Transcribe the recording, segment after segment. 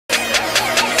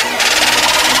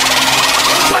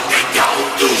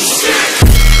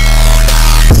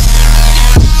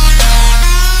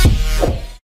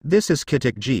This is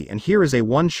Kittekzi, and here is a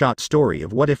one-shot story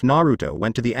of what if Naruto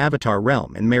went to the Avatar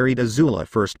realm and married Azula.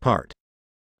 First part.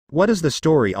 What is the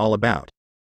story all about?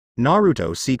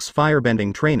 Naruto seeks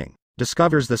firebending training,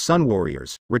 discovers the Sun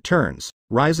Warriors, returns,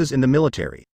 rises in the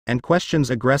military, and questions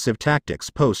aggressive tactics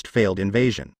post-failed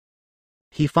invasion.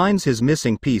 He finds his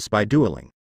missing piece by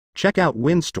dueling. Check out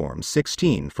Windstorm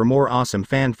 16 for more awesome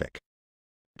fanfic.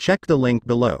 Check the link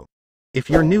below. If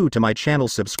you're new to my channel,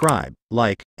 subscribe,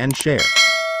 like, and share.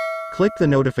 Click the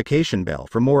notification bell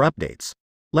for more updates.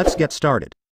 Let's get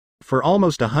started. For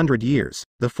almost 100 years,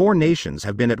 the four nations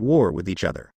have been at war with each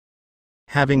other.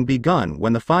 Having begun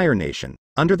when the Fire Nation,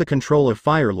 under the control of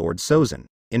Fire Lord Sozin,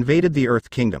 invaded the Earth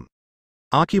Kingdom,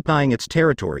 occupying its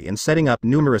territory and setting up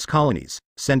numerous colonies,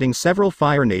 sending several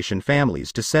Fire Nation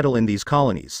families to settle in these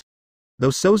colonies.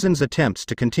 Though Sozin's attempts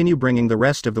to continue bringing the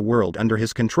rest of the world under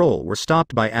his control were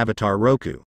stopped by Avatar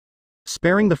Roku,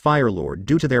 sparing the Fire Lord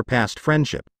due to their past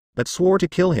friendship, but swore to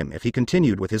kill him if he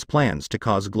continued with his plans to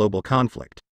cause global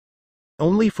conflict.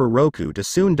 Only for Roku to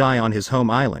soon die on his home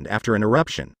island after an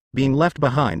eruption, being left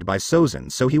behind by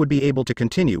Sozin so he would be able to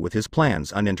continue with his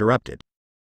plans uninterrupted.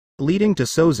 Leading to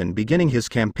Sozin beginning his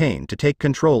campaign to take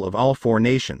control of all four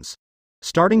nations,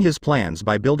 starting his plans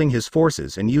by building his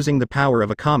forces and using the power of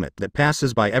a comet that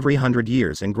passes by every 100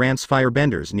 years and grants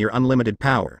firebenders near unlimited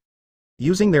power,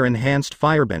 using their enhanced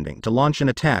firebending to launch an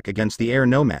attack against the air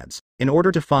nomads, in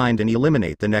order to find and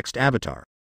eliminate the next avatar,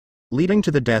 leading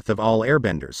to the death of all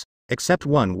airbenders, except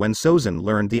one when Sozin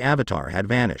learned the avatar had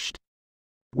vanished.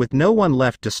 With no one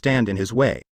left to stand in his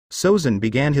way, Sozin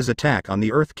began his attack on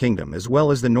the Earth Kingdom as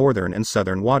well as the northern and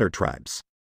southern water tribes,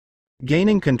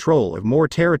 gaining control of more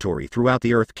territory throughout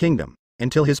the Earth Kingdom,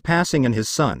 until his passing and his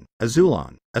son,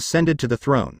 Azula, ascended to the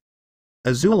throne.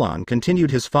 Azula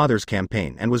continued his father's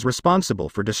campaign and was responsible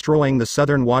for destroying the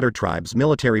southern water tribes'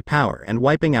 military power and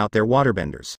wiping out their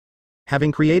waterbenders,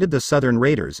 having created the Southern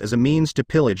Raiders as a means to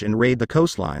pillage and raid the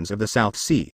coastlines of the South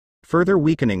Sea, further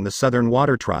weakening the southern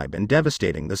water tribe and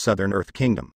devastating the southern Earth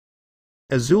Kingdom.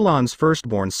 Azula's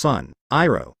firstborn son,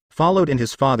 Iroh, followed in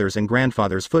his father's and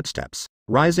grandfather's footsteps,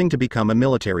 rising to become a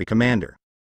military commander,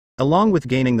 along with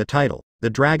gaining the title, the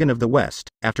Dragon of the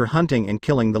West, after hunting and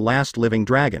killing the last living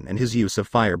dragon and his use of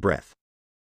fire breath.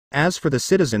 As for the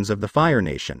citizens of the Fire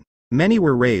Nation, many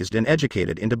were raised and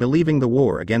educated into believing the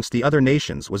war against the other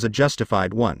nations was a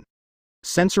justified one,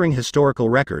 censoring historical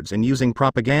records and using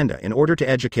propaganda in order to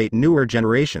educate newer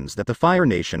generations that the Fire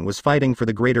Nation was fighting for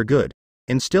the greater good,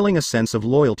 instilling a sense of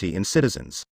loyalty in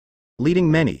citizens,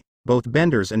 leading many, both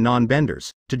benders and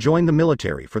non-benders, to join the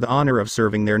military for the honor of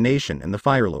serving their nation and the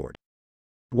Fire Lord.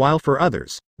 While for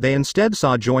others, they instead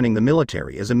saw joining the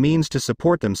military as a means to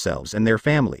support themselves and their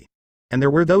family, and there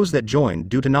were those that joined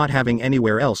due to not having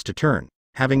anywhere else to turn,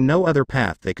 having no other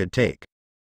path they could take.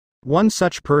 One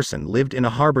such person lived in a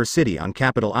harbor city on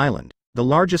Capital Island, the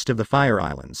largest of the Fire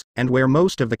Islands, and where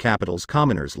most of the capital's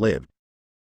commoners lived.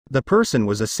 The person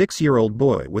was a 6-year-old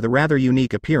boy with a rather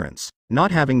unique appearance,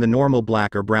 not having the normal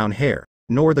black or brown hair,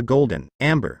 nor the golden,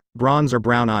 amber, bronze or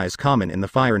brown eyes common in the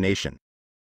Fire Nation.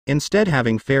 Instead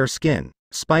having fair skin,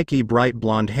 spiky bright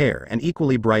blonde hair and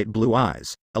equally bright blue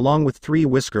eyes, along with 3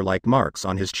 whisker-like marks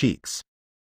on his cheeks.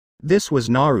 This was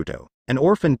Naruto, an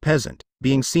orphaned peasant,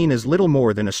 being seen as little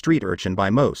more than a street urchin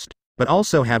by most, but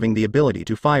also having the ability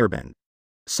to firebend,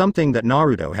 something that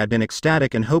Naruto had been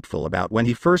ecstatic and hopeful about when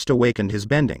he first awakened his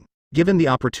bending, given the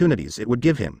opportunities it would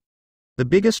give him. The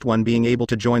biggest one being able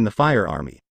to join the Fire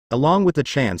Army, along with the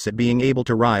chance at being able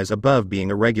to rise above being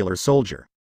a regular soldier.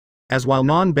 As while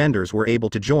non-benders were able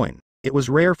to join, it was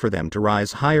rare for them to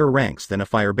rise higher ranks than a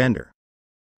firebender.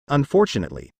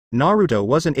 Unfortunately, Naruto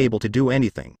wasn't able to do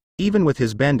anything, even with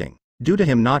his bending, due to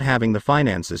him not having the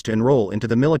finances to enroll into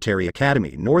the military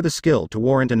academy nor the skill to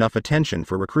warrant enough attention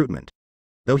for recruitment.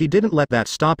 Though he didn't let that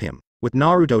stop him, with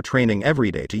Naruto training every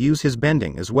day to use his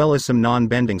bending as well as some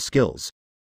non-bending skills,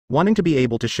 wanting to be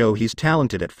able to show he's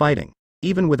talented at fighting,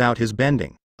 even without his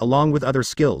bending, along with other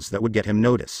skills that would get him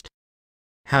noticed.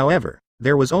 However,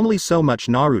 there was only so much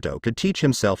Naruto could teach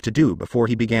himself to do before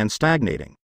he began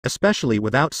stagnating, especially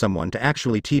without someone to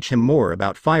actually teach him more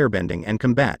about firebending and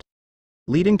combat,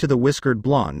 leading to the whiskered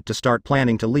blonde to start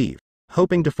planning to leave,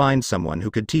 hoping to find someone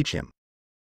who could teach him.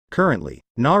 Currently,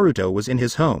 Naruto was in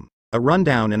his home, a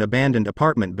rundown and abandoned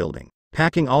apartment building,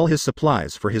 packing all his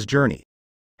supplies for his journey,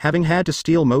 having had to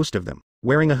steal most of them,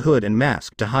 wearing a hood and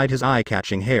mask to hide his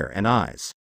eye-catching hair and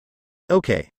eyes.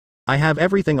 Okay, I have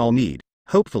everything I'll need,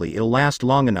 hopefully it'll last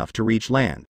long enough to reach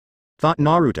land, thought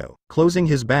Naruto, closing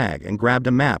his bag and grabbed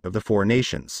a map of the 4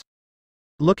 nations.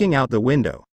 Looking out the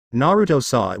window, Naruto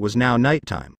saw it was now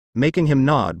nighttime, making him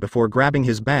nod before grabbing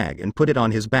his bag and put it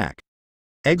on his back,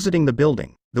 Exiting the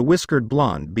building, the whiskered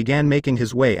blonde began making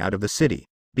his way out of the city,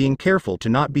 being careful to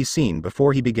not be seen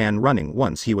before he began running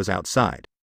once he was outside.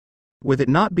 With it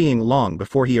not being long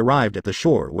before he arrived at the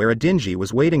shore where a dingy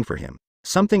was waiting for him,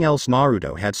 something else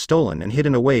Naruto had stolen and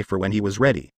hidden away for when he was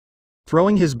ready.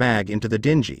 Throwing his bag into the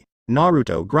dingy,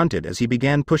 Naruto grunted as he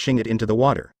began pushing it into the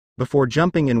water, before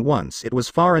jumping in once it was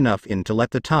far enough in to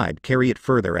let the tide carry it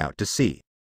further out to sea.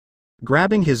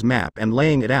 Grabbing his map and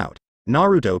laying it out,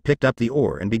 Naruto picked up the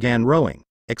oar and began rowing,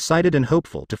 excited and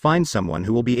hopeful to find someone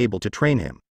who will be able to train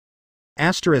him.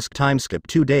 Timeskip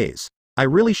 2 days. I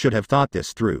really should have thought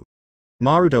this through,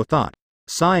 Naruto thought,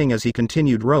 sighing as he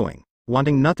continued rowing,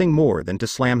 wanting nothing more than to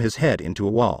slam his head into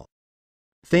a wall.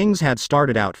 Things had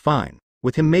started out fine,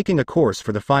 with him making a course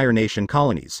for the Fire Nation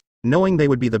colonies, knowing they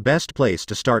would be the best place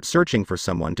to start searching for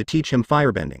someone to teach him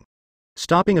firebending.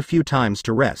 Stopping a few times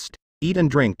to rest, eat and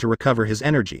drink to recover his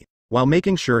energy, while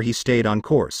making sure he stayed on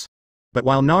course. But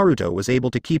while Naruto was able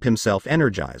to keep himself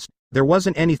energized, there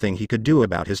wasn't anything he could do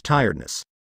about his tiredness.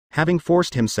 Having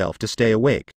forced himself to stay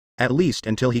awake, at least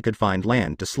until he could find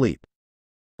land to sleep.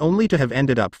 Only to have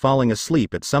ended up falling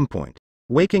asleep at some point,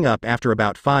 waking up after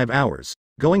about 5 hours,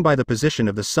 going by the position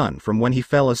of the sun from when he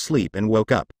fell asleep and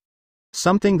woke up.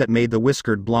 Something that made the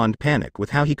whiskered blonde panic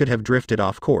with how he could have drifted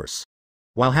off course.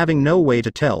 While having no way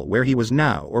to tell where he was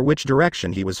now or which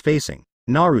direction he was facing,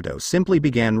 Naruto simply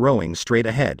began rowing straight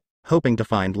ahead, hoping to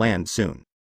find land soon.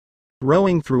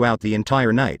 Rowing throughout the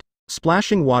entire night,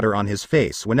 splashing water on his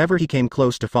face whenever he came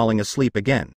close to falling asleep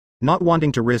again, not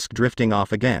wanting to risk drifting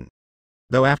off again.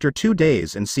 Though after 2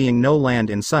 days and seeing no land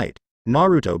in sight,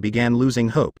 Naruto began losing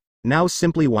hope, now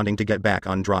simply wanting to get back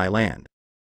on dry land.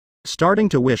 Starting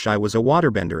to wish I was a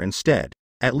waterbender instead,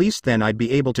 at least then I'd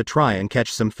be able to try and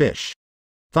catch some fish,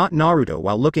 thought Naruto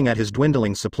while looking at his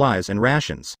dwindling supplies and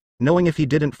rations, knowing if he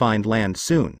didn't find land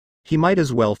soon, he might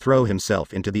as well throw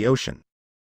himself into the ocean.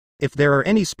 If there are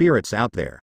any spirits out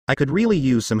there, I could really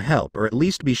use some help or at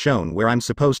least be shown where I'm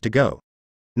supposed to go,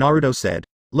 Naruto said,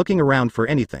 looking around for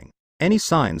anything, any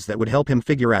signs that would help him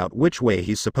figure out which way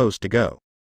he's supposed to go.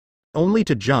 Only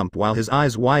to jump while his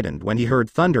eyes widened when he heard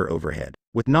thunder overhead,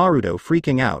 with Naruto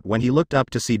freaking out when he looked up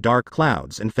to see dark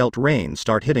clouds and felt rain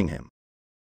start hitting him.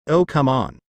 "Oh come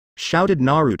on!" shouted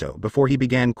Naruto before he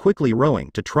began quickly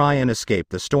rowing to try and escape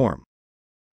the storm.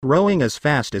 Rowing as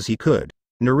fast as he could,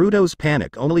 Naruto's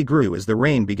panic only grew as the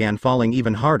rain began falling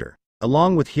even harder,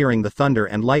 along with hearing the thunder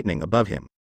and lightning above him.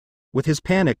 With his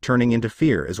panic turning into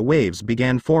fear as waves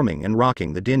began forming and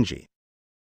rocking the dingy.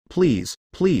 "Please,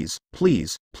 please,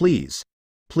 please, please.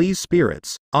 Please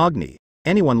spirits, Agni,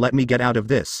 anyone let me get out of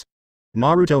this,"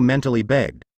 Naruto mentally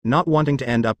begged, not wanting to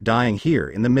end up dying here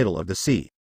in the middle of the sea.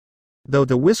 Though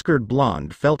the whiskered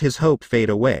blonde felt his hope fade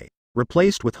away,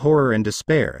 replaced with horror and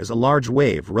despair as a large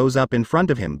wave rose up in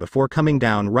front of him before coming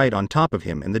down right on top of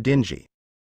him in the dingy.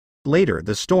 Later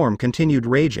the storm continued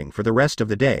raging for the rest of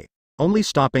the day, only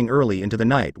stopping early into the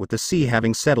night with the sea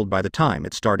having settled by the time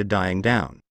it started dying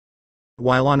down.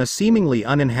 While on a seemingly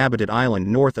uninhabited island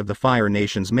north of the Fire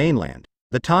Nation's mainland,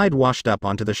 the tide washed up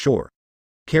onto the shore,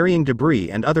 carrying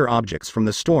debris and other objects from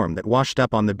the storm that washed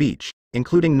up on the beach,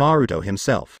 including Naruto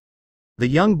himself. The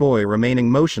young boy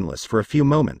remaining motionless for a few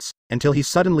moments, until he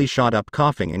suddenly shot up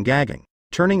coughing and gagging,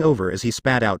 turning over as he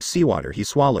spat out seawater he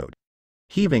swallowed.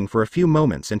 Heaving for a few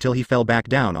moments until he fell back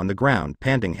down on the ground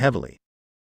panting heavily.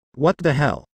 "What the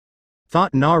hell?"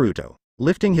 thought Naruto,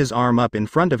 lifting his arm up in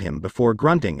front of him before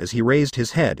grunting as he raised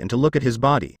his head and to look at his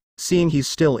body, seeing he's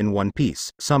still in one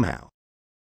piece, somehow.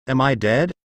 "Am I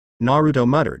dead?" Naruto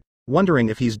muttered, wondering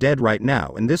if he's dead right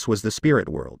now and this was the spirit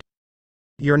world.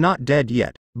 "You're not dead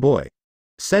yet, boy,"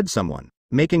 said someone,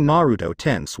 making Naruto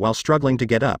tense while struggling to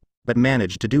get up, but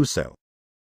managed to do so.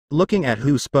 Looking at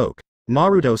who spoke,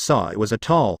 Naruto saw it was a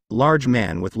tall, large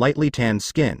man with lightly tanned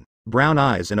skin, brown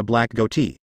eyes and a black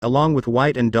goatee, along with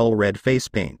white and dull red face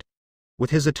paint. With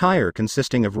his attire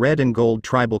consisting of red and gold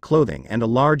tribal clothing and a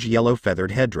large yellow feathered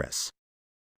headdress.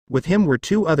 With him were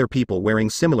 2 other people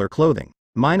wearing similar clothing,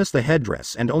 minus the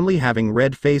headdress and only having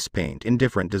red face paint in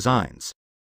different designs.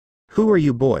 "Who are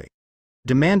you, boy?"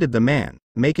 demanded the man,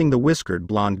 making the whiskered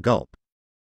blonde gulp.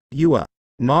 "You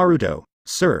Naruto,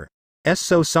 sir.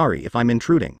 So sorry if I'm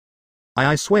intruding.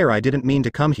 I swear I didn't mean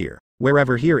to come here,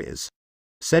 wherever here is,"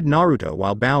 said Naruto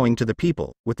while bowing to the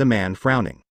people, with the man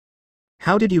frowning.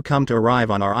 "How did you come to arrive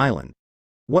on our island?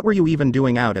 What were you even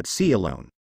doing out at sea alone?"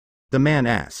 the man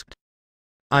asked.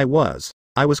 I was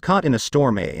caught in a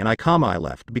storm and I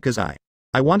left because I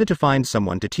wanted to find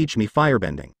someone to teach me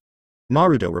firebending,"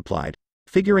 Naruto replied,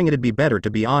 figuring it'd be better to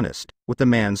be honest, with the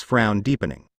man's frown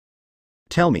deepening.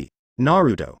 "Tell me,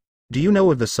 Naruto, do you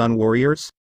know of the Sun Warriors?"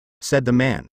 said the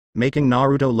man, making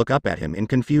Naruto look up at him in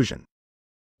confusion.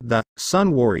 The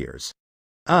Sun Warriors.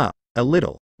 A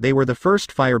little. They were the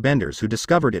first firebenders who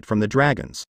discovered it from the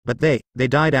dragons, but they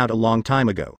died out a long time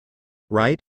ago.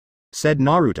 Right? Said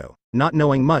Naruto, not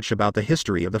knowing much about the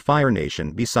history of the Fire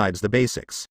Nation besides the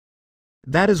basics.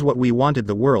 That is what we wanted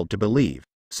the world to believe,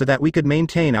 so that we could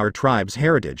maintain our tribe's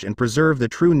heritage and preserve the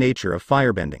true nature of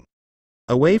firebending.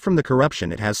 Away from the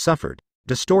corruption it has suffered,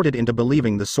 distorted into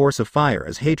believing the source of fire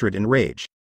is hatred and rage.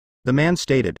 The man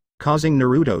stated, causing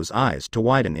Naruto's eyes to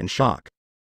widen in shock.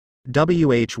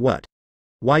 What?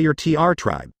 Why your TR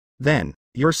tribe, then,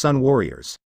 your Sun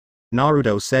Warriors?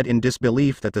 Naruto said in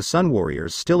disbelief that the Sun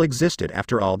Warriors still existed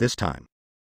after all this time.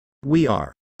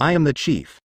 I am the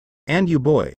chief. And you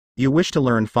boy, you wish to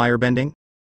learn firebending?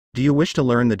 Do you wish to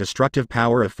learn the destructive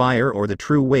power of fire or the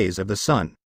true ways of the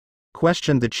sun?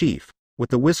 Questioned the chief, with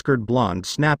the whiskered blonde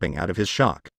snapping out of his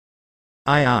shock.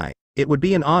 Aye, it would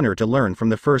be an honor to learn from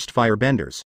the first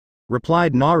firebenders,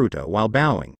 replied Naruto while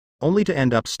bowing, only to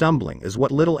end up stumbling as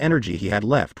what little energy he had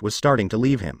left was starting to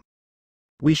leave him.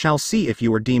 We shall see if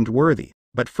you are deemed worthy,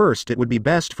 but first it would be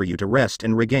best for you to rest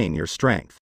and regain your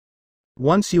strength.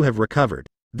 Once you have recovered,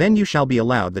 then you shall be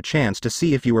allowed the chance to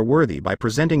see if you are worthy by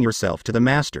presenting yourself to the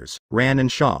masters, Ran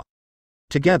and Shaw.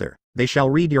 Together, they shall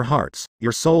read your hearts,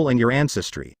 your soul and your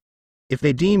ancestry. If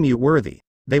they deem you worthy,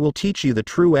 they will teach you the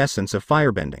true essence of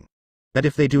firebending. But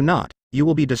if they do not, you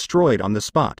will be destroyed on the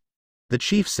spot, the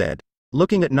chief said,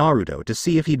 looking at Naruto to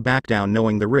see if he'd back down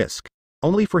knowing the risk,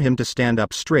 only for him to stand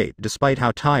up straight despite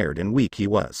how tired and weak he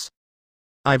was.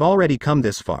 I've already come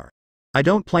this far. I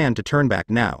don't plan to turn back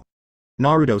now,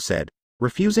 Naruto said,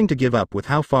 refusing to give up with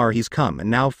how far he's come and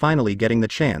now finally getting the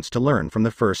chance to learn from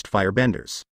the first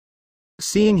firebenders.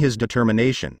 Seeing his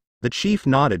determination, the chief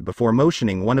nodded before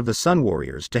motioning one of the Sun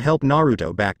Warriors to help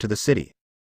Naruto back to the city.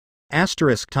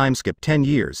 Timeskip 10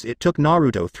 years. It took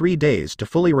Naruto 3 days to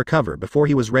fully recover before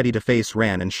he was ready to face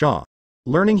Ran and Shaw,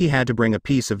 learning he had to bring a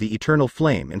piece of the eternal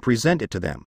flame and present it to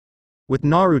them. With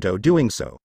Naruto doing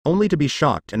so, only to be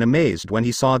shocked and amazed when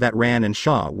he saw that Ran and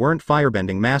Shaw weren't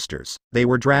firebending masters, they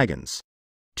were dragons.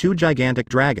 2 gigantic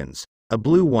dragons, a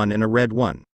blue one and a red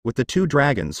one, with the 2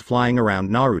 dragons flying around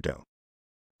Naruto.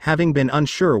 Having been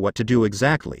unsure what to do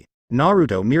exactly,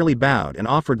 Naruto merely bowed and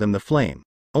offered them the flame,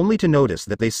 only to notice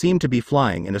that they seemed to be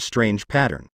flying in a strange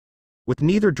pattern. With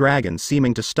neither dragon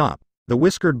seeming to stop, the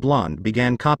whiskered blonde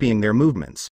began copying their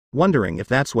movements, wondering if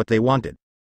that's what they wanted.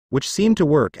 Which seemed to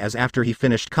work, as after he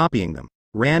finished copying them,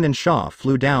 Ran and Shaw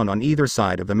flew down on either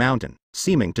side of the mountain,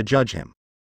 seeming to judge him.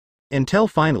 Until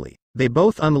finally, they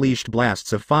both unleashed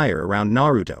blasts of fire around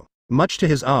Naruto, much to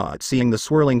his awe at seeing the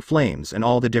swirling flames and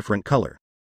all the different color.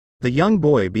 The young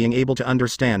boy being able to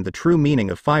understand the true meaning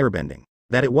of firebending,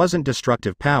 that it wasn't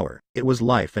destructive power, it was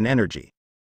life and energy.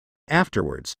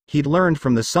 Afterwards, he'd learned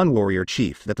from the Sun Warrior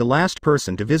chief that the last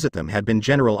person to visit them had been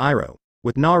General Iroh,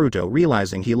 with Naruto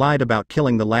realizing he lied about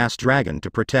killing the last dragon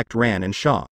to protect Ran and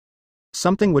Shaw.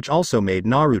 Something which also made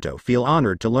Naruto feel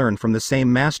honored to learn from the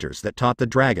same masters that taught the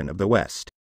Dragon of the West.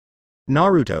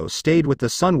 Naruto stayed with the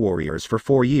Sun Warriors for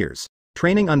 4 years,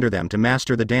 training under them to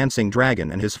master the dancing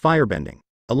dragon and his firebending,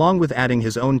 along with adding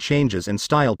his own changes and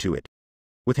style to it.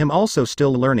 With him also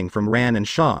still learning from Ran and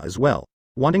Shaw as well,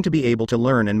 wanting to be able to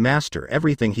learn and master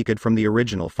everything he could from the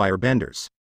original firebenders.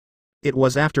 It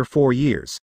was after 4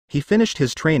 years, he finished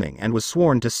his training and was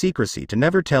sworn to secrecy to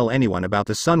never tell anyone about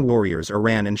the Sun Warriors or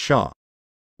Ran and Shaw.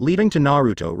 Leading to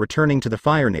Naruto returning to the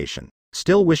Fire Nation,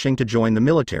 still wishing to join the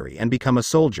military and become a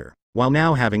soldier, while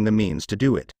now having the means to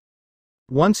do it.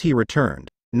 Once he returned,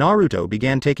 Naruto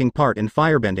began taking part in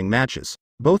firebending matches,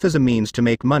 both as a means to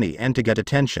make money and to get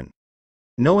attention.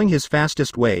 Knowing his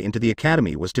fastest way into the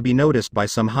academy was to be noticed by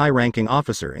some high-ranking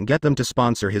officer and get them to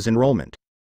sponsor his enrollment.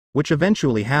 Which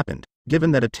eventually happened,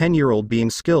 given that a 10-year-old being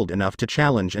skilled enough to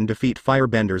challenge and defeat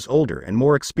firebenders older and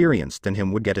more experienced than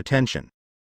him would get attention.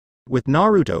 With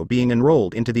Naruto being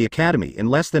enrolled into the academy in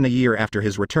less than a year after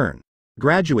his return,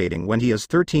 graduating when he is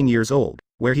 13 years old,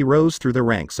 where he rose through the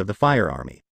ranks of the Fire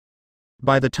Army.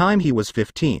 By the time he was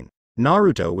 15,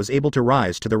 Naruto was able to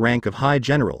rise to the rank of High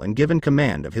General and given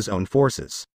command of his own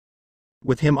forces.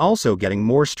 With him also getting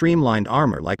more streamlined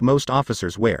armor like most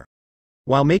officers wear,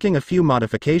 while making a few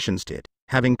modifications to it,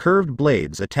 having curved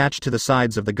blades attached to the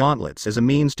sides of the gauntlets as a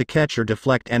means to catch or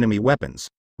deflect enemy weapons,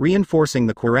 reinforcing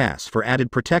the cuirass for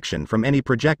added protection from any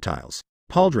projectiles,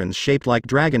 pauldrons shaped like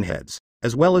dragon heads,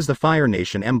 as well as the Fire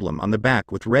Nation emblem on the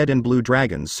back with red and blue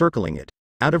dragons circling it,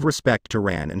 out of respect to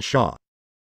Ran and Shaw.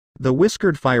 The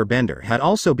whiskered firebender had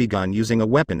also begun using a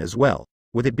weapon as well,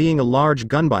 with it being a large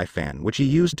gunby fan which he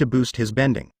used to boost his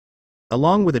bending,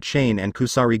 along with a chain and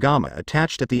kusarigama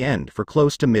attached at the end for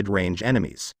close to mid-range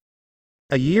enemies.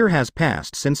 A year has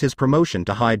passed since his promotion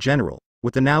to High General,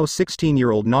 with the now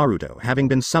 16-year-old Naruto having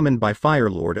been summoned by Fire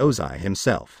Lord Ozai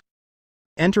himself.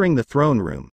 Entering the throne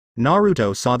room,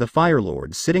 Naruto saw the Fire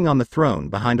Lord sitting on the throne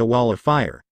behind a wall of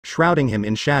fire, shrouding him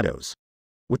in shadows.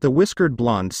 With the whiskered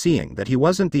blonde seeing that he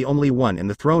wasn't the only one in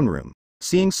the throne room,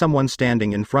 seeing someone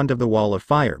standing in front of the wall of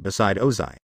fire beside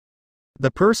Ozai.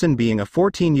 The person being a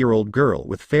 14-year-old girl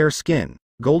with fair skin,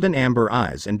 golden amber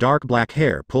eyes and dark black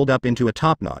hair pulled up into a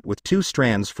topknot with 2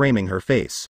 strands framing her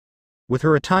face. With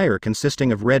her attire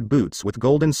consisting of red boots with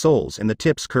golden soles and the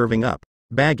tips curving up,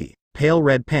 baggy, pale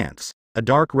red pants, a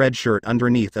dark red shirt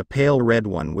underneath a pale red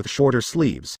one with shorter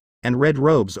sleeves, and red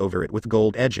robes over it with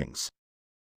gold edgings.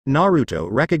 Naruto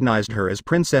recognized her as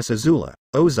Princess Azula,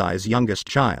 Ozai's youngest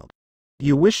child.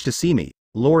 "You wish to see me,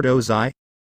 Lord Ozai?"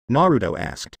 Naruto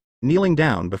asked, kneeling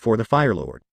down before the Fire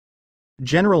Lord.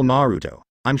 "General Naruto,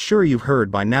 I'm sure you've heard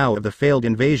by now of the failed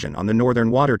invasion on the Northern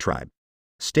Water Tribe,"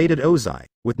 stated Ozai,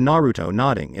 with Naruto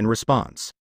nodding in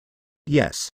response.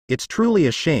 "Yes, it's truly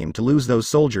a shame to lose those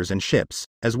soldiers and ships,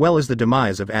 as well as the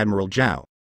demise of Admiral Zhao,"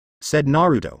 said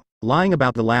Naruto, lying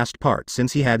about the last part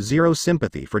since he had zero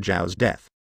sympathy for Zhao's death.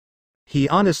 He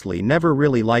honestly never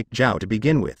really liked Zhao to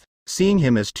begin with, seeing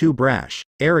him as too brash,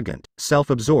 arrogant,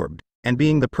 self-absorbed, and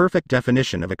being the perfect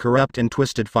definition of a corrupt and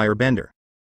twisted firebender.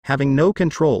 Having no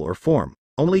control or form,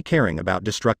 only caring about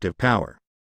destructive power.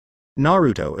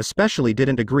 Naruto especially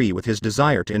didn't agree with his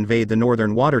desire to invade the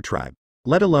Northern Water Tribe,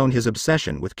 let alone his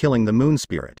obsession with killing the Moon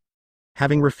Spirit.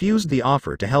 Having refused the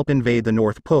offer to help invade the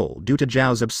North Pole due to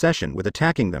Zhao's obsession with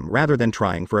attacking them rather than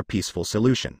trying for a peaceful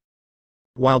solution.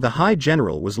 While the High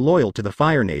General was loyal to the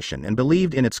Fire Nation and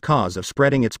believed in its cause of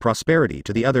spreading its prosperity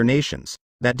to the other nations,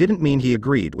 that didn't mean he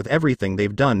agreed with everything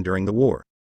they've done during the war.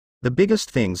 The biggest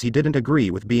things he didn't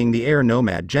agree with being the air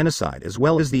nomad genocide as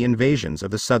well as the invasions of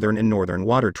the Southern and Northern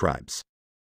Water Tribes.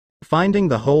 Finding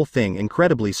the whole thing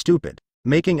incredibly stupid,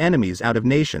 making enemies out of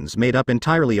nations made up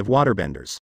entirely of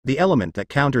waterbenders, the element that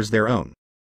counters their own.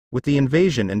 With the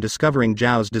invasion and discovering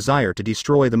Zhao's desire to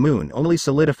destroy the moon only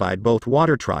solidified both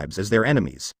water tribes as their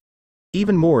enemies.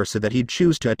 Even more so that he'd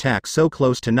choose to attack so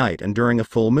close to night and during a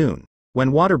full moon,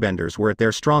 when waterbenders were at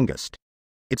their strongest.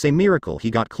 It's a miracle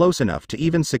he got close enough to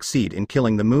even succeed in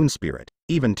killing the moon spirit,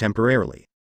 even temporarily.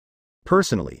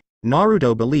 Personally,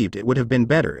 Naruto believed it would have been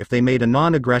better if they made a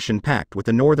non-aggression pact with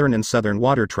the northern and southern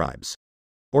water tribes.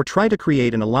 Or try to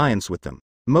create an alliance with them,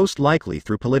 most likely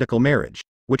through political marriage,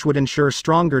 which would ensure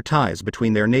stronger ties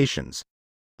between their nations,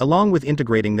 along with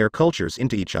integrating their cultures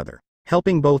into each other,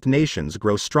 helping both nations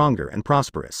grow stronger and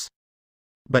prosperous.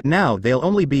 But now they'll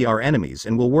only be our enemies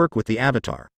and will work with the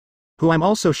Avatar, who I'm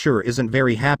also sure isn't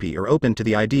very happy or open to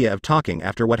the idea of talking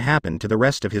after what happened to the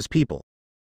rest of his people,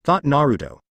 thought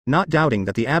Naruto, not doubting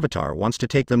that the Avatar wants to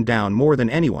take them down more than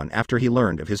anyone after he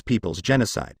learned of his people's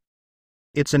genocide.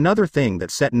 It's another thing that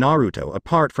set Naruto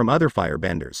apart from other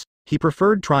firebenders. He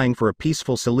preferred trying for a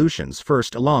peaceful solutions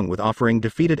first along with offering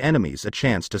defeated enemies a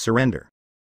chance to surrender.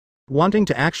 Wanting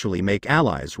to actually make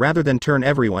allies rather than turn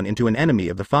everyone into an enemy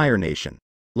of the Fire Nation,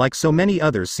 like so many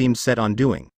others seemed set on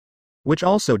doing. Which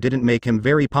also didn't make him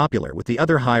very popular with the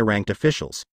other high-ranked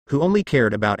officials, who only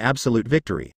cared about absolute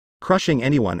victory, crushing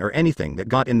anyone or anything that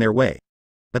got in their way.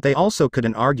 But they also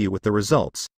couldn't argue with the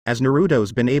results, as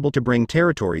Naruto's been able to bring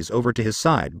territories over to his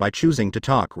side by choosing to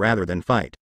talk rather than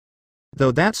fight.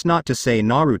 Though that's not to say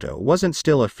Naruto wasn't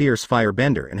still a fierce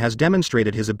firebender and has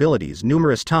demonstrated his abilities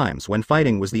numerous times when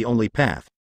fighting was the only path.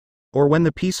 Or when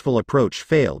the peaceful approach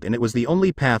failed and it was the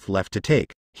only path left to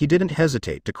take, he didn't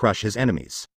hesitate to crush his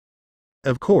enemies.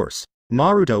 Of course,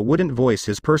 Naruto wouldn't voice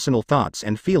his personal thoughts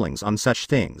and feelings on such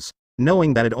things,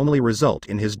 knowing that it'd only result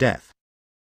in his death.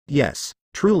 Yes,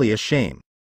 truly a shame.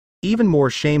 Even more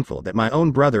shameful that my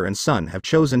own brother and son have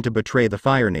chosen to betray the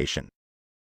Fire Nation.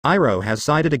 Iroh has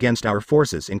sided against our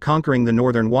forces in conquering the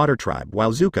Northern Water Tribe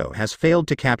while Zuko has failed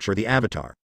to capture the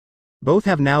Avatar. Both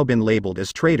have now been labeled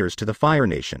as traitors to the Fire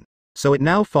Nation, so it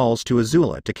now falls to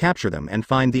Azula to capture them and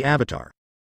find the Avatar,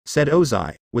 said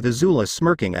Ozai, with Azula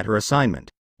smirking at her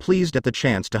assignment, pleased at the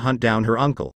chance to hunt down her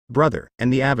uncle, brother,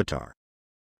 and the Avatar.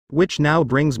 Which now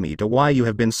brings me to why you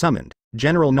have been summoned,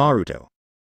 General Naruto.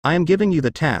 I am giving you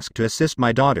the task to assist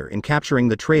my daughter in capturing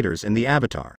the traitors in the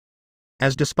Avatar.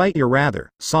 As despite your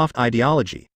rather soft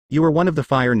ideology, you are one of the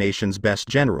Fire Nation's best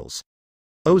generals,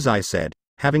 Ozai said,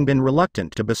 having been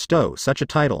reluctant to bestow such a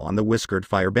title on the whiskered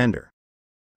firebender.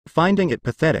 Finding it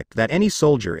pathetic that any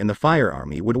soldier in the Fire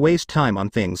Army would waste time on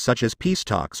things such as peace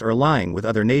talks or allying with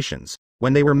other nations,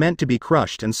 when they were meant to be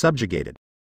crushed and subjugated.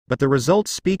 But the results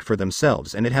speak for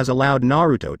themselves and it has allowed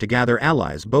Naruto to gather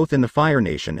allies both in the Fire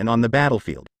Nation and on the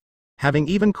battlefield. having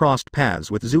even crossed paths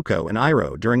with Zuko and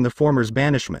Iroh during the former's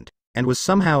banishment, and was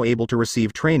somehow able to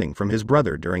receive training from his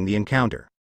brother during the encounter.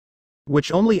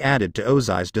 Which only added to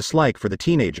Ozai's dislike for the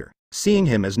teenager, seeing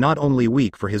him as not only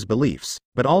weak for his beliefs,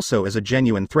 but also as a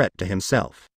genuine threat to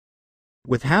himself.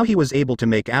 With how he was able to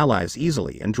make allies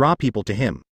easily and draw people to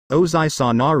him, Ozai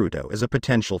saw Naruto as a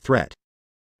potential threat.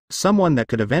 Someone that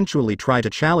could eventually try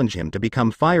to challenge him to become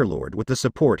Fire Lord with the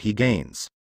support he gains.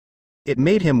 It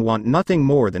made him want nothing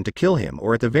more than to kill him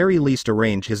or at the very least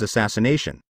arrange his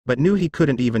assassination, but knew he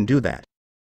couldn't even do that.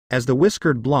 As the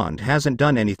whiskered blonde hasn't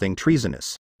done anything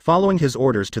treasonous, following his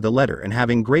orders to the letter and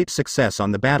having great success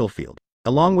on the battlefield,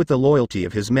 along with the loyalty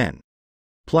of his men.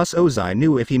 Plus Ozai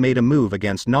knew if he made a move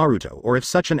against Naruto or if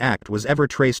such an act was ever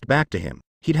traced back to him,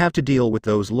 he'd have to deal with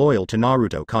those loyal to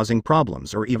Naruto causing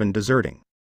problems or even deserting.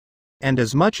 And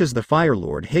as much as the Fire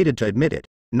Lord hated to admit it,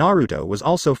 Naruto was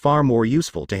also far more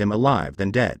useful to him alive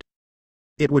than dead.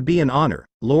 It would be an honor,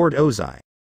 Lord Ozai.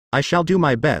 I shall do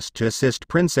my best to assist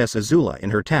Princess Azula in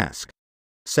her task,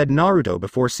 said Naruto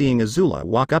before seeing Azula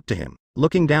walk up to him,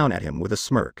 looking down at him with a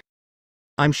smirk.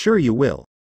 I'm sure you will.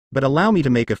 But allow me to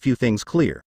make a few things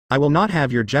clear. I will not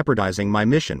have you jeopardizing my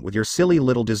mission with your silly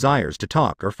little desires to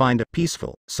talk or find a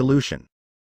peaceful solution.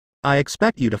 I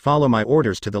expect you to follow my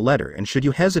orders to the letter, and should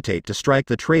you hesitate to strike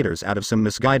the traitors out of some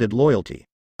misguided loyalty,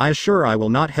 I assure I will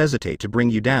not hesitate to bring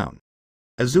you down,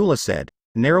 Azula said,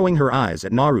 narrowing her eyes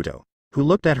at Naruto, who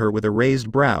looked at her with a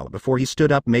raised brow before he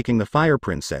stood up, making the Fire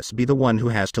Princess be the one who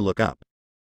has to look up.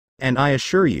 And I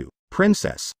assure you,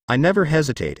 Princess, I never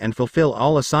hesitate and fulfill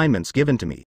all assignments given to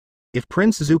me. If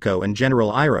Prince Zuko and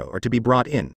General Iroh are to be brought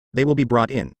in, they will be brought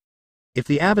in. If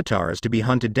the Avatar is to be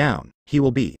hunted down, he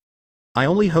will be. I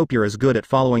only hope you're as good at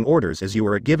following orders as you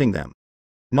are at giving them,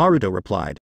 Naruto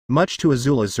replied, much to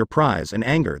Azula's surprise and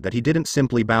anger that he didn't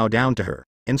simply bow down to her,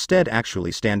 instead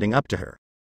actually standing up to her.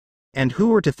 And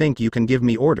who are to think you can give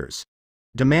me orders?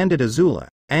 Demanded Azula,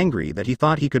 angry that he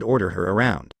thought he could order her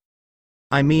around.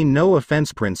 I mean no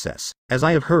offense, Princess, as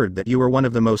I have heard that you are one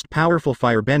of the most powerful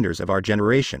firebenders of our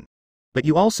generation. But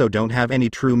you also don't have any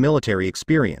true military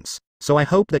experience, so I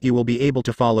hope that you will be able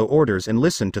to follow orders and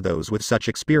listen to those with such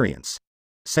experience,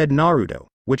 said Naruto,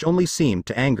 which only seemed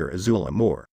to anger Azula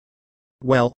more.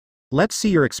 Well, let's see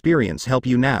your experience help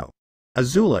you now,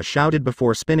 Azula shouted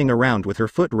before spinning around with her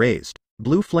foot raised,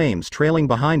 blue flames trailing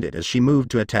behind it as she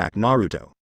moved to attack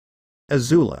Naruto.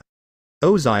 Azula!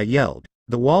 Ozai yelled,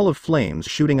 the wall of flames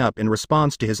shooting up in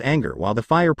response to his anger while the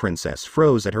Fire Princess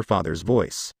froze at her father's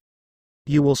voice.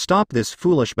 You will stop this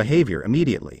foolish behavior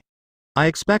immediately. I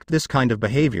expect this kind of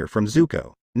behavior from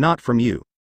Zuko, not from you.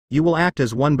 You will act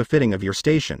as one befitting of your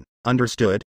station,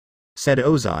 understood? Said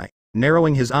Ozai,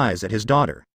 narrowing his eyes at his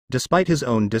daughter, despite his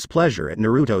own displeasure at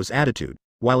Naruto's attitude,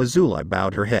 while Azula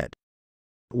bowed her head.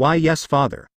 Why yes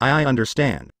father, I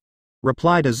understand,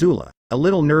 replied Azula, a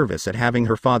little nervous at having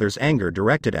her father's anger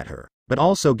directed at her, but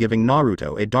also giving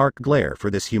Naruto a dark glare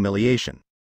for this humiliation.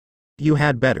 You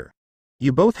had better.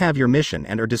 You both have your mission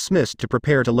and are dismissed to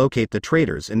prepare to locate the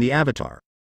traitors in the Avatar,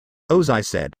 Ozai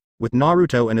said, with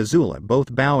Naruto and Azula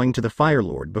both bowing to the Fire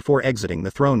Lord before exiting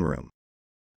the throne room.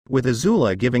 With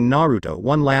Azula giving Naruto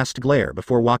one last glare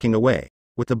before walking away,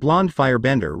 with the blonde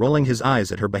firebender rolling his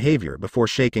eyes at her behavior before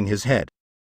shaking his head.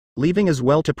 Leaving as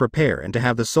well to prepare and to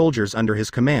have the soldiers under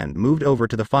his command moved over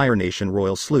to the Fire Nation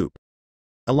royal sloop,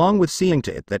 along with seeing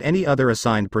to it that any other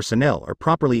assigned personnel are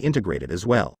properly integrated as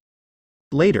well.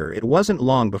 Later it wasn't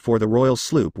long before the royal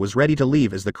sloop was ready to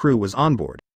leave as the crew was on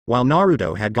board, while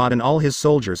Naruto had gotten all his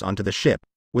soldiers onto the ship,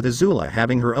 with Azula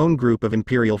having her own group of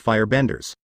Imperial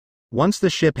firebenders. Once the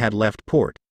ship had left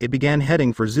port, it began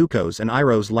heading for Zuko's and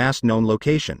Iroh's last known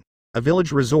location, a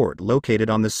village resort located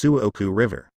on the Suoku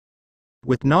River.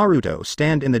 With Naruto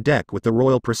stand in the deck with the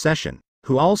royal procession,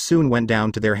 who all soon went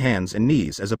down to their hands and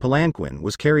knees as a palanquin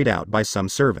was carried out by some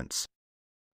servants.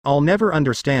 I'll never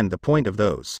understand the point of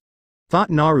those, thought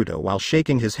Naruto while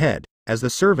shaking his head, as the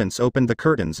servants opened the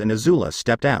curtains and Azula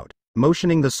stepped out,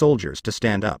 motioning the soldiers to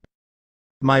stand up.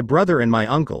 My brother and my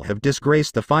uncle have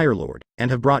disgraced the Fire Lord, and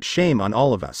have brought shame on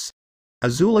all of us,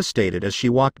 Azula stated as she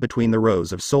walked between the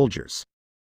rows of soldiers.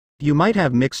 You might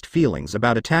have mixed feelings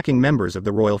about attacking members of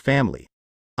the royal family.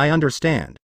 I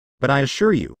understand. But I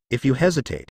assure you, if you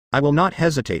hesitate, I will not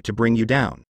hesitate to bring you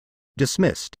down.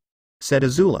 Dismissed, said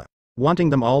Azula,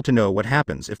 wanting them all to know what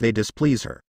happens if they displease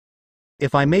her.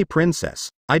 If I may,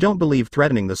 Princess, I don't believe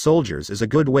threatening the soldiers is a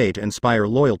good way to inspire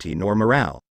loyalty nor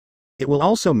morale. It will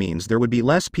also means there would be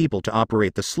less people to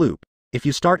operate the sloop, if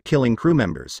you start killing crew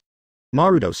members,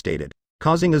 Naruto stated,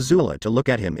 causing Azula to look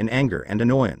at him in anger and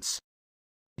annoyance.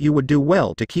 You would do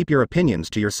well to keep your opinions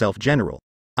to yourself, General,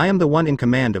 I am the one in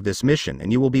command of this mission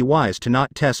and you will be wise to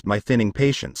not test my thinning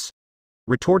patience,"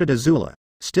 retorted Azula,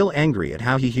 still angry at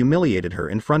how he humiliated her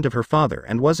in front of her father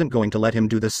and wasn't going to let him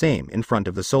do the same in front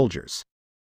of the soldiers.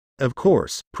 "Of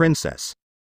course, Princess.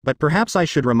 But perhaps I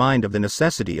should remind of the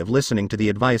necessity of listening to the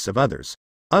advice of others,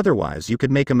 otherwise you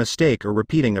could make a mistake or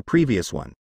repeating a previous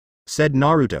one," said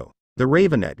Naruto, the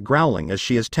Ravenet growling as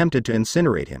she is tempted to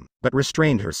incinerate him, but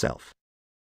restrained herself.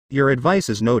 "Your advice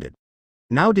is noted.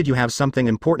 Now did you have something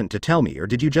important to tell me or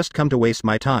did you just come to waste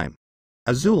my time?"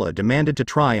 Azula demanded to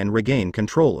try and regain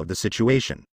control of the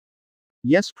situation.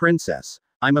 "Yes, Princess,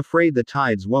 I'm afraid the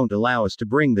tides won't allow us to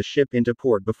bring the ship into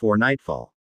port before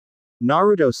nightfall,"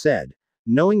 Naruto said,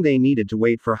 knowing they needed to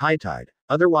wait for high tide,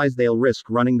 otherwise they'll risk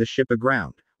running the ship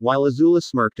aground, while Azula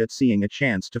smirked at seeing a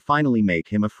chance to finally make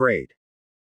him afraid.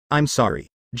 "I'm sorry,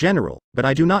 General, but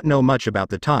I do not know much about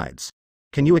the tides.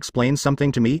 Can you explain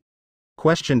something to me?"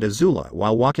 questioned Azula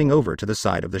while walking over to the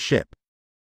side of the ship.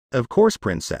 "Of course,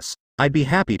 Princess, I'd be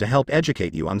happy to help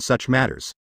educate you on such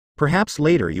matters. Perhaps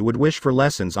later you would wish for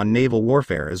lessons on naval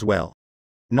warfare as well,"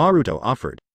 Naruto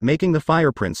offered, making the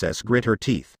Fire Princess grit her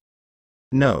teeth.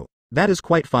 "No, that is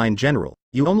quite fine, General,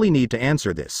 you only need to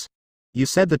answer this. You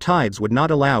said the tides would not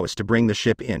allow us to bring the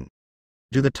ship in.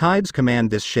 Do the tides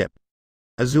command this ship?"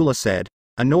 Azula said,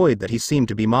 annoyed that he seemed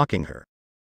to be mocking her.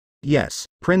 "Yes,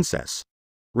 Princess,"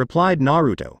 replied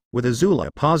Naruto, with Azula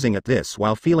pausing at this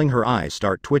while feeling her eyes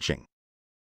start twitching.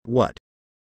 "What?"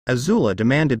 Azula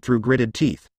demanded through gritted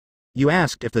teeth. "You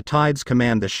asked if the tides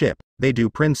command the ship." "They do,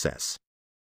 Princess.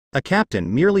 A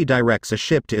captain merely directs a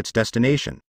ship to its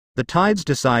destination. The tides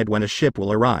decide when a ship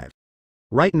will arrive.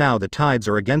 Right now the tides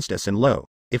are against us and low.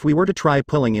 If we were to try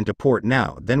pulling into port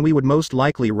now, then we would most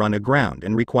likely run aground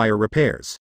and require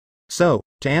repairs. So,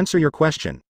 to answer your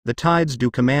question, the tides do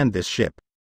command this ship,"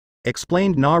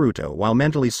 explained Naruto while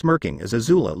mentally smirking as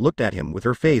Azula looked at him with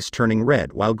her face turning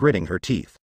red while gritting her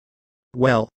teeth.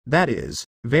 "Well, that is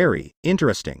very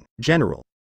interesting, General.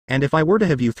 And if I were to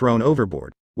have you thrown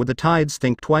overboard, would the tides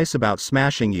think twice about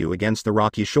smashing you against the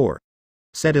rocky shore?"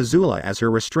 said Azula as her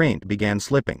restraint began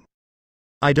slipping.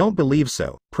 "I don't believe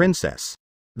so, Princess.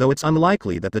 Though it's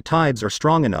unlikely that the tides are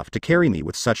strong enough to carry me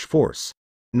with such force,"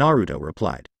 Naruto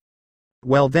replied.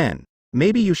 "Well then,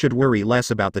 maybe you should worry less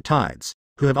about the tides,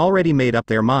 who have already made up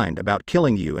their mind about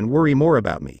killing you, and worry more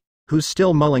about me, who's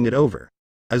still mulling it over,"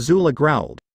 Azula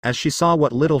growled, as she saw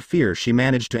what little fear she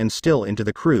managed to instill into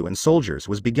the crew and soldiers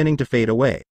was beginning to fade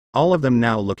away, all of them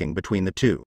now looking between the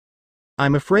two.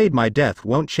 "I'm afraid my death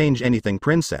won't change anything,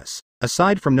 Princess,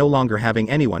 aside from no longer having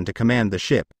anyone to command the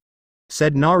ship,"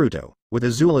 said Naruto, with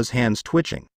Azula's hands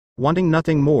twitching, wanting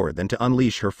nothing more than to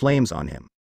unleash her flames on him.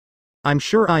 "I'm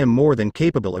sure I am more than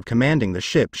capable of commanding the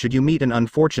ship should you meet an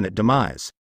unfortunate demise,"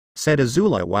 said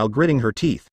Azula while gritting her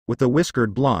teeth, with the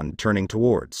whiskered blonde turning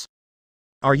towards.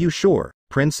 "Are you sure,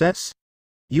 Princess?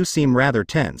 You seem rather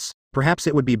tense. Perhaps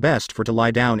it would be best for to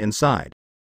lie down inside,"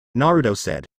 Naruto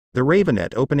said, the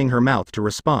Ravenet opening her mouth to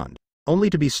respond, only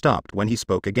to be stopped when he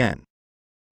spoke again.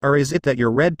 "Or is it that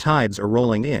your red tides are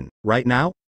rolling in, right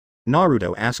now?"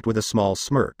 Naruto asked with a small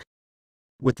smirk.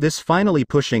 With this finally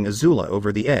pushing Azula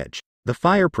over the edge, the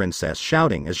Fire Princess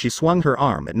shouting as she swung her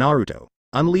arm at Naruto,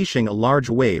 unleashing a large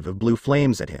wave of blue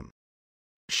flames at him.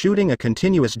 Shooting a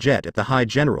continuous jet at the High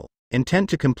General, intent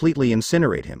to completely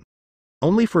incinerate him.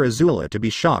 Only for Azula to be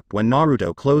shocked when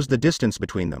Naruto closed the distance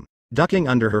between them, ducking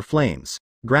under her flames,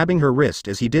 grabbing her wrist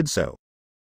as he did so.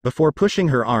 Before pushing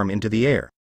her arm into the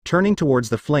air, turning towards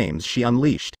the flames she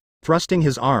unleashed, thrusting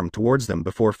his arm towards them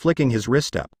before flicking his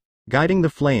wrist up, guiding the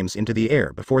flames into the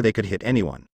air before they could hit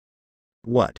anyone.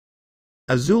 "What?"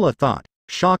 Azula thought,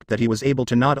 shocked that he was able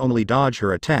to not only dodge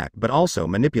her attack but also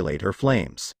manipulate her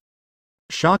flames.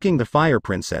 Shocking the Fire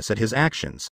Princess at his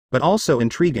actions, but also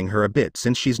intriguing her a bit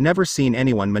since she's never seen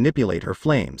anyone manipulate her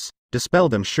flames, dispel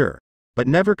them sure, but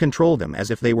never control them as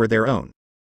if they were their own.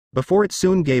 Before it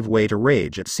soon gave way to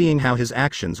rage at seeing how his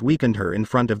actions weakened her in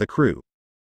front of the crew.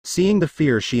 Seeing the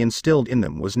fear she instilled in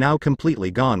them was now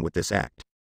completely gone with this act.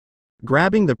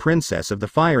 Grabbing the princess of the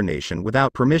Fire Nation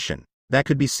without permission, that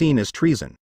could be seen as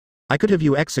treason. "I could have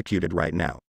you executed right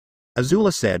now,"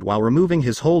 Azula said while removing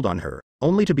his hold on her,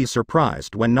 only to be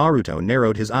surprised when Naruto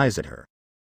narrowed his eyes at her.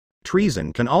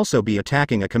 Treason can also be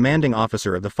attacking a commanding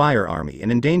officer of the Fire Army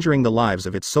and endangering the lives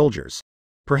of its soldiers.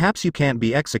 Perhaps you can't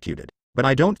be executed, but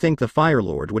I don't think the Fire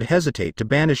Lord would hesitate to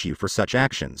banish you for such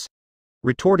actions,"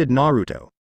 retorted Naruto,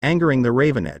 angering the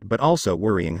Ravenet but also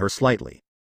worrying her slightly.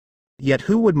 "Yet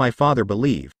who would my father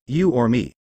believe, you or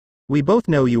me? We both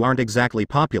know you aren't exactly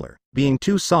popular, being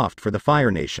too soft for the Fire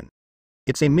Nation.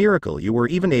 It's a miracle you were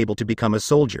even able to become a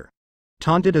soldier,"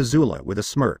 taunted Azula with a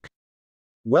smirk.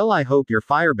 Well, I hope your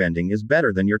firebending is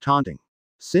better than your taunting.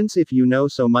 Since if you know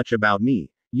so much about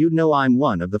me, you'd know I'm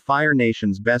one of the Fire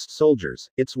Nation's best soldiers,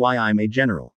 it's why I'm a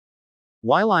general.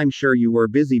 While I'm sure you were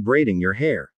busy braiding your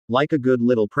hair, like a good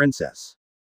little princess.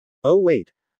 Oh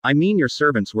wait, I mean your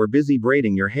servants were busy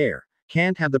braiding your hair,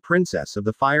 can't have the princess of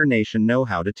the Fire Nation know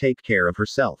how to take care of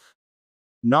herself.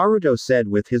 Naruto said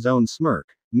with his own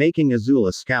smirk, making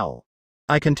Azula scowl.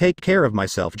 I can take care of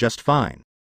myself just fine.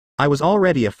 I was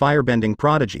already a firebending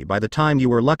prodigy by the time you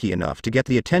were lucky enough to get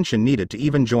the attention needed to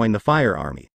even join the fire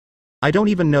army. I don't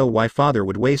even know why father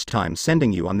would waste time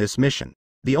sending you on this mission.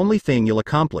 The only thing you'll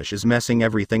accomplish is messing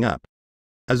everything up.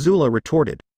 Azula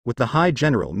retorted, with the High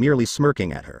General merely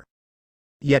smirking at her.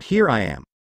 Yet here I am.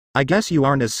 I guess you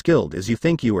aren't as skilled as you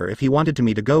think you were if he wanted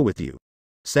me to go with you,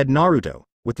 said Naruto,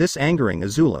 with this angering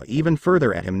Azula even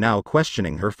further at him, now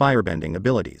questioning her firebending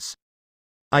abilities.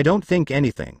 I don't think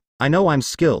anything. I know I'm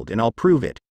skilled and I'll prove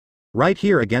it. Right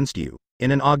here against you,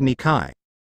 in an Agni Kai.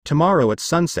 Tomorrow at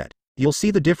sunset, you'll see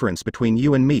the difference between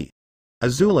you and me,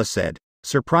 Azula said,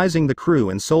 surprising the crew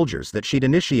and soldiers that she'd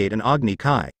initiate an Agni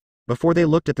Kai, before they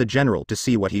looked at the general to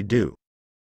see what he'd do.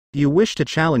 You wish to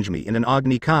challenge me in an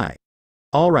Agni Kai?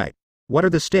 Alright, what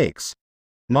are the stakes?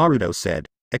 Naruto said,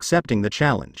 accepting the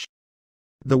challenge.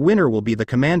 The winner will be the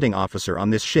commanding officer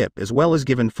on this ship as well as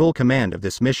given full command of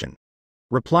this mission,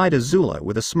 replied Azula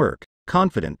with a smirk,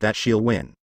 confident that she'll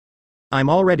win. I'm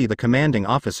already the commanding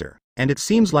officer, and it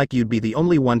seems like you'd be the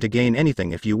only one to gain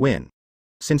anything if you win,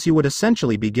 since you would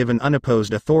essentially be given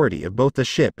unopposed authority of both the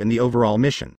ship and the overall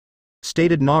mission,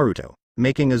 stated Naruto,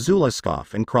 making Azula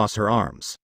scoff and cross her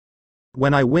arms.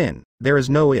 When I win, there is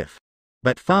no if.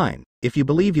 But fine, if you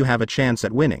believe you have a chance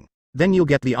at winning, then you'll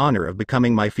get the honor of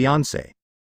becoming my fiancé,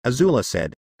 Azula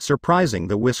said, surprising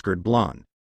the whiskered blonde.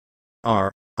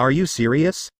 Are you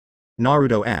serious?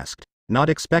 Naruto asked, not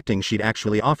expecting she'd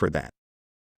actually offer that.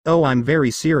 Oh, I'm very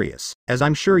serious, as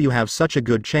I'm sure you have such a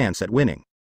good chance at winning,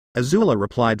 Azula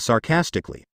replied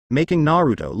sarcastically, making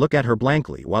Naruto look at her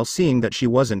blankly while seeing that she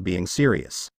wasn't being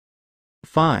serious.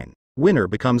 Fine, winner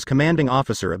becomes commanding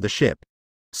officer of the ship,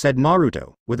 said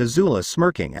Naruto, with Azula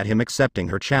smirking at him accepting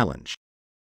her challenge.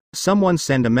 Someone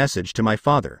send a message to my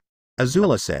father,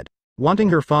 Azula said, wanting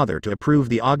her father to approve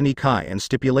the Agni Kai and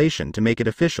stipulation to make it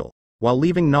official, while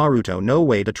leaving Naruto no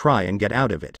way to try and get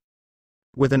out of it.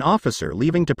 With an officer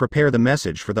leaving to prepare the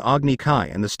message for the Agni Kai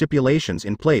and the stipulations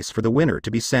in place for the winner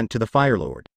to be sent to the Fire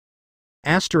Lord.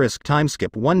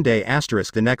 Timeskip one day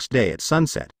the next day at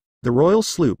sunset, the royal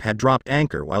sloop had dropped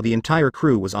anchor while the entire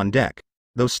crew was on deck,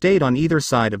 though stayed on either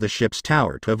side of the ship's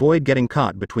tower to avoid getting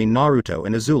caught between Naruto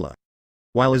and Azula.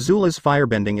 While Azula's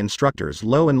firebending instructors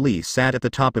Lo and Lee sat at the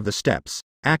top of the steps,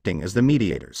 acting as the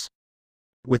mediators.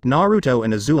 With Naruto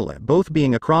and Azula both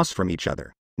being across from each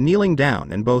other, kneeling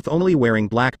down and both only wearing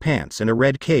black pants and a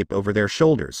red cape over their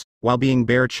shoulders, while being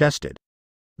bare-chested.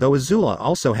 Though Azula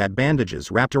also had bandages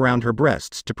wrapped around her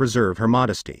breasts to preserve her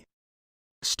modesty.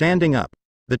 Standing up,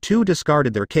 the two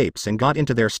discarded their capes and got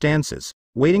into their stances,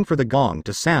 waiting for the gong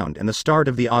to sound and the start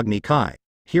of the Agni Kai,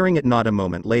 hearing it not a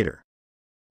moment later.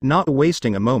 Not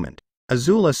wasting a moment,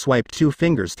 Azula swiped two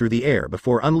fingers through the air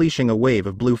before unleashing a wave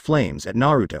of blue flames at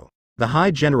Naruto, the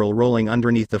High General rolling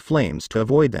underneath the flames to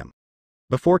avoid them.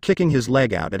 Before kicking his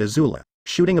leg out at Azula,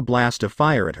 shooting a blast of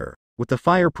fire at her, with the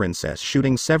Fire Princess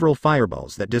shooting several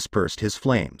fireballs that dispersed his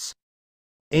flames.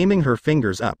 Aiming her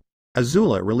fingers up,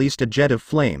 Azula released a jet of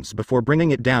flames before bringing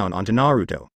it down onto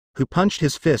Naruto, who punched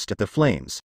his fist at the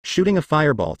flames, shooting a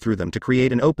fireball through them to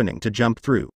create an opening to jump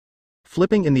through.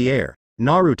 Flipping in the air,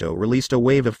 Naruto released a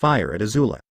wave of fire at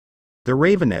Azula. The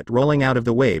Ravenet rolling out of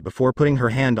the way before putting her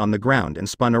hand on the ground and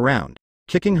spun around,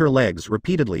 kicking her legs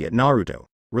repeatedly at Naruto,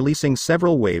 releasing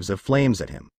several waves of flames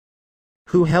at him.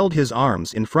 Who held his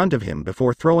arms in front of him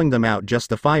before throwing them out just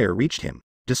the fire reached him,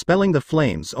 dispelling the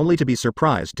flames only to be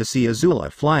surprised to see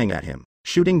Azula flying at him,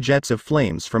 shooting jets of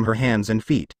flames from her hands and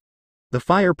feet. The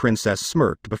Fire Princess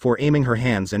smirked before aiming her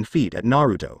hands and feet at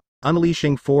Naruto,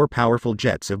 unleashing 4 powerful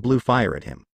jets of blue fire at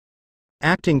him.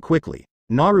 Acting quickly,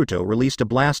 Naruto released a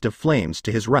blast of flames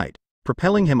to his right,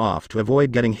 propelling him off to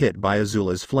avoid getting hit by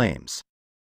Azula's flames.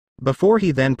 Before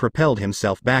he then propelled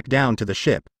himself back down to the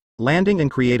ship, landing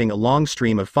and creating a long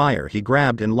stream of fire he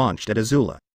grabbed and launched at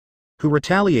Azula, who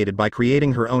retaliated by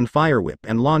creating her own fire whip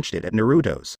and launched it at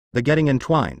Naruto's, the getting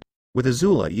entwined, with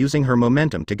Azula using her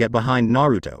momentum to get behind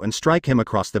Naruto and strike him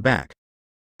across the back.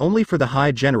 Only for the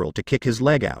High General to kick his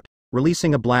leg out,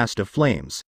 releasing a blast of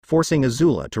flames, forcing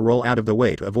Azula to roll out of the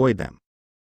way to avoid them.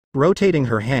 Rotating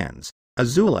her hands,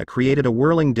 Azula created a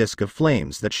whirling disc of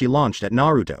flames that she launched at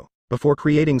Naruto, before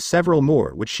creating several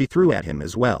more which she threw at him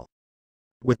as well.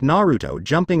 with Naruto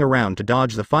jumping around to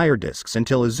dodge the fire discs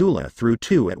until Azula threw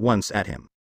two at once at him.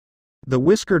 The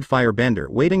whiskered firebender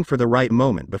waiting for the right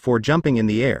moment before jumping in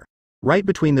the air, right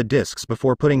between the discs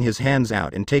before putting his hands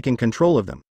out and taking control of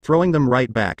them, throwing them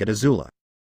right back at Azula.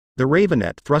 The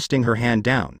Ravenet thrusting her hand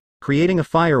down, creating a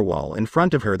firewall in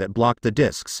front of her that blocked the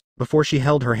discs, before she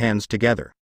held her hands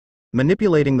together.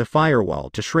 Manipulating the firewall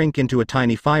to shrink into a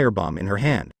tiny firebomb in her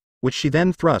hand, which she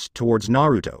then thrust towards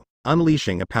Naruto,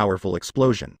 unleashing a powerful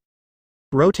explosion.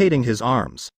 Rotating his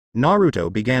arms,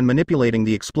 Naruto began manipulating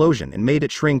the explosion and made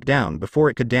it shrink down before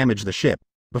it could damage the ship,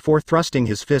 before thrusting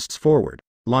his fists forward,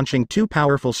 launching two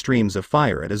powerful streams of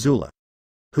fire at Azula,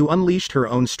 who unleashed her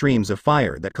own streams of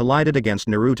fire that collided against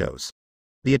Naruto's.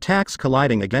 The attacks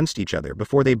colliding against each other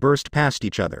before they burst past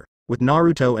each other, with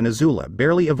Naruto and Azula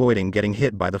barely avoiding getting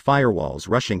hit by the firewalls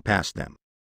rushing past them.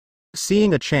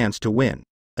 Seeing a chance to win,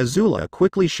 Azula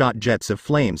quickly shot jets of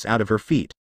flames out of her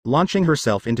feet, launching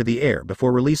herself into the air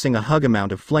before releasing a hug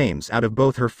amount of flames out of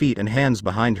both her feet and hands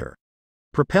behind her,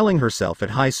 propelling herself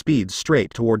at high speeds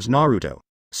straight towards Naruto,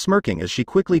 smirking as she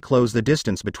quickly closed the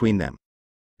distance between them.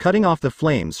 Cutting off the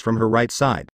flames from her right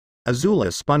side,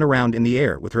 Azula spun around in the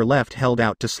air with her left held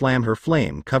out to slam her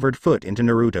flame-covered foot into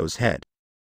Naruto's head,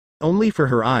 only for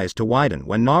her eyes to widen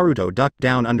when Naruto ducked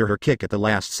down under her kick at the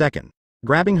last second,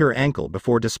 grabbing her ankle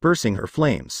before dispersing her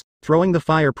flames, throwing the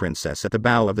fire princess at the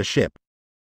bow of the ship.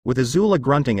 With Azula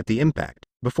grunting at the impact,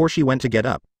 before she went to get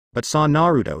up, but saw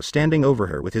Naruto standing over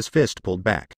her with his fist pulled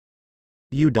back.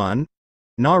 "You done?"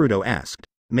 Naruto asked,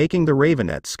 making the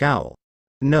Ravenet scowl.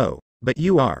 "No, but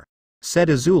you are," said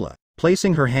Azula,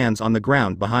 placing her hands on the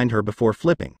ground behind her before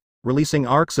flipping, releasing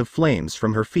arcs of flames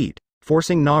from her feet,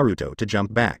 forcing Naruto to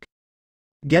jump back.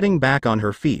 Getting back on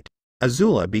her feet,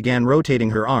 Azula began rotating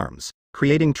her arms,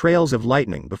 creating trails of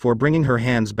lightning before bringing her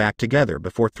hands back together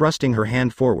before thrusting her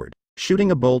hand forward,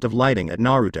 shooting a bolt of lightning at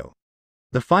Naruto.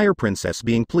 The fire princess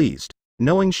being pleased,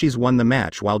 knowing she's won the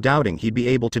match while doubting he'd be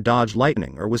able to dodge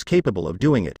lightning or was capable of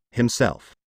doing it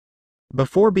himself.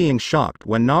 Before being shocked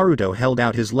when Naruto held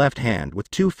out his left hand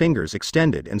with two fingers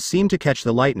extended and seemed to catch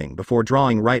the lightning before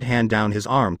drawing right hand down his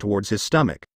arm towards his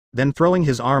stomach, then throwing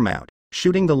his arm out,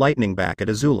 shooting the lightning back at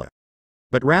Azula.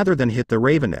 But rather than hit the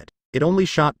Ravenet, it only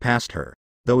shot past her,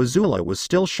 though Azula was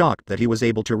still shocked that he was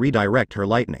able to redirect her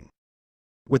lightning.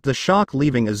 With the shock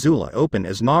leaving Azula open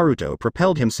as Naruto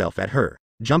propelled himself at her,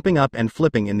 jumping up and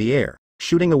flipping in the air,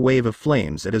 shooting a wave of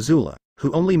flames at Azula,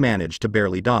 who only managed to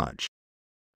barely dodge.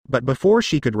 But before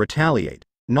she could retaliate,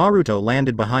 Naruto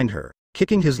landed behind her,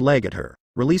 kicking his leg at her,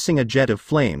 releasing a jet of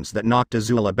flames that knocked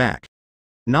Azula back.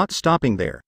 Not stopping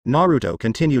there, Naruto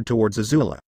continued towards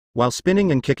Azula, while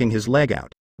spinning and kicking his leg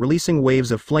out, releasing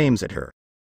waves of flames at her,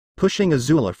 pushing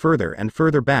Azula further and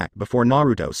further back before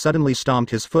Naruto suddenly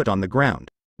stomped his foot on the ground,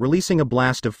 releasing a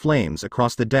blast of flames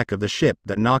across the deck of the ship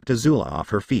that knocked Azula off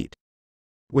her feet.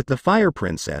 With the fire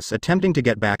princess attempting to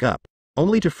get back up,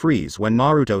 only to freeze when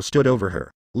Naruto stood over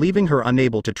her, leaving her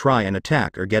unable to try and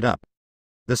attack or get up.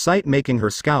 The sight making her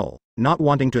scowl, not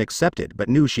wanting to accept it but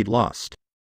knew she'd lost.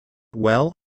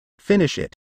 "Well, finish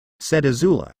it," said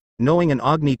Azula, knowing an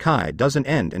Agni Kai doesn't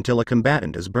end until a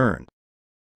combatant is burned.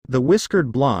 The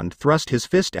whiskered blonde thrust his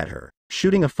fist at her,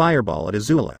 shooting a fireball at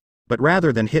Azula, but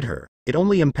rather than hit her, it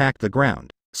only impacted the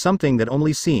ground, something that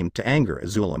only seemed to anger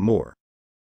Azula more.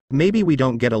 "Maybe we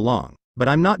don't get along, but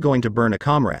I'm not going to burn a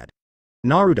comrade,"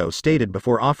 Naruto stated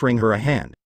before offering her a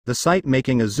hand, the sight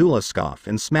making Azula scoff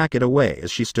and smack it away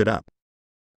as she stood up.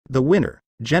 "The winner,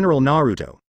 General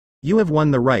Naruto. You have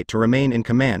won the right to remain in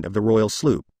command of the royal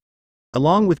sloop,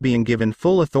 along with being given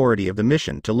full authority of the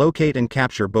mission to locate and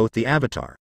capture both the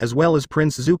Avatar, as well as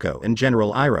Prince Zuko and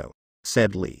General Iroh,"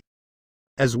 said Lee.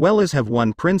 "As well as have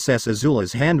won Princess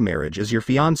Azula's hand marriage as your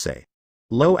fiancé,"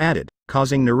 Lo added,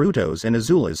 causing Naruto's and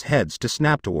Azula's heads to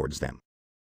snap towards them.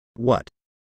 "What?"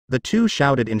 The two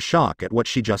shouted in shock at what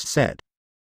she just said.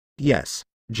 "Yes,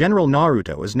 General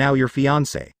Naruto is now your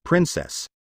fiancé, princess.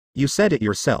 You said it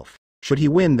yourself. Should he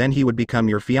win then he would become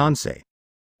your fiancé,"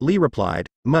 Lee replied,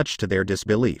 much to their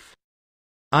disbelief.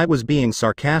 "I was being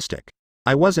sarcastic.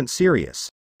 I wasn't serious,"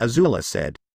 Azula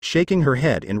said, shaking her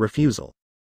head in refusal.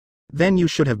 "Then you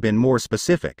should have been more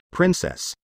specific,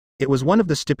 princess. It was one of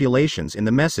the stipulations in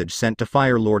the message sent to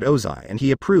Fire Lord Ozai and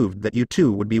he approved that you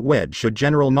two would be wed should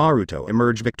General Naruto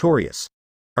emerge victorious.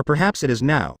 Or perhaps it is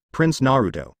now, Prince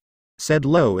Naruto," said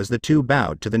Lo as the two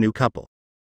bowed to the new couple.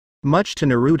 Much to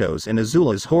Naruto's and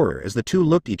Azula's horror as the two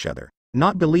looked each other,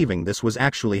 not believing this was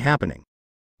actually happening,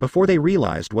 before they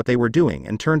realized what they were doing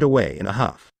and turned away in a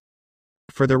huff.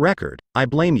 "For the record, I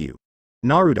blame you,"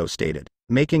 Naruto stated,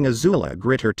 making Azula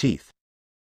grit her teeth.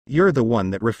 "You're the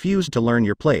one that refused to learn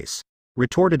your place,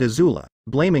 retorted Azula,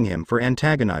 blaming him for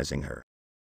antagonizing her.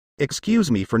 Excuse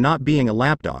me for not being a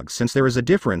lapdog, since there is a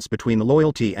difference between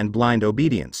loyalty and blind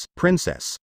obedience,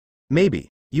 princess. Maybe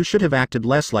you should have acted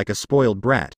less like a spoiled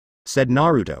brat, said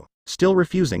Naruto, still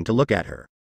refusing to look at her.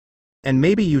 And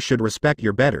maybe you should respect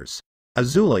your betters,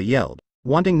 Azula yelled,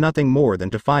 wanting nothing more than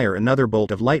to fire another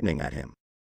bolt of lightning at him.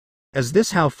 Is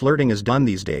this how flirting is done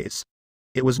these days?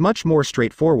 It was much more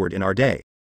straightforward in our day,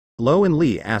 Lo and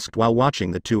Lee asked while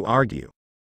watching the two argue.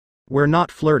 We're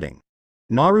not flirting,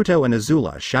 Naruto and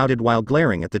Azula shouted while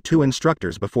glaring at the two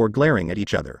instructors before glaring at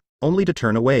each other, only to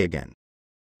turn away again.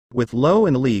 With Lo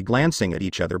and Lee glancing at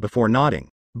each other before nodding,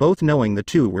 both knowing the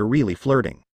two were really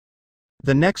flirting.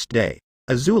 The next day,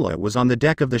 Azula was on the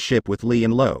deck of the ship with Lee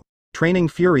and Lo, training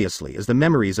furiously as the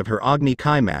memories of her Agni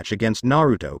Kai match against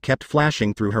Naruto kept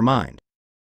flashing through her mind.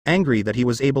 Angry that he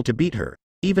was able to beat her,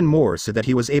 even more so that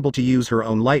he was able to use her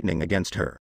own lightning against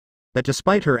her. But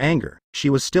despite her anger, she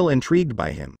was still intrigued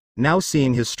by him, now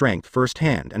seeing his strength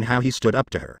firsthand and how he stood up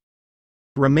to her.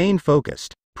 Remain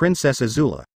focused, Princess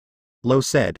Azula, Lo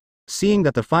said, seeing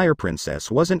that the Fire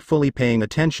Princess wasn't fully paying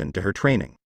attention to her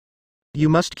training. You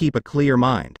must keep a clear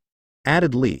mind,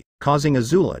 added Lee, causing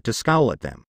Azula to scowl at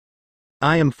them.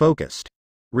 I am focused,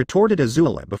 retorted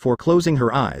Azula before closing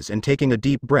her eyes and taking a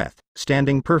deep breath,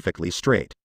 standing perfectly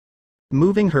straight.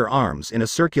 Moving her arms in a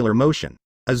circular motion,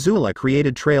 Azula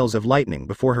created trails of lightning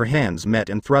before her hands met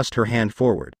and thrust her hand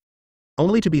forward.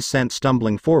 Only to be sent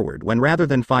stumbling forward when, rather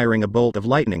than firing a bolt of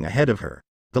lightning ahead of her,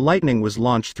 the lightning was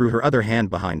launched through her other hand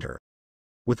behind her.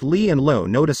 With Lee and Lo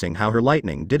noticing how her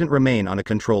lightning didn't remain on a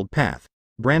controlled path,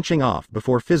 branching off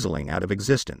before fizzling out of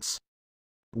existence.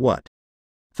 What?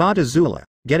 Thought Azula,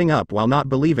 getting up while not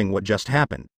believing what just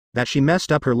happened, that she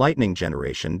messed up her lightning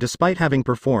generation despite having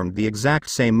performed the exact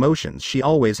same motions she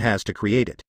always has to create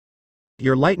it.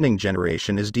 Your lightning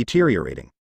generation is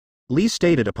deteriorating, Lee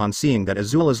stated upon seeing that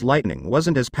Azula's lightning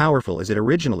wasn't as powerful as it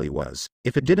originally was,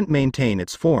 if it didn't maintain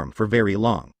its form for very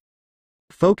long.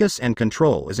 Focus and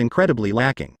control is incredibly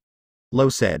lacking, Lo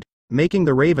said, making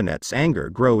the Ravenet's anger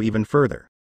grow even further.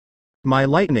 My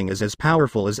lightning is as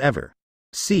powerful as ever.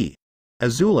 See,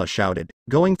 Azula shouted,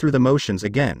 going through the motions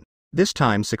again, this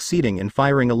time succeeding in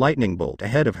firing a lightning bolt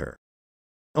ahead of her.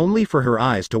 Only for her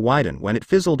eyes to widen when it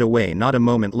fizzled away not a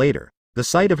moment later. The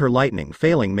sight of her lightning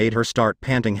failing made her start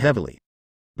panting heavily.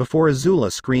 Before Azula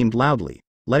screamed loudly,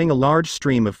 letting a large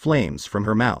stream of flames from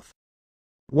her mouth.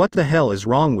 What the hell is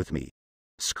wrong with me?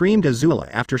 Screamed Azula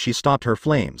after she stopped her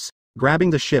flames, grabbing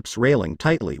the ship's railing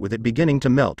tightly with it beginning to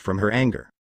melt from her anger.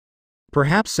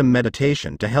 Perhaps some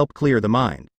meditation to help clear the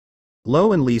mind,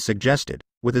 Lo and Lee suggested,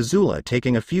 with Azula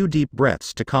taking a few deep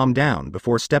breaths to calm down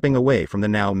before stepping away from the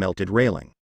now melted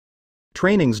railing.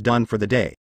 Training's done for the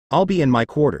day. I'll be in my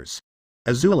quarters,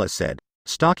 Azula said,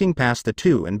 stalking past the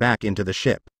two and back into the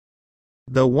ship.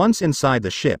 Though once inside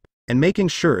the ship, and making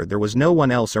sure there was no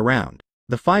one else around,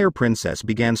 the Fire Princess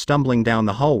began stumbling down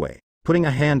the hallway, putting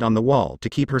a hand on the wall to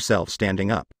keep herself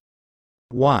standing up.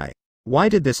 Why? Why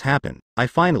did this happen? I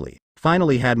finally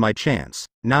had my chance,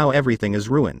 now everything is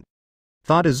ruined,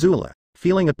 thought Azula,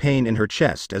 feeling a pain in her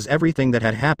chest as everything that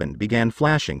had happened began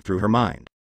flashing through her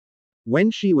mind.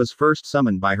 When she was first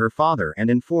summoned by her father and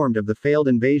informed of the failed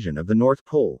invasion of the North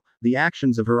Pole, the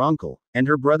actions of her uncle, and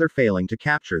her brother failing to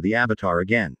capture the Avatar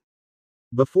again.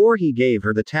 Before he gave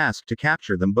her the task to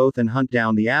capture them both and hunt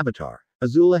down the Avatar,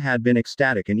 Azula had been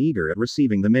ecstatic and eager at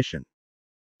receiving the mission.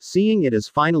 Seeing it as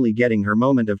finally getting her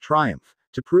moment of triumph,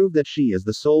 to prove that she is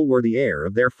the sole worthy heir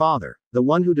of their father, the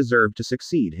one who deserved to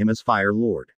succeed him as Fire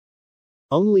Lord.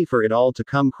 Only for it all to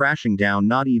come crashing down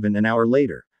not even an hour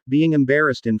later, being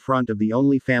embarrassed in front of the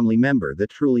only family member that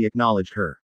truly acknowledged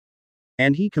her.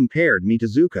 And he compared me to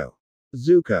Zuko.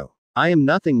 Zuko. I am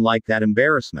nothing like that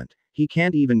embarrassment, he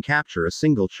can't even capture a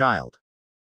single child.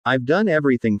 I've done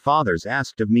everything fathers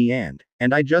asked of me and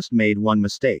I just made one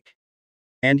mistake.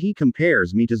 And he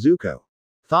compares me to Zuko.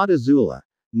 Thought Azula,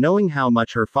 knowing how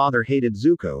much her father hated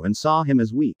Zuko and saw him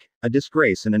as weak, a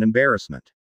disgrace and an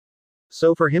embarrassment.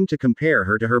 So for him to compare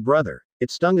her to her brother, it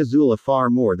stung Azula far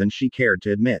more than she cared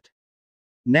to admit.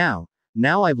 Now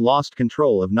I've lost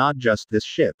control of not just this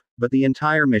ship, but the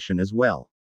entire mission as well.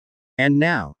 And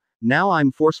now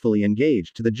I'm forcefully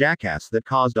engaged to the jackass that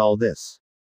caused all this.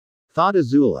 Thought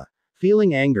Azula,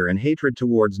 feeling anger and hatred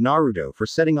towards Naruto for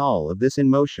setting all of this in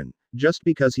motion, just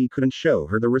because he couldn't show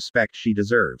her the respect she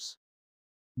deserves.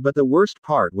 But the worst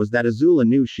part was that Azula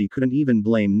knew she couldn't even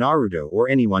blame Naruto or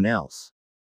anyone else.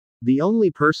 The only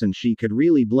person she could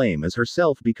really blame is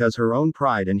herself because her own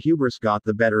pride and hubris got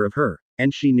the better of her,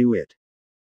 and she knew it.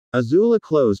 Azula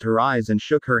closed her eyes and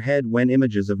shook her head when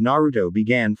images of Naruto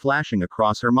began flashing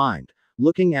across her mind,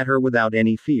 looking at her without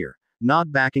any fear,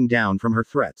 not backing down from her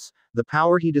threats, the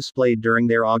power he displayed during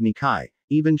their Agni Kai,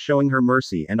 even showing her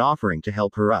mercy and offering to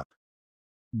help her up.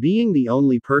 Being the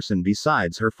only person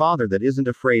besides her father that isn't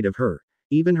afraid of her.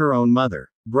 Even her own mother,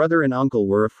 brother and uncle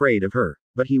were afraid of her,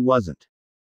 but he wasn't.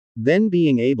 Then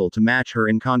being able to match her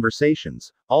in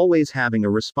conversations, always having a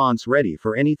response ready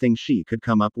for anything she could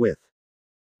come up with.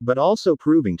 But also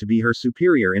proving to be her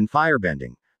superior in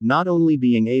firebending, not only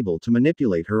being able to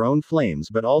manipulate her own flames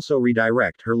but also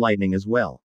redirect her lightning as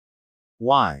well.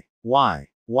 Why?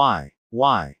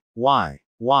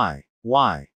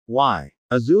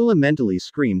 Azula mentally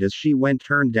screamed as she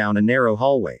turned down a narrow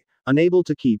hallway, unable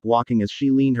to keep walking as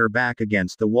she leaned her back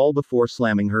against the wall before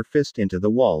slamming her fist into the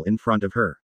wall in front of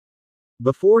her.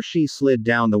 Before she slid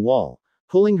down the wall,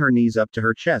 pulling her knees up to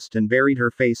her chest and buried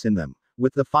her face in them,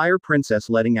 with the Fire Princess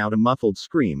letting out a muffled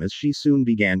scream as she soon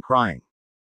began crying.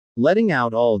 Letting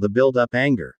out all the built-up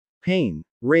anger, pain,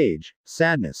 rage,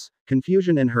 sadness,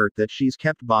 confusion and hurt that she's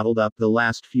kept bottled up the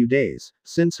last few days,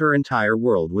 since her entire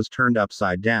world was turned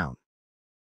upside down.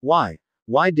 Why?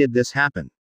 Why did this happen?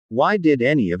 Why did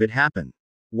any of it happen?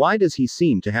 Why does he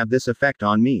seem to have this effect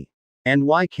on me? And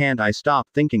why can't I stop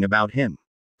thinking about him?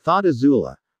 Thought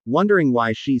Azula, wondering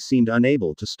why she seemed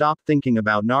unable to stop thinking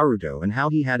about Naruto and how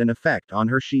he had an effect on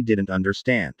her she didn't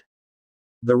understand.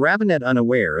 The Ravenet,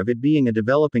 unaware of it being a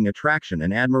developing attraction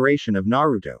and admiration of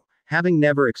Naruto, having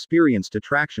never experienced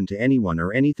attraction to anyone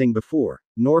or anything before,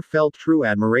 nor felt true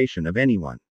admiration of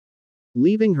anyone.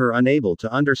 Leaving her unable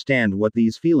to understand what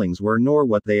these feelings were nor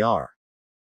what they are.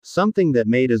 Something that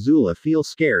made Azula feel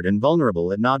scared and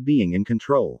vulnerable at not being in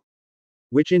control.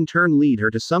 Which in turn led her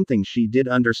to something she did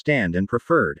understand and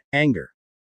preferred, anger.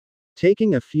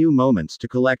 Taking a few moments to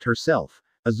collect herself,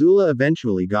 Azula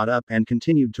eventually got up and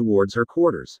continued towards her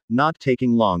quarters, not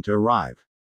taking long to arrive.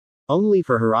 Only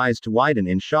for her eyes to widen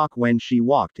in shock when she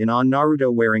walked in on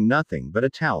Naruto wearing nothing but a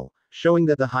towel, showing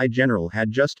that the High General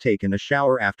had just taken a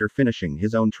shower after finishing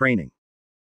his own training.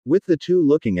 With the two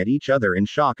looking at each other in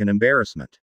shock and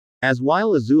embarrassment. As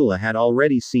while Azula had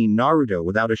already seen Naruto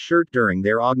without a shirt during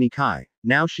their Agni Kai,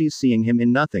 now she's seeing him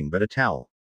in nothing but a towel.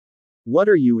 What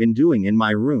are you doing in my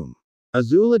room?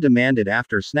 Azula demanded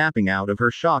after snapping out of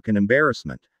her shock and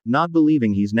embarrassment, not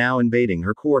believing he's now invading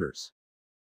her quarters.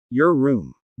 Your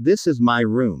room. This is my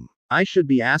room. I should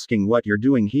be asking what you're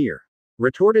doing here.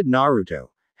 Retorted Naruto,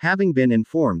 having been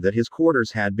informed that his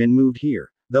quarters had been moved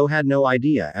here, though had no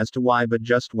idea as to why but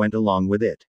just went along with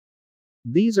it.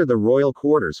 These are the royal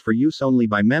quarters for use only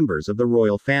by members of the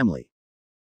royal family.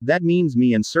 That means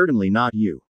me and certainly not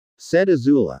you, said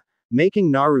Azula,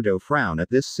 making Naruto frown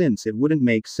at this since it wouldn't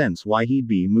make sense why he'd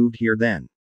be moved here then.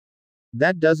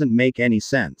 That doesn't make any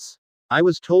sense. I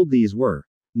was told these were,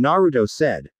 Naruto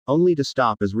said, only to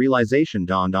stop as realization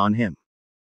dawned on him.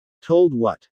 Told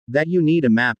what? That you need a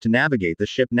map to navigate the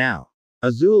ship now.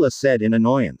 Azula said in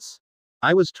annoyance.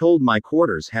 I was told my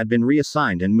quarters had been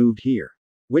reassigned and moved here.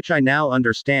 Which I now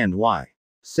understand why.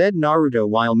 Said Naruto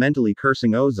while mentally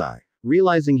cursing Ozai,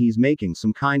 realizing he's making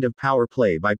some kind of power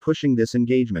play by pushing this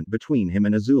engagement between him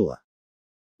and Azula.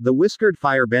 The whiskered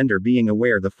firebender being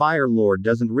aware the Fire Lord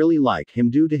doesn't really like him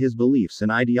due to his beliefs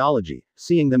and ideology,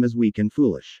 seeing them as weak and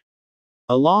foolish.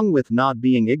 Along with not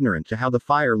being ignorant to how the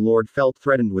Fire Lord felt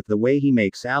threatened with the way he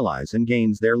makes allies and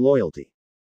gains their loyalty.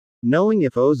 Knowing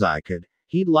if Ozai could,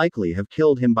 he'd likely have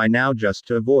killed him by now just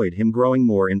to avoid him growing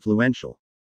more influential.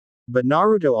 But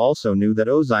Naruto also knew that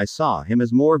Ozai saw him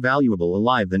as more valuable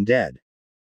alive than dead.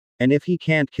 And if he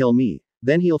can't kill me,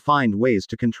 then he'll find ways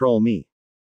to control me.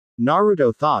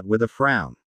 Naruto thought with a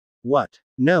frown. What?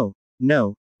 No,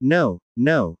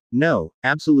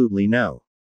 absolutely no.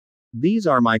 These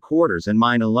are my quarters and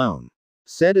mine alone,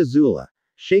 said Azula,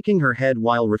 shaking her head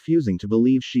while refusing to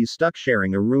believe she's stuck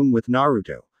sharing a room with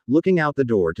Naruto, looking out the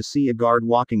door to see a guard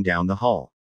walking down the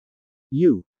hall.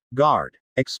 You, guard,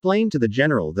 explain to the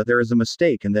general that there is a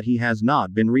mistake and that he has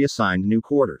not been reassigned new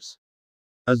quarters.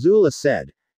 Azula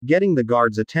said, getting the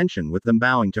guard's attention with them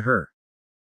bowing to her.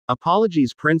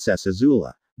 Apologies Princess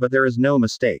Azula, but there is no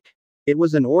mistake. It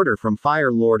was an order from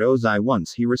Fire Lord Ozai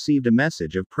once he received a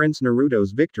message of Prince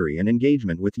Naruto's victory and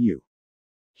engagement with you.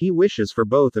 He wishes for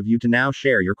both of you to now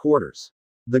share your quarters.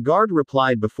 The guard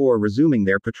replied before resuming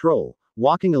their patrol,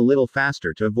 walking a little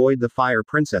faster to avoid the Fire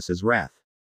Princess's wrath.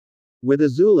 With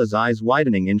Azula's eyes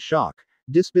widening in shock,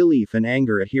 disbelief and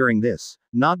anger at hearing this,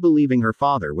 not believing her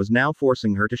father was now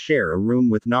forcing her to share a room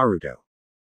with Naruto.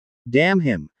 Damn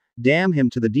him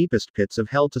to the deepest pits of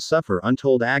hell to suffer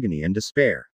untold agony and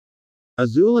despair.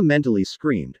 Azula mentally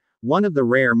screamed, one of the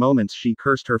rare moments she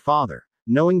cursed her father,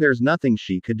 knowing there's nothing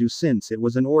she could do since it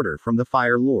was an order from the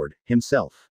Fire Lord,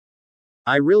 himself.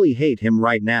 I really hate him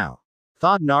right now,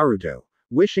 thought Naruto,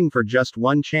 wishing for just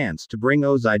one chance to bring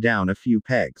Ozai down a few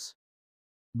pegs.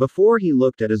 Before he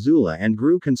looked at Azula and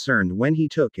grew concerned when he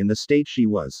took in the state she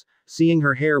was, seeing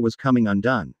her hair was coming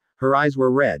undone, her eyes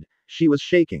were red, she was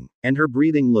shaking, and her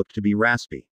breathing looked to be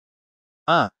raspy.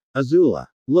 Azula,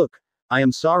 look, I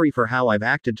am sorry for how I've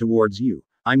acted towards you,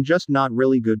 I'm just not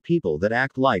really good people that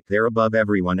act like they're above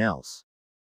everyone else.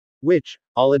 Which,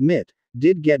 I'll admit,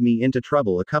 did get me into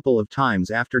trouble a couple of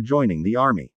times after joining the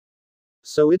army.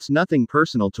 So it's nothing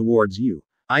personal towards you,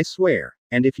 I swear,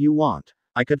 and if you want,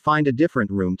 I could find a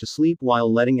different room to sleep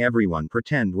while letting everyone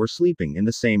pretend we're sleeping in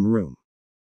the same room.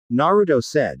 Naruto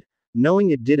said,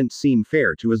 knowing it didn't seem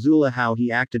fair to Azula how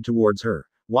he acted towards her,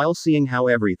 while seeing how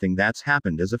everything that's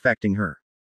happened is affecting her.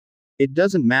 It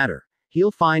doesn't matter,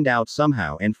 he'll find out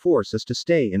somehow and force us to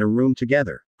stay in a room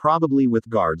together, probably with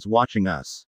guards watching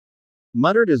us.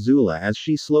 Muttered Azula as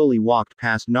she slowly walked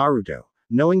past Naruto,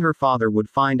 knowing her father would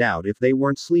find out if they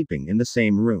weren't sleeping in the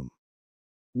same room.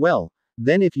 Well,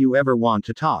 then if you ever want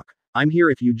to talk, I'm here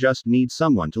if you just need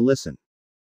someone to listen.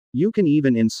 You can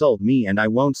even insult me and I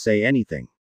won't say anything.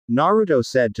 Naruto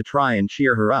said to try and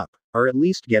cheer her up, or at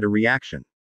least get a reaction.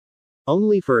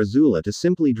 Only for Azula to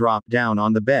simply drop down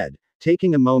on the bed,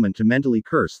 taking a moment to mentally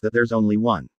curse that there's only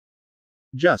one.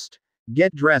 Just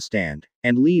get dressed and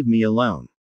leave me alone.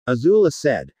 Azula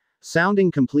said, sounding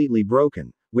completely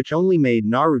broken, which only made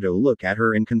Naruto look at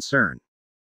her in concern.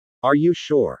 Are you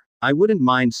sure? I wouldn't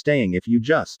mind staying if you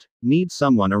just need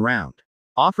someone around.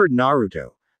 Offered Naruto,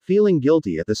 feeling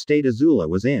guilty at the state Azula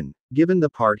was in, given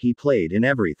the part he played in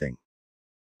everything.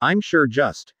 I'm sure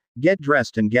just get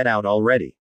dressed and get out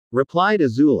already. Replied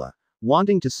Azula,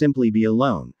 wanting to simply be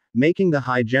alone, making the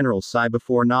High General sigh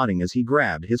before nodding as he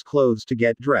grabbed his clothes to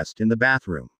get dressed in the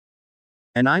bathroom.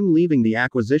 And I'm leaving the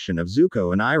acquisition of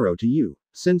Zuko and Iroh to you,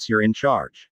 since you're in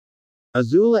charge.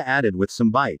 Azula added with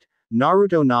some bite,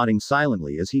 Naruto nodding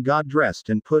silently as he got dressed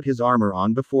and put his armor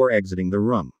on before exiting the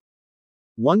room.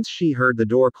 Once she heard the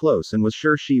door close and was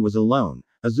sure she was alone,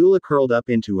 Azula curled up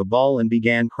into a ball and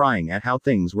began crying at how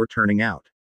things were turning out.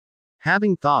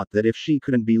 Having thought that if she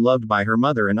couldn't be loved by her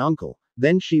mother and uncle,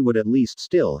 then she would at least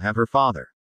still have her father.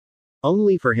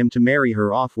 Only for him to marry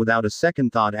her off without a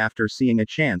second thought after seeing a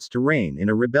chance to reign in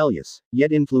a rebellious,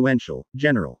 yet influential,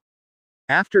 general.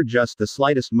 After just the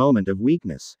slightest moment of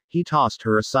weakness, he tossed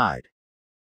her aside.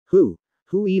 Who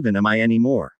even am I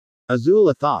anymore?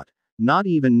 Azula thought, not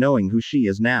even knowing who she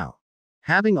is now.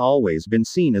 Having always been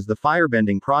seen as the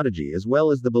firebending prodigy as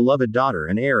well as the beloved daughter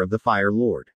and heir of the Fire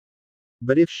Lord.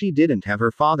 But if she didn't have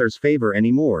her father's favor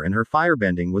anymore and her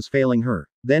firebending was failing her,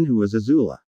 then who is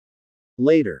Azula?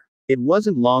 Later. It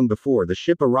wasn't long before the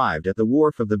ship arrived at the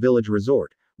wharf of the village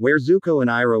resort, where Zuko and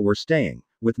Iroh were staying,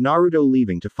 with Naruto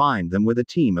leaving to find them with a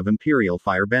team of Imperial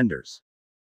firebenders.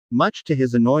 Much to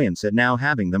his annoyance at now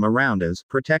having them around as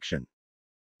protection.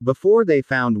 Before they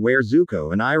found where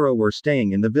Zuko and Iroh were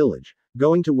staying in the village,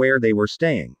 going to where they were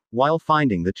staying, while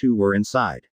finding the two were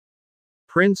inside.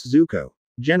 Prince Zuko,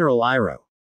 General Iroh.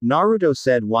 Naruto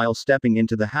said while stepping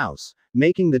into the house,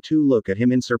 making the two look at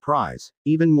him in surprise,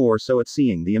 even more so at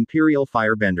seeing the Imperial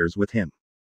firebenders with him.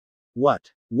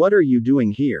 What are you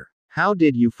doing here? How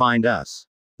did you find us?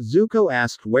 Zuko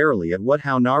asked warily at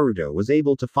how Naruto was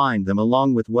able to find them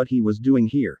along with what he was doing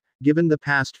here, given the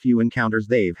past few encounters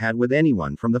they've had with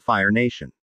anyone from the Fire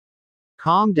Nation.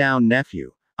 Calm down,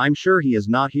 nephew, I'm sure he is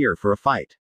not here for a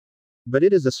fight. But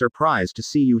it is a surprise to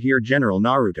see you here, General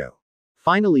Naruto.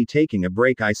 Finally taking a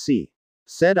break, I see,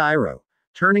 said Iroh,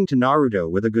 turning to Naruto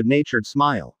with a good-natured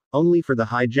smile, only for the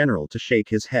High General to shake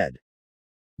his head.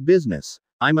 Business,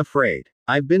 I'm afraid.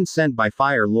 I've been sent by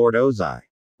Fire Lord Ozai.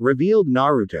 Revealed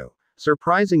Naruto,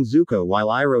 surprising Zuko while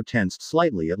Iroh tensed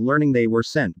slightly at learning they were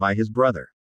sent by his brother.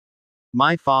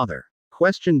 My father?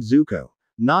 Questioned Zuko,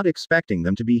 not expecting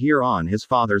them to be here on his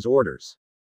father's orders.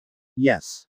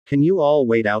 Yes. Can you all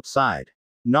wait outside?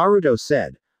 Naruto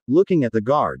said, looking at the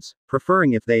guards,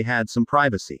 preferring if they had some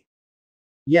privacy.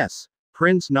 Yes,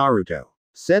 Prince Naruto,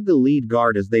 said the lead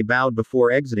guard as they bowed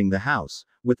before exiting the house,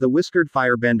 with the whiskered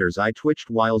firebender's eye twitched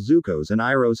while Zuko's and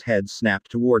Iroh's heads snapped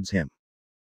towards him.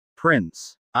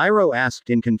 Prince? Iroh asked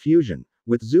in confusion,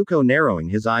 with Zuko narrowing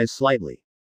his eyes slightly.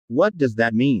 What does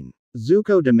that mean?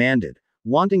 Zuko demanded,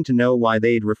 wanting to know why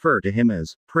they'd refer to him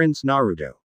as Prince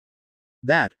Naruto.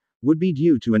 That would be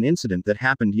due to an incident that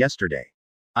happened yesterday.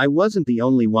 I wasn't the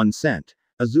only one sent.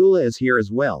 Azula is here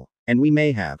as well, and we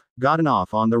may have gotten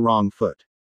off on the wrong foot.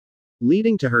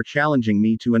 Leading to her challenging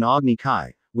me to an Agni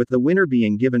Kai, with the winner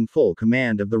being given full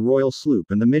command of the royal sloop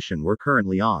and the mission we're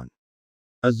currently on.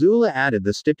 Azula added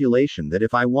the stipulation that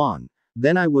if I won,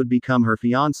 then I would become her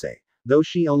fiancé, though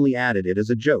she only added it as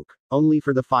a joke, only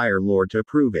for the Fire Lord to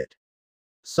approve it.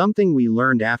 Something we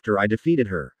learned after I defeated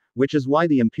her, which is why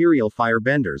the Imperial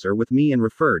Firebenders are with me and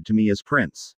referred to me as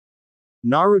Prince.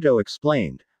 Naruto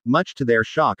explained, much to their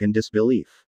shock and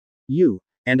disbelief. You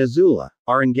and Azula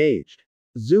are engaged,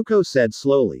 Zuko said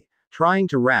slowly, trying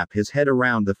to wrap his head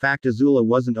around the fact Azula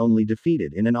wasn't only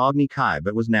defeated in an Agni Kai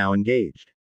but was now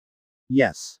engaged.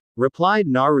 Yes, replied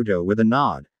Naruto with a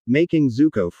nod, making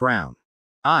Zuko frown.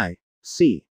 I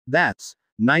see. That's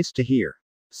nice to hear,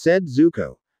 said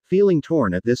Zuko, feeling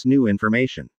torn at this new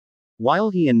information. While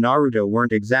he and Naruto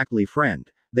weren't exactly friends,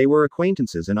 they were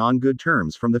acquaintances and on good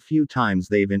terms from the few times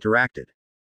they've interacted.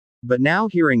 But now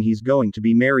hearing he's going to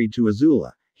be married to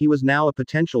Azula, he was now a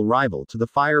potential rival to the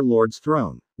Fire Lord's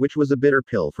throne, which was a bitter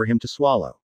pill for him to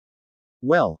swallow.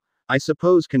 Well, I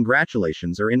suppose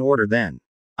congratulations are in order then.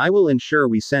 I will ensure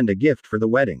we send a gift for the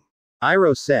wedding,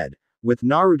 Iroh said, with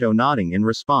Naruto nodding in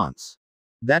response.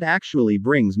 That actually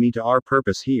brings me to our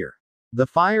purpose here. The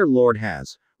Fire Lord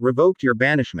has revoked your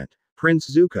banishment,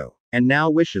 Prince Zuko, and now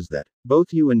wishes that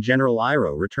both you and General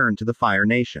Iroh return to the Fire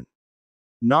Nation.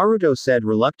 Naruto said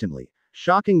reluctantly,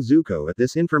 shocking Zuko at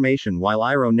this information while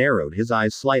Iroh narrowed his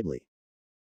eyes slightly.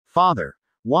 Father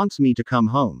wants me to come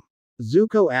home?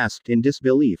 Zuko asked in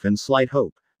disbelief and slight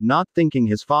hope, not thinking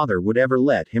his father would ever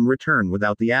let him return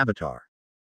without the Avatar.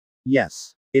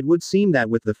 Yes, it would seem that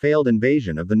with the failed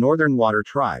invasion of the Northern Water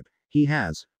Tribe, he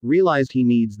has realized he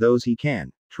needs those he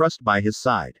can trust by his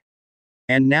side.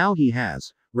 And now he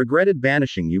has regretted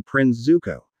banishing you, Prince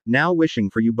Zuko, now wishing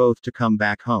for you both to come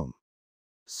back home,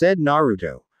 said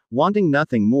Naruto, wanting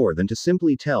nothing more than to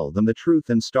simply tell them the truth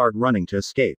and start running to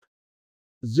escape.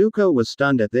 Zuko was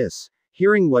stunned at this,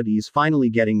 hearing what he's finally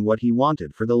getting what he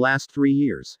wanted for the last 3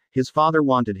 years. His father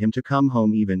wanted him to come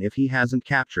home even if he hasn't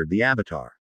captured the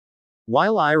Avatar.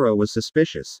 While Iroh was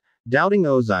suspicious, doubting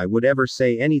Ozai would ever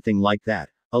say anything like that,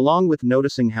 along with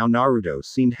noticing how Naruto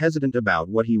seemed hesitant about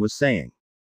what he was saying.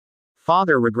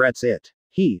 Father regrets it.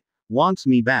 He wants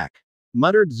me back,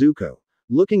 muttered Zuko,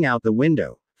 looking out the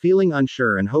window, feeling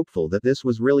unsure and hopeful that this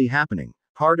was really happening,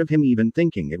 part of him even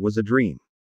thinking it was a dream.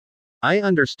 I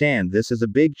understand this is a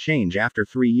big change after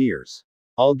 3 years.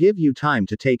 I'll give you time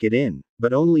to take it in,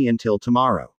 but only until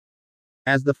tomorrow.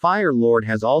 As the Fire Lord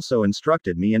has also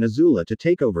instructed me and Azula to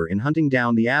take over in hunting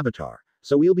down the Avatar,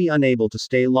 so we'll be unable to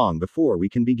stay long before we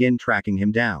can begin tracking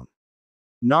him down,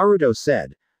 Naruto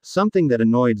said, something that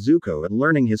annoyed Zuko at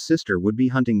learning his sister would be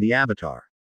hunting the Avatar.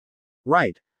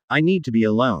 Right, I need to be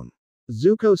alone,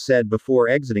 Zuko said before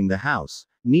exiting the house,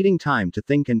 needing time to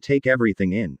think and take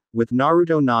everything in, with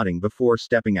Naruto nodding before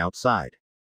stepping outside.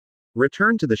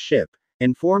 Return to the ship,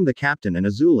 inform the captain and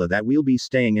Azula that we'll be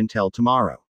staying until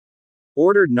tomorrow,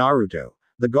 ordered Naruto,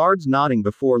 the guards nodding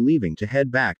before leaving to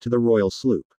head back to the royal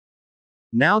sloop.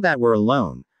 Now that we're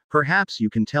alone, perhaps you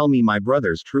can tell me my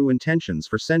brother's true intentions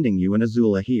for sending you and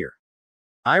Azula here,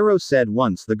 Iroh said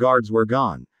once the guards were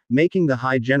gone, making the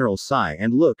High General sigh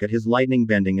and look at his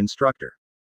lightning-bending instructor.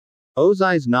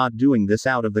 Ozai's not doing this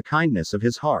out of the kindness of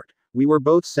his heart. We were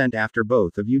both sent after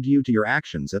both of you due to your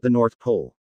actions at the North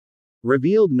Pole,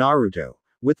 revealed Naruto,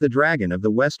 with the Dragon of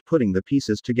the West putting the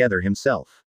pieces together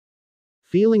himself.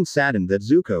 Feeling saddened that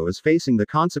Zuko is facing the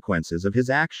consequences of his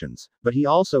actions, but he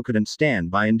also couldn't stand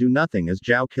by and do nothing as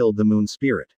Zhao killed the moon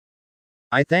spirit.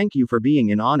 I thank you for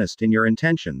being honest in your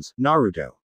intentions,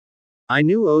 Naruto. I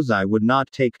knew Ozai would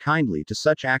not take kindly to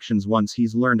such actions once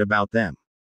he's learned about them,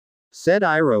 said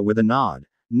Iroh with a nod,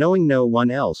 knowing no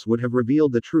one else would have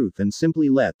revealed the truth and simply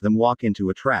let them walk into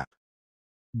a trap.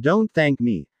 Don't thank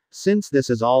me, since this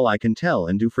is all I can tell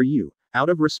and do for you, out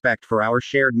of respect for our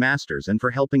shared masters and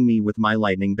for helping me with my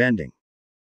lightning bending.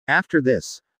 After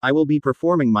this, I will be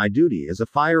performing my duty as a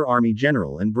Fire Army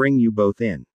general and bring you both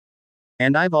in.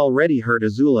 And I've already hurt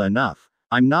Azula enough,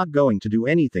 I'm not going to do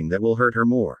anything that will hurt her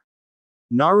more,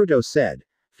 Naruto said,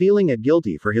 feeling it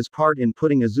guilty for his part in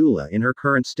putting Azula in her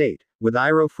current state, with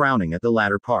Iroh frowning at the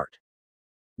latter part.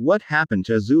 What happened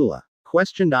to Azula?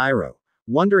 Questioned Iroh,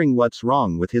 wondering what's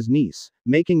wrong with his niece,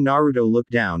 making Naruto look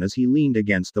down as he leaned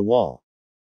against the wall.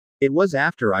 It was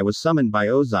after I was summoned by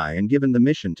Ozai and given the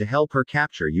mission to help her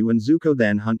capture you and Zuko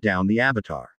then hunt down the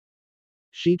Avatar.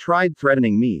 She tried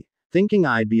threatening me, thinking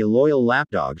I'd be a loyal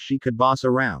lapdog she could boss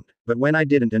around, but when I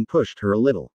didn't and pushed her a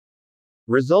little,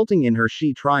 resulting in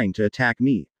she trying to attack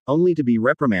me, only to be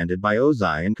reprimanded by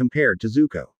Ozai and compared to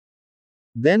Zuko.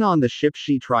 Then on the ship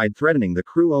she tried threatening the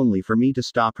crew only for me to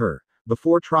stop her,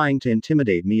 before trying to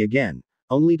intimidate me again,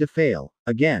 only to fail,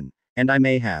 again, and I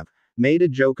may have made a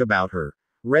joke about her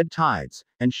red tides,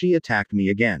 and she attacked me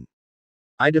again.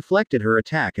 I deflected her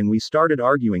attack and we started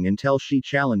arguing until she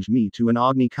challenged me to an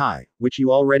Agni Kai, which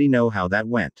you already know how that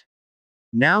went.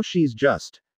 Now she's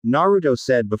just, Naruto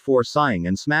said before sighing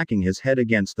and smacking his head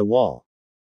against the wall.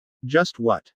 Just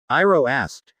what? Iroh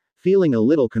asked, feeling a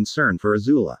little concerned for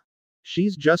Azula.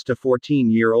 She's just a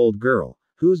 14-year-old girl,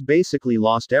 who's basically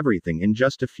lost everything in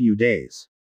just a few days.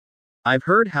 I've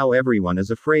heard how everyone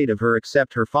is afraid of her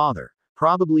except her father,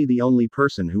 probably the only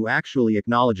person who actually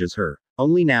acknowledges her,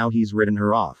 only now he's written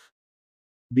her off.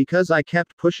 Because I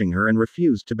kept pushing her and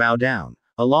refused to bow down,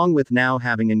 along with now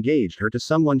having engaged her to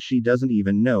someone she doesn't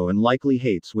even know and likely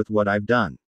hates with what I've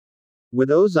done. With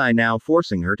Ozai now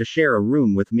forcing her to share a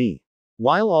room with me,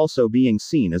 while also being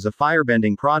seen as a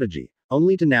firebending prodigy,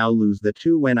 only to now lose the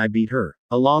two when I beat her,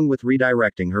 along with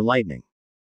redirecting her lightning.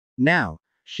 Now,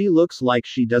 she looks like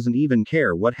she doesn't even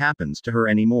care what happens to her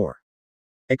anymore.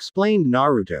 Explained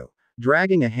Naruto,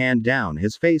 dragging a hand down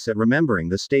his face at remembering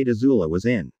the state Azula was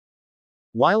in.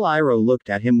 While Iroh looked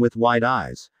at him with wide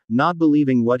eyes, not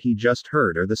believing what he just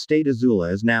heard or the state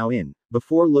Azula is now in,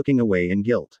 before looking away in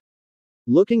guilt.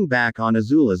 Looking back on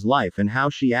Azula's life and how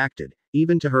she acted,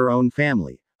 even to her own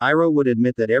family, Iroh would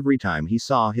admit that every time he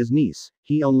saw his niece,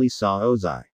 he only saw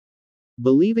Ozai.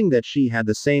 Believing that she had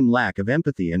the same lack of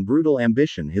empathy and brutal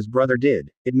ambition his brother did,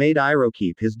 it made Iroh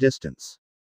keep his distance.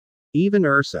 Even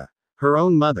Ursa, her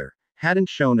own mother, hadn't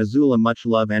shown Azula much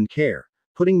love and care,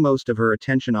 putting most of her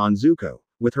attention on Zuko,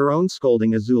 with her own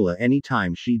scolding Azula any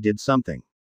time she did something.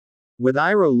 With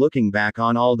Iroh looking back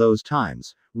on all those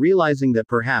times, realizing that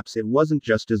perhaps it wasn't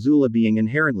just Azula being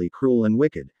inherently cruel and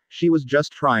wicked, she was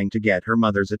just trying to get her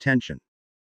mother's attention.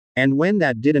 And when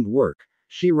that didn't work,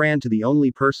 she ran to the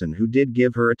only person who did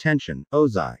give her attention,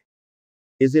 Ozai.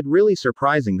 Is it really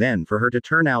surprising then for her to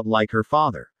turn out like her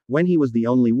father, when he was the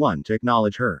only one to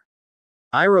acknowledge her?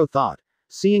 Iroh thought,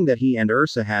 seeing that he and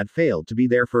Ursa had failed to be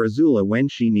there for Azula when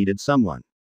she needed someone.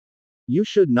 You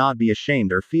should not be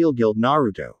ashamed or feel guilt,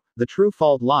 Naruto. The true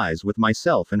fault lies with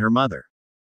myself and her mother.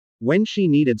 When she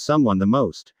needed someone the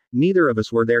most, neither of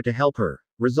us were there to help her,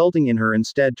 resulting in her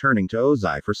instead turning to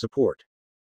Ozai for support.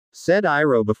 Said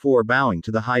Iroh before bowing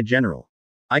to the High General.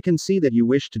 I can see that you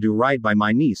wish to do right by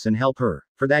my niece and help her,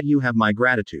 for that you have my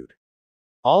gratitude.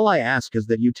 All I ask is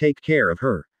that you take care of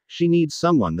her, she needs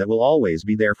someone that will always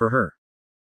be there for her.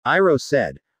 Iroh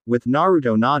said, with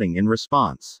Naruto nodding in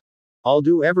response. I'll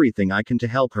do everything I can to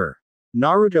help her.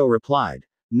 Naruto replied,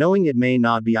 knowing it may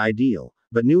not be ideal,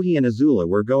 but knew he and Azula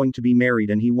were going to be married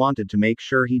and he wanted to make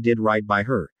sure he did right by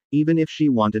her, even if she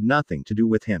wanted nothing to do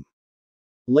with him.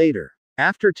 Later,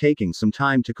 after taking some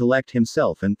time to collect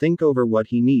himself and think over what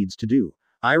he needs to do,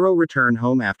 Iroh returned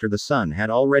home after the sun had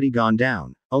already gone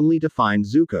down, only to find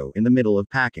Zuko in the middle of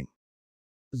packing.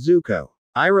 Zuko,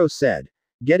 Iroh said,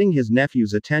 getting his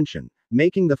nephew's attention,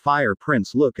 making the Fire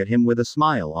Prince look at him with a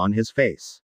smile on his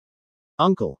face.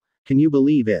 Uncle, can you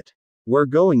believe it? We're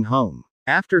going home.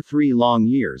 After 3 long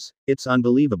years, it's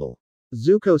unbelievable.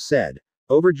 Zuko said,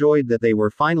 overjoyed that they were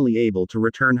finally able to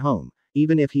return home,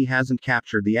 even if he hasn't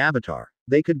captured the Avatar,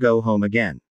 they could go home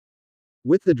again.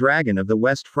 With the Dragon of the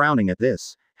West frowning at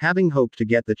this, having hoped to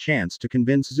get the chance to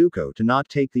convince Zuko to not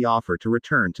take the offer to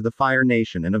return to the Fire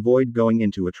Nation and avoid going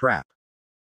into a trap.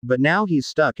 But now he's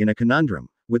stuck in a conundrum,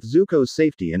 with Zuko's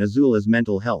safety and Azula's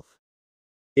mental health.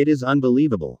 It is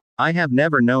unbelievable. I have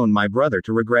never known my brother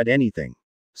to regret anything,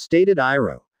 stated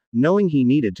Iroh, knowing he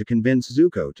needed to convince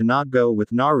Zuko to not go with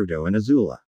Naruto and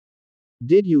Azula.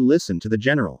 Did you listen to the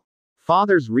general?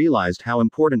 Fathers realized how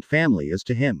important family is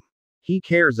to him. He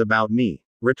cares about me,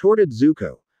 retorted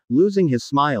Zuko, losing his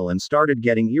smile and started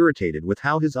getting irritated with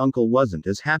how his uncle wasn't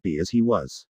as happy as he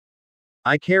was.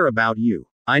 I care about you.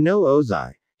 I know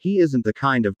Ozai, he isn't the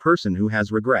kind of person who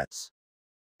has regrets.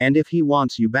 And if he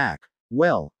wants you back,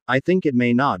 well, I think it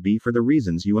may not be for the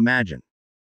reasons you imagine.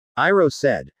 Iroh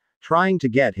said, trying to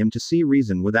get him to see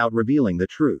reason without revealing the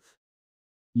truth.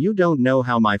 You don't know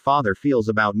how my father feels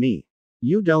about me.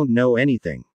 You don't know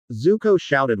anything. Zuko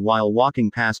shouted while walking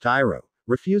past Iroh,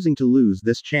 refusing to lose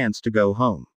this chance to go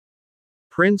home.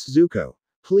 Prince Zuko,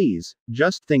 please,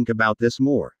 just think about this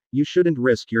more, you shouldn't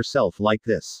risk yourself like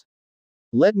this.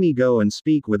 Let me go and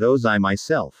speak with Ozai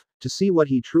myself, to see what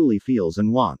he truly feels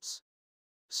and wants.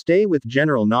 Stay with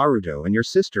General Naruto and your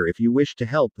sister if you wish to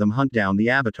help them hunt down the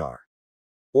Avatar.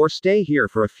 Or stay here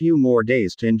for a few more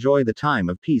days to enjoy the time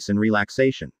of peace and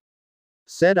relaxation.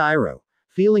 Said Iroh,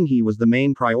 feeling he was the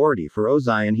main priority for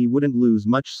Ozai and he wouldn't lose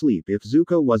much sleep if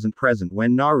Zuko wasn't present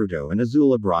when Naruto and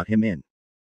Azula brought him in.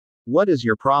 What is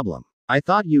your problem? I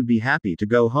thought you'd be happy to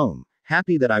go home,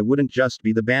 happy that I wouldn't just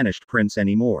be the banished prince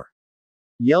anymore.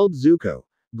 Yelled Zuko,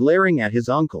 glaring at his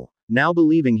uncle, now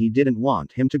believing he didn't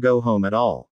want him to go home at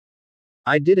all.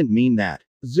 I didn't mean that,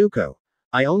 Zuko.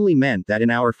 I only meant that in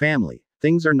our family,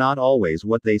 things are not always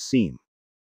what they seem.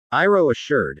 Iroh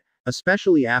assured,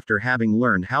 especially after having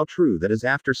learned how true that is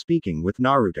after speaking with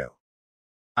Naruto.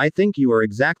 I think you are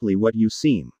exactly what you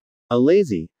seem. A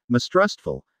lazy,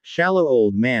 mistrustful, shallow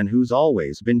old man who's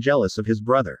always been jealous of his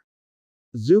brother.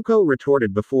 Zuko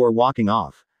retorted before walking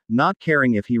off, not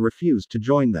caring if he refused to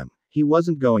join them, he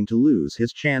wasn't going to lose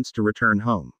his chance to return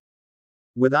home.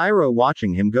 With Iroh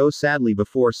watching him go sadly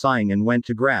before sighing and went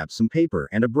to grab some paper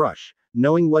and a brush,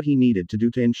 knowing what he needed to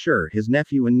do to ensure his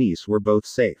nephew and niece were both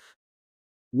safe.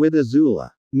 With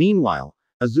Azula. Meanwhile,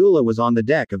 Azula was on the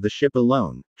deck of the ship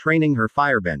alone, training her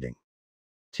firebending.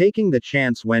 Taking the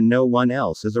chance when no one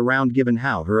else is around given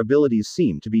how her abilities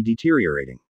seem to be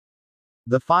deteriorating.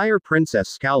 The Fire Princess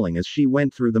scowling as she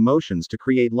went through the motions to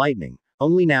create lightning,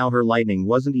 only now her lightning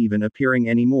wasn't even appearing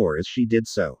anymore as she did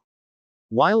so.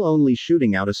 While only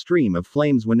shooting out a stream of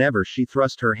flames whenever she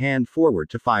thrust her hand forward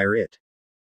to fire it.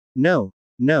 No,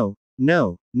 no,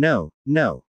 no, no,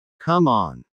 no. Come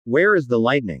on. Where is the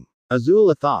lightning?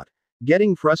 Azula thought,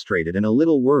 getting frustrated and a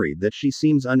little worried that she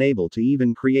seems unable to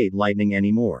even create lightning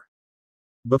anymore.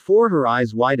 Before her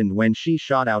eyes widened when she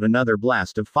shot out another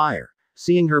blast of fire,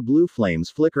 seeing her blue flames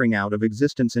flickering out of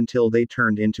existence until they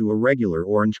turned into a regular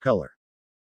orange color.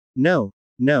 No,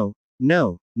 no,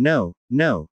 no, no,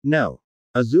 no, no.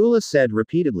 Azula said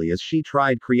repeatedly as she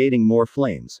tried creating more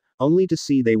flames, only to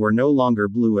see they were no longer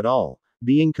blue at all,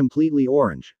 being completely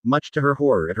orange, much to her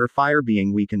horror at her fire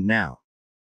being weakened now.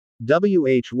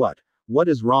 What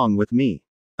is wrong with me?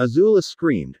 Azula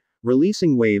screamed,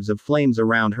 releasing waves of flames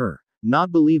around her,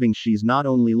 not believing she's not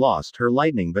only lost her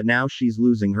lightning but now she's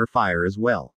losing her fire as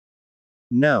well.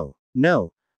 No,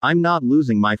 no, I'm not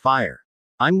losing my fire.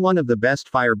 I'm one of the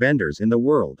best firebenders in the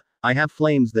world. I have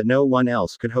flames that no one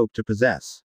else could hope to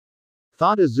possess.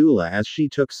 Thought Azula as she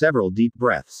took several deep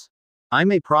breaths.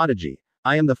 I'm a prodigy.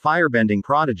 I am the firebending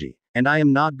prodigy, and I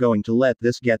am not going to let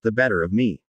this get the better of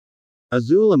me.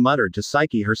 Azula muttered to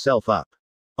psyche herself up.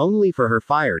 Only for her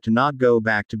fire to not go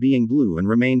back to being blue and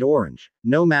remained orange,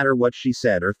 no matter what she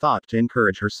said or thought to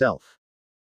encourage herself.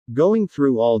 Going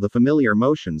through all the familiar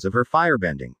motions of her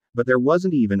firebending, but there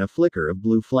wasn't even a flicker of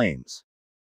blue flames.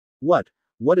 What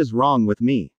is wrong with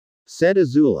me? Said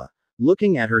Azula,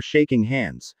 looking at her shaking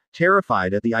hands,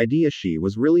 terrified at the idea she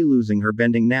was really losing her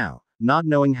bending now, not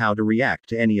knowing how to react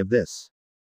to any of this.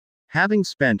 Having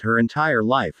spent her entire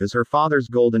life as her father's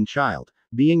golden child,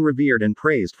 being revered and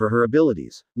praised for her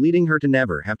abilities, leading her to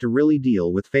never have to really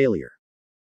deal with failure.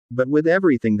 But with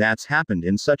everything that's happened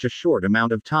in such a short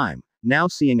amount of time, now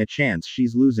seeing a chance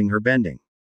she's losing her bending.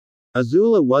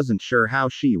 Azula wasn't sure how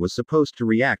she was supposed to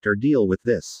react or deal with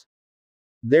this.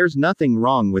 There's nothing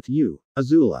wrong with you,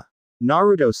 Azula.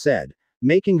 Naruto said,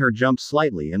 making her jump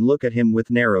slightly and look at him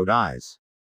with narrowed eyes.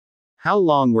 How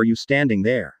long were you standing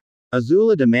there?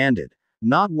 Azula demanded,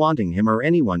 not wanting him or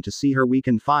anyone to see her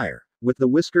weaken fire, with the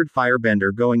whiskered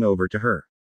firebender going over to her.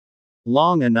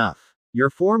 Long enough.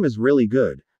 Your form is really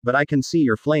good, but I can see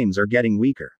your flames are getting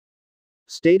weaker.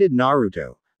 Stated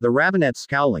Naruto, the Ravenet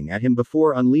scowling at him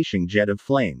before unleashing jet of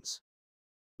flames.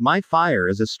 My fire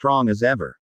is as strong as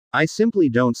ever. I simply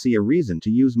don't see a reason to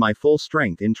use my full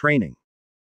strength in training.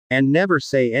 And never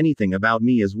say anything about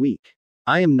me as weak.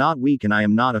 I am not weak and I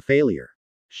am not a failure.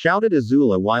 Shouted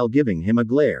Azula while giving him a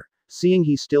glare, seeing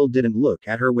he still didn't look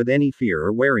at her with any fear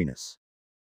or wariness.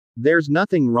 There's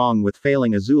nothing wrong with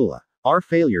failing, Azula. Our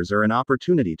failures are an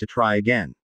opportunity to try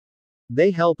again.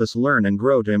 They help us learn and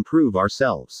grow to improve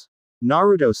ourselves.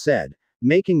 Naruto said,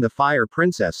 making the Fire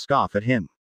Princess scoff at him.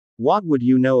 What would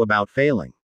you know about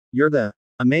failing? You're the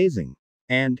amazing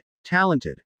and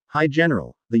talented High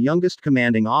General, the youngest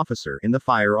commanding officer in the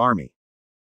Fire Army.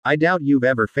 I doubt you've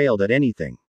ever failed at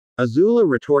anything. Azula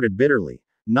retorted bitterly,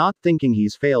 not thinking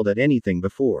he's failed at anything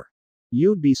before.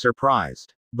 You'd be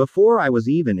surprised. Before I was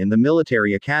even in the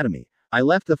military academy, I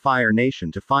left the Fire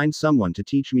Nation to find someone to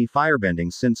teach me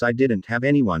firebending since I didn't have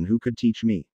anyone who could teach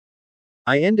me.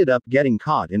 I ended up getting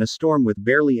caught in a storm with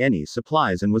barely any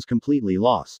supplies and was completely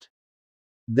lost.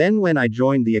 Then when I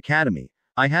joined the academy,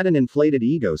 I had an inflated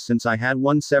ego since I had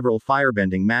won several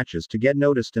firebending matches to get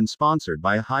noticed and sponsored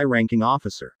by a high-ranking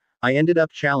officer. I ended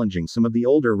up challenging some of the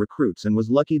older recruits and was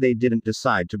lucky they didn't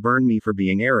decide to burn me for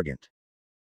being arrogant.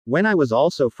 When I was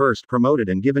also first promoted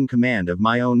and given command of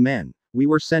my own men, we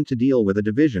were sent to deal with a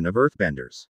division of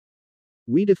earthbenders.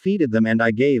 We defeated them and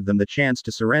I gave them the chance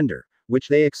to surrender, which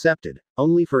they accepted,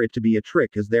 only for it to be a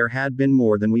trick as there had been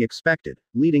more than we expected,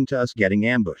 leading to us getting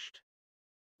ambushed.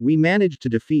 We managed to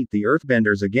defeat the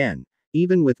earthbenders again,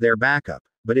 even with their backup,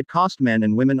 but it cost men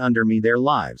and women under me their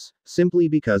lives, simply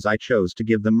because I chose to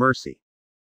give them mercy.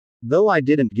 Though I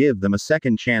didn't give them a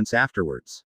second chance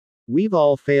afterwards. We've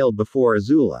all failed before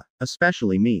Azula,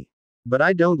 especially me. But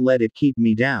I don't let it keep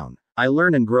me down. I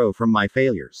learn and grow from my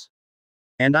failures.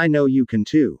 And I know you can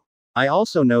too. I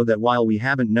also know that while we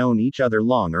haven't known each other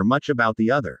long or much about the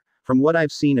other, from what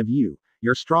I've seen of you,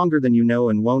 you're stronger than you know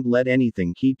and won't let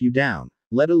anything keep you down,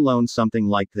 let alone something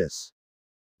like this.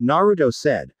 Naruto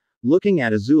said, looking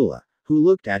at Azula, who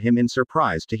looked at him in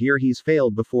surprise to hear he's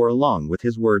failed before along with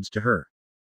his words to her.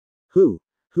 Who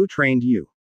trained you?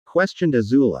 Questioned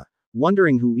Azula,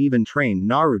 wondering who even trained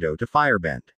Naruto to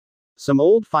firebend. Some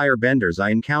old firebenders I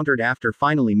encountered after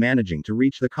finally managing to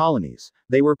reach the colonies.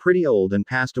 They were pretty old and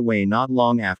passed away not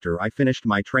long after I finished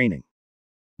my training.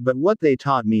 But what they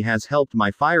taught me has helped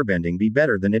my firebending be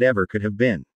better than it ever could have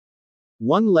been.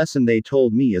 One lesson they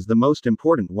told me is the most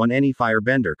important one any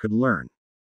firebender could learn.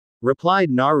 Replied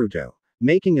Naruto,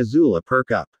 making Azula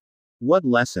perk up. What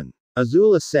lesson?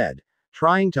 Azula said,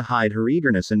 trying to hide her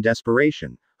eagerness and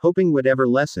desperation, hoping whatever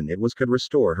lesson it was could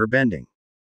restore her bending.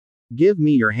 Give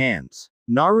me your hands.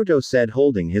 Naruto said,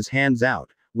 holding his hands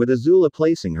out, with Azula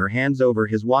placing her hands over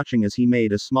his, watching as he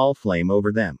made a small flame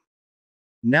over them.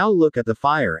 Now look at the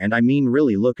fire, and I mean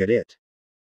really look at it.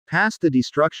 Past the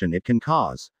destruction it can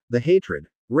cause, the hatred,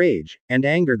 rage, and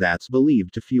anger that's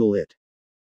believed to fuel it.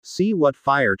 See what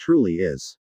fire truly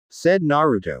is. Said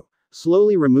Naruto,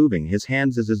 slowly removing his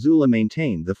hands as Azula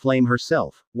maintained the flame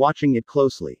herself, watching it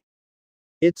closely.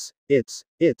 It's,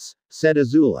 said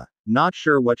Azula, not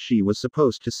sure what she was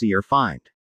supposed to see or find.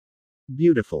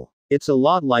 Beautiful. It's a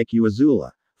lot like you,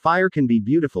 Azula. Fire can be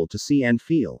beautiful to see and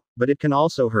feel, but it can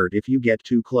also hurt if you get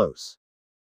too close.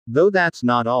 Though that's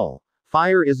not all,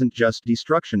 fire isn't just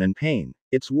destruction and pain,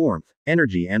 it's warmth,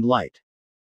 energy and light.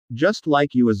 Just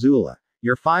like you, Azula,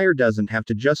 your fire doesn't have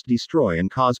to just destroy and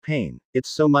cause pain, it's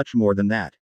so much more than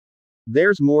that.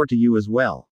 There's more to you as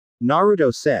well.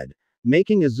 Naruto said,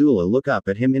 making Azula look up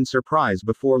at him in surprise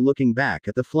before looking back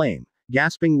at the flame,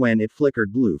 gasping when it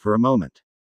flickered blue for a moment.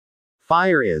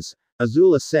 Fire is,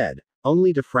 Azula said,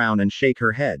 only to frown and shake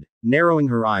her head, narrowing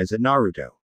her eyes at Naruto.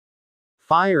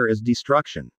 Fire is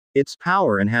destruction. It's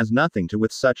power and has nothing to do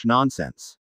with such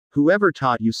nonsense. Whoever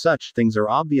taught you such things are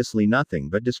obviously nothing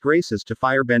but disgraces to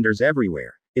firebenders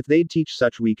everywhere, if they'd teach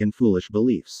such weak and foolish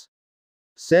beliefs.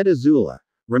 Said Azula,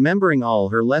 remembering all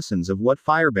her lessons of what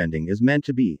firebending is meant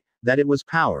to be, that it was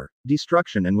power,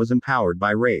 destruction and was empowered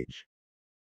by rage.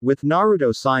 With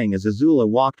Naruto sighing as Azula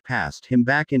walked past him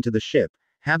back into the ship,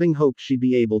 having hoped she'd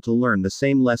be able to learn the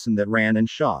same lesson that Ran and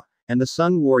Shaw, and the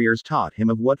Sun Warriors taught him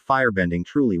of what firebending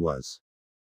truly was.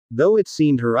 Though it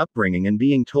seemed her upbringing and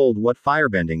being told what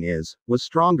firebending is, was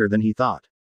stronger than he thought.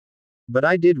 But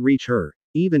I did reach her,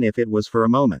 even if it was for a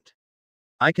moment.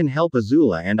 I can help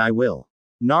Azula and I will.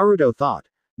 Naruto thought,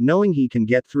 knowing he can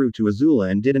get through to Azula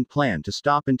and didn't plan to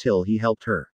stop until he helped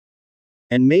her.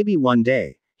 And maybe one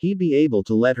day, he'd be able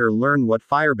to let her learn what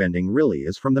firebending really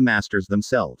is from the masters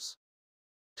themselves.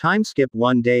 Time skip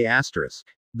 1 day asterisk.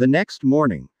 The next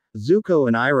morning, Zuko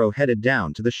and Iroh headed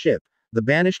down to the ship, the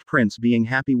banished prince being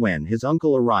happy when his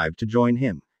uncle arrived to join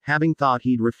him, having thought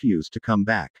he'd refuse to come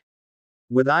back.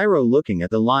 With Iroh looking at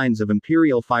the lines of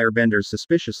Imperial firebenders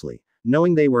suspiciously,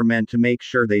 knowing they were meant to make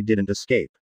sure they didn't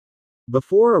escape.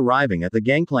 Before arriving at the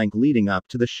gangplank leading up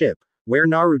to the ship, where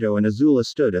Naruto and Azula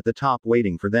stood at the top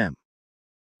waiting for them.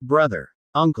 Brother,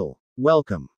 uncle,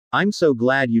 welcome. I'm so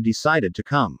glad you decided to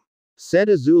come. Said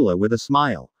Azula with a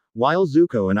smile, while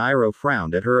Zuko and Iroh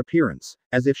frowned at her appearance,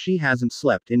 as if she hasn't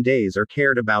slept in days or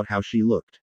cared about how she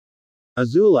looked.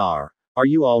 Azula, are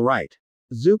you alright?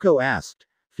 Zuko asked,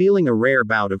 feeling a rare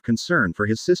bout of concern for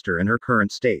his sister in her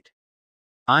current state.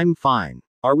 I'm fine.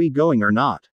 Are we going or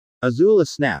not? Azula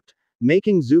snapped,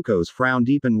 making Zuko's frown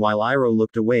deepen while Iroh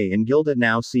looked away in guilt at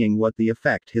now seeing what the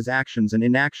effect his actions and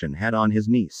inaction had on his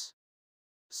niece.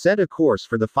 Set a course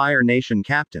for the Fire Nation,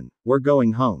 Captain, we're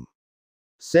going home.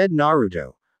 Said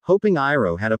Naruto, hoping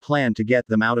Iroh had a plan to get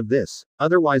them out of this,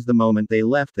 otherwise the moment they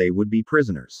left they would be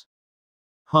prisoners.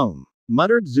 Home,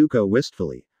 muttered Zuko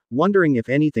wistfully, wondering if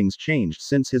anything's changed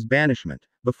since his banishment,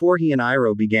 before he and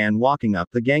Iroh began walking up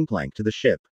the gangplank to the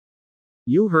ship.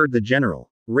 You heard the general.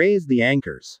 Raise the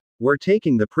anchors. We're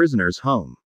taking the prisoners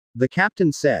home. The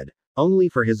captain said, only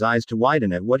for his eyes to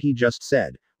widen at what he just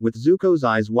said, with Zuko's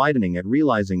eyes widening at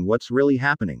realizing what's really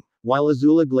happening, while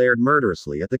Azula glared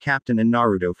murderously at the captain and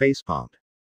Naruto facepalmed.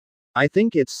 I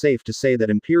think it's safe to say that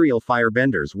Imperial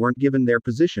firebenders weren't given their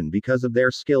position because of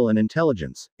their skill and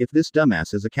intelligence, if this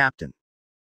dumbass is a captain.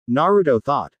 Naruto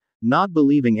thought, not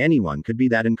believing anyone could be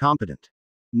that incompetent.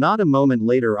 Not a moment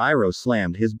later Iroh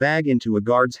slammed his bag into a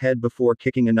guard's head before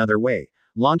kicking another way,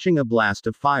 launching a blast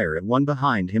of fire at one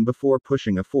behind him before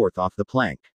pushing a fourth off the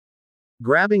plank.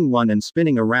 grabbing one and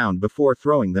spinning around before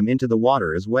throwing them into the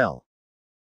water as well.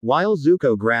 While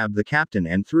Zuko grabbed the captain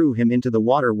and threw him into the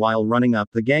water while running up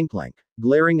the gangplank,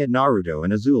 glaring at Naruto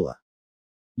and Azula.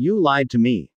 "You lied to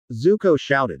me," Zuko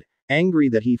shouted, angry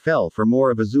that he fell for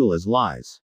more of Azula's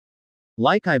lies.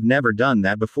 "Like I've never done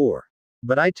that before.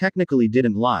 But I technically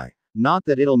didn't lie, not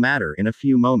that it'll matter in a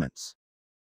few moments,"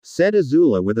 said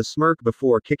Azula with a smirk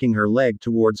before kicking her leg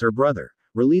towards her brother,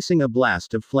 releasing a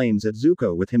blast of flames at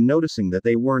Zuko with him noticing that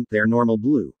they weren't their normal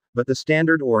blue, but the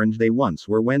standard orange they once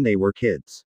were when they were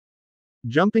kids.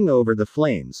 Jumping over the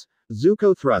flames,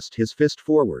 Zuko thrust his fist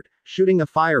forward, shooting a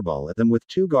fireball at them with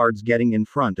two guards getting in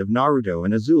front of Naruto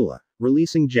and Azula,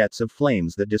 releasing jets of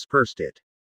flames that dispersed it.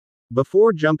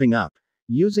 Before jumping up,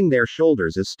 using their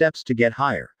shoulders as steps to get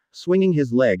higher, swinging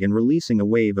his leg and releasing a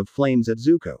wave of flames at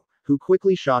Zuko, who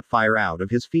quickly shot fire out of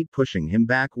his feet pushing him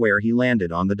back where he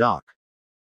landed on the dock.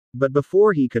 But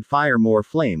before he could fire more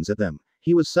flames at them,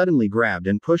 he was suddenly grabbed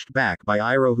and pushed back by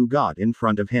Iroh who got in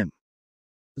front of him.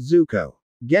 "Zuko,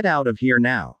 get out of here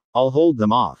now, I'll hold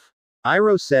them off,"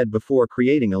 Iroh said before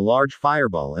creating a large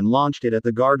fireball and launched it at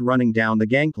the guard running down the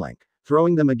gangplank,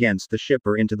 throwing them against the ship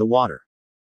or into the water.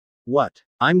 "What?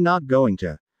 I'm not going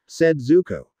to," said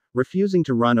Zuko, refusing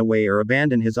to run away or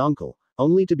abandon his uncle,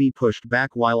 only to be pushed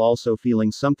back while also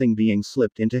feeling something being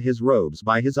slipped into his robes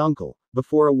by his uncle,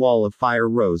 before a wall of fire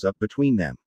rose up between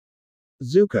them.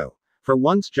 "Zuko, for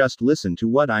once just listen to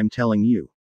what I'm telling you.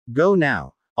 Go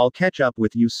now, I'll catch up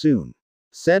with you soon,"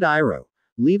 said Iroh,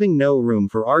 leaving no room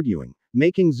for arguing,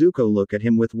 making Zuko look at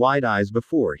him with wide eyes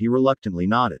before he reluctantly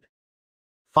nodded.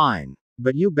 "Fine.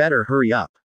 But you better hurry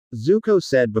up," Zuko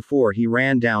said before he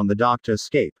ran down the dock to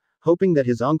escape, hoping that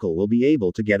his uncle will be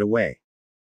able to get away.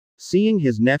 Seeing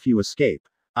his nephew escape,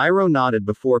 Iroh nodded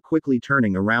before quickly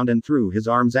turning around and threw his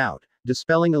arms out,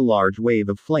 dispelling a large wave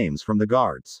of flames from the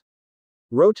guards.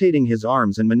 Rotating his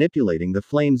arms and manipulating the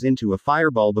flames into a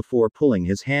fireball before pulling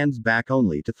his hands back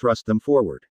only to thrust them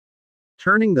forward.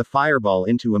 Turning the fireball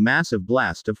into a massive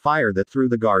blast of fire that threw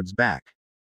the guards back.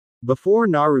 Before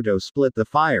Naruto split the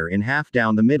fire in half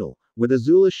down the middle, with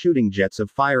Azula shooting jets of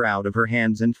fire out of her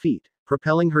hands and feet,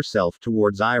 propelling herself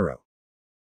towards Iroh.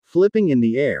 Flipping in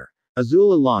the air,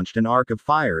 Azula launched an arc of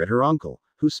fire at her uncle,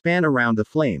 who span around the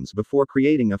flames before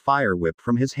creating a fire whip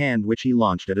from his hand which he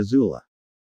launched at Azula.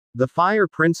 The Fire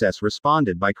Princess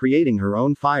responded by creating her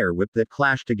own fire whip that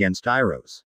clashed against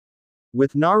Iroh's.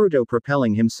 With Naruto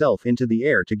propelling himself into the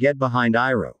air to get behind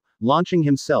Iroh, launching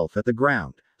himself at the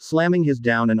ground, slamming his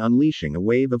down and unleashing a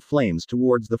wave of flames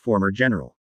towards the former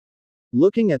general.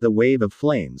 Looking at the wave of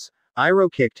flames,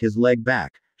 Iroh kicked his leg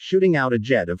back, shooting out a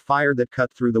jet of fire that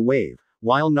cut through the wave,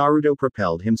 while Naruto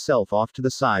propelled himself off to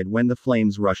the side when the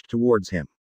flames rushed towards him.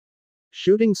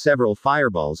 Shooting several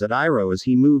fireballs at Iroh as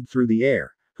he moved through the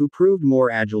air, who proved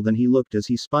more agile than he looked as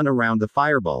he spun around the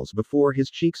fireballs before his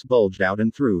cheeks bulged out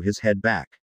and threw his head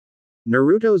back.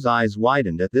 Naruto's eyes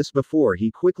widened at this before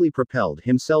he quickly propelled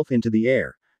himself into the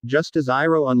air, just as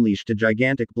Iroh unleashed a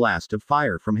gigantic blast of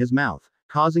fire from his mouth,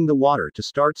 causing the water to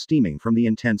start steaming from the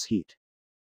intense heat.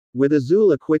 With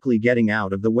Azula quickly getting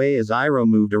out of the way as Iroh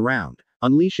moved around,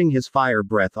 unleashing his fire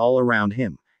breath all around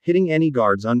him, hitting any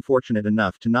guards unfortunate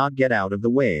enough to not get out of the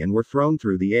way and were thrown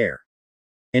through the air.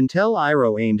 Until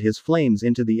Iroh aimed his flames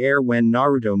into the air when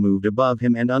Naruto moved above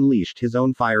him and unleashed his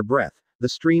own fire breath, the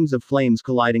streams of flames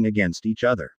colliding against each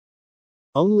other.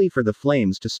 Only for the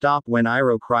flames to stop when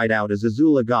Iroh cried out as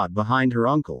Azula got behind her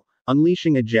uncle,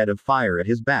 unleashing a jet of fire at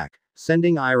his back,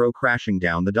 sending Iroh crashing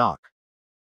down the dock.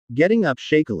 Getting up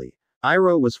shakily,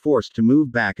 Iroh was forced to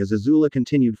move back as Azula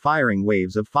continued firing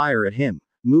waves of fire at him,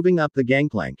 moving up the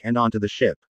gangplank and onto the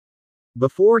ship.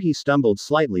 Before he stumbled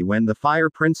slightly when the Fire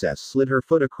Princess slid her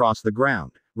foot across the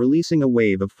ground, releasing a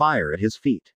wave of fire at his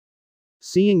feet.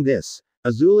 Seeing this,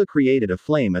 Azula created a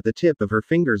flame at the tip of her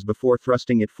fingers before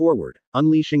thrusting it forward,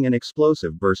 unleashing an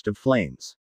explosive burst of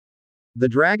flames. The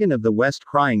Dragon of the West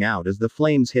crying out as the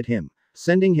flames hit him,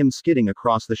 sending him skidding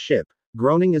across the ship,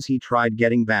 groaning as he tried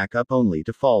getting back up only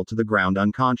to fall to the ground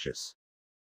unconscious.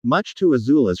 Much to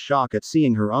Azula's shock at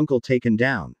seeing her uncle taken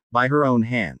down, by her own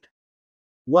hand.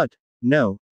 What?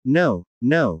 No, no,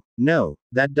 no, no,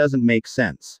 that doesn't make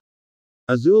sense.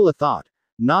 Azula thought,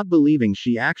 not believing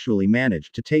she actually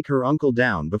managed to take her uncle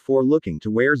down before looking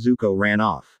to where Zuko ran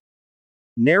off.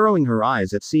 Narrowing her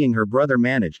eyes at seeing her brother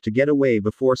manage to get away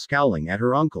before scowling at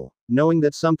her uncle, knowing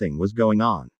that something was going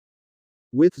on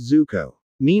with Zuko.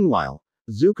 Meanwhile,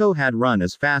 Zuko had run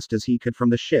as fast as he could from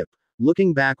the ship,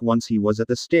 looking back once he was at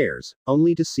the stairs,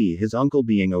 only to see his uncle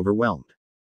being overwhelmed.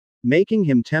 Making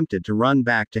him tempted to run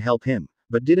back to help him,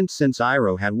 but didn't since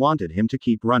Iroh had wanted him to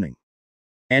keep running.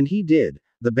 And he did,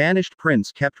 The banished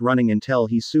prince kept running until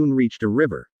he soon reached a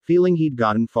river, feeling he'd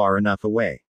gotten far enough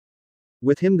away.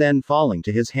 With him then falling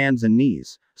to his hands and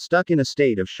knees, stuck in a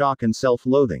state of shock and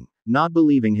self-loathing, not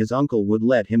believing his uncle would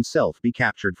let himself be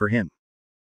captured for him.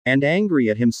 And angry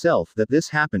at himself that this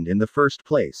happened in the first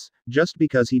place, just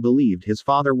because he believed his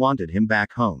father wanted him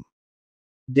back home.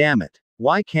 Damn it.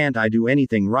 Why can't I do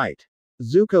anything right?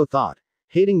 Zuko thought,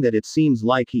 hating that it seems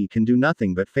like he can do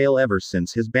nothing but fail ever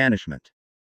since his banishment.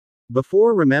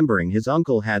 Before remembering his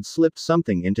uncle had slipped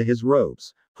something into his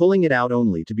robes, pulling it out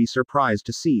only to be surprised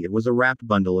to see it was a wrapped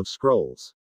bundle of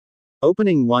scrolls.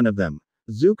 Opening one of them,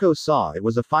 Zuko saw it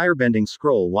was a firebending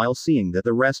scroll while seeing that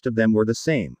the rest of them were the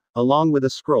same, along with a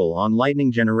scroll on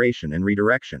lightning generation and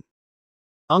redirection.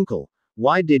 Uncle,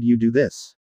 why did you do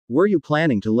this? Were you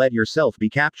planning to let yourself be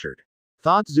captured?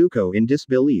 Thought Zuko in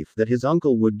disbelief that his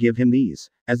uncle would give him these,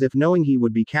 as if knowing he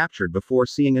would be captured before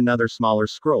seeing another smaller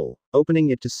scroll,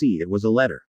 opening it to see it was a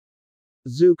letter.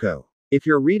 Zuko, if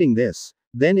you're reading this,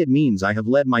 then it means I have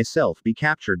let myself be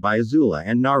captured by Azula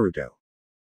and Naruto.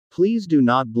 Please do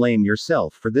not blame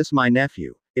yourself for this, my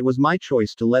nephew. It was my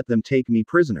choice to let them take me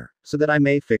prisoner, so that I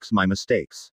may fix my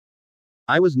mistakes.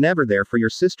 I was never there for your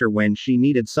sister when she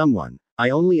needed someone, I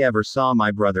only ever saw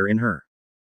my brother in her.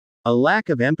 A lack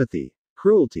of empathy,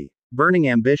 cruelty, burning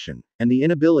ambition, and the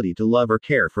inability to love or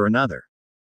care for another.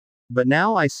 But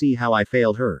now I see how I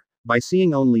failed her, by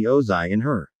seeing only Ozai in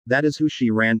her, that is who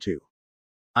she ran to.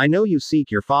 I know you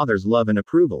seek your father's love and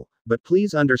approval, but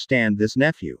please understand this,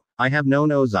 nephew, I have known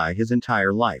Ozai his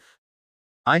entire life.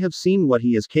 I have seen what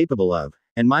he is capable of,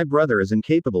 and my brother is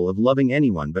incapable of loving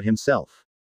anyone but himself.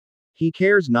 He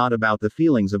cares not about the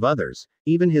feelings of others,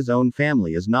 even his own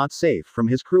family is not safe from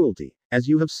his cruelty, as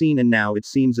you have seen, and now it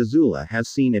seems Azula has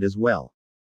seen it as well.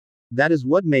 That is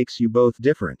what makes you both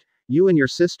different, you and your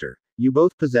sister, you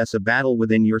both possess a battle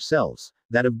within yourselves,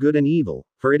 that of good and evil,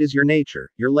 for it is your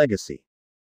nature, your legacy.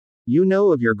 You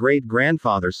know of your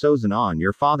great-grandfather Sozin on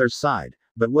your father's side,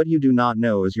 but what you do not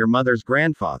know is your mother's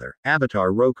grandfather,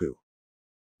 Avatar Roku.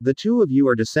 The two of you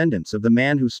are descendants of the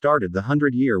man who started the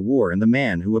 100-Year War and the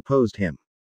man who opposed him.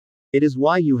 It is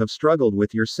why you have struggled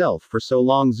with yourself for so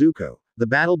long, Zuko. The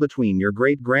battle between your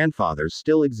great-grandfathers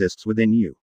still exists within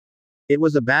you. It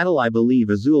was a battle I believe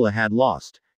Azula had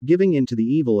lost, giving in to the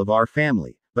evil of our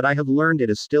family, but I have learned it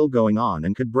is still going on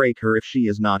and could break her if she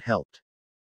is not helped.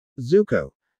 Zuko,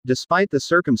 despite the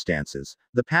circumstances,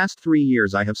 the past 3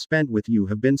 years I have spent with you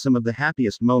have been some of the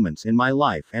happiest moments in my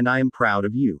life, and I am proud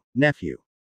of you, nephew.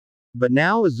 But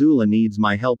now Azula needs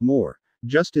my help more,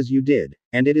 just as you did,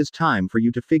 and it is time for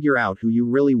you to figure out who you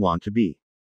really want to be.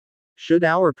 Should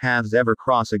our paths ever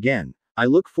cross again, I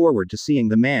look forward to seeing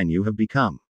the man you have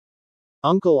become.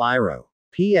 Uncle Iroh.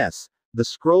 P.S. The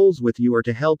scrolls with you are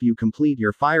to help you complete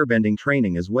your firebending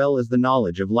training as well as the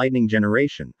knowledge of lightning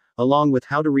generation, along with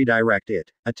how to redirect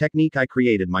it, a technique I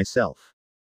created myself.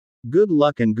 Good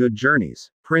luck and good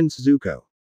journeys, Prince Zuko.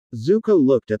 Zuko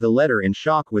looked at the letter in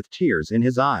shock with tears in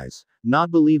his eyes,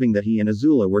 not believing that he and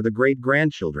Azula were the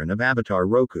great-grandchildren of Avatar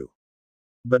Roku.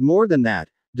 But more than that,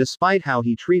 despite how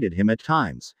he treated him at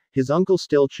times, his uncle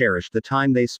still cherished the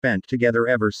time they spent together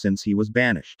ever since he was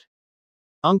banished.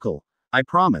 Uncle, I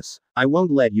promise, I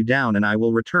won't let you down and I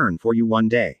will return for you one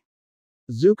day.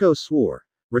 Zuko swore,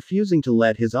 refusing to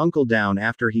let his uncle down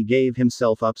after he gave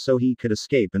himself up so he could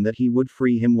escape and that he would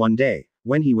free him one day,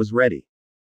 when he was ready.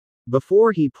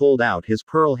 Before he pulled out his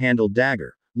pearl-handled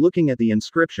dagger, looking at the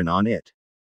inscription on it.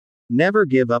 Never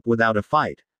give up without a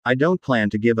fight, I don't plan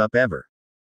to give up ever.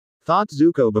 Thought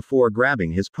Zuko before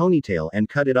grabbing his ponytail and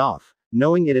cut it off,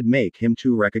 knowing it'd make him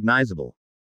too recognizable.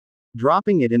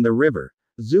 Dropping it in the river,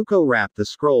 Zuko wrapped the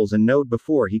scrolls and note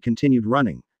before he continued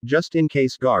running, just in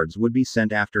case guards would be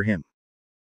sent after him.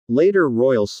 Later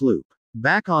royal sloop.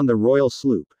 Back on the royal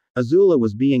sloop, Azula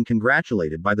was being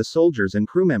congratulated by the soldiers and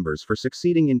crew members for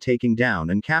succeeding in taking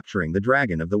down and capturing the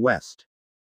Dragon of the West.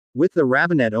 With the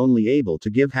Ravenet only able to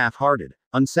give half-hearted,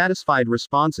 unsatisfied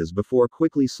responses before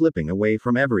quickly slipping away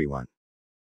from everyone.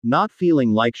 Not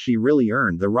feeling like she really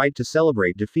earned the right to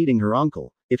celebrate defeating her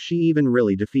uncle, if she even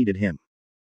really defeated him.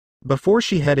 Before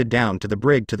she headed down to the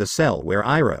brig to the cell where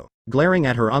Iroh, glaring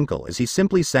at her uncle as he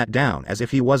simply sat down as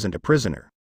if he wasn't a prisoner.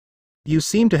 You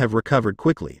seem to have recovered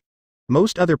quickly.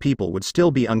 Most other people would still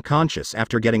be unconscious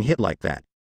after getting hit like that.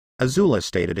 Azula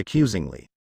stated accusingly.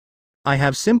 I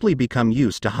have simply become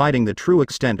used to hiding the true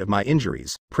extent of my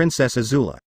injuries, Princess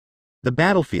Azula. The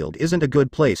battlefield isn't a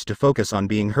good place to focus on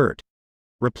being hurt,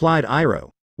 replied Iroh,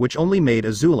 which only made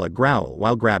Azula growl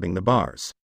while grabbing the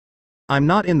bars. I'm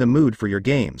not in the mood for your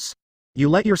games. You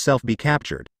let yourself be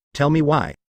captured, tell me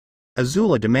why.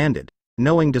 Azula demanded,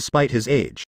 knowing despite his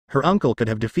age, Her uncle could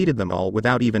have defeated them all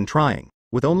without even trying,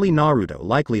 with only Naruto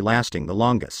likely lasting the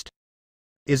longest.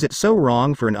 Is it so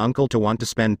wrong for an uncle to want to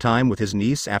spend time with his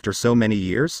niece after so many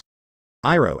years?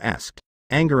 Iroh asked,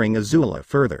 angering Azula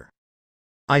further.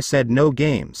 I said no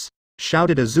games,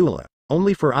 shouted Azula,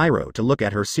 only for Iroh to look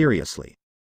at her seriously.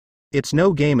 It's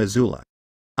no game, Azula.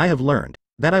 I have learned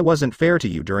that I wasn't fair to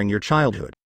you during your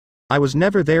childhood. I was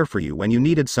never there for you when you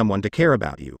needed someone to care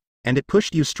about you, and it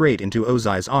pushed you straight into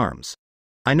Ozai's arms.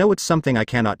 I know it's something I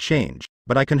cannot change,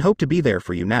 but I can hope to be there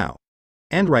for you now.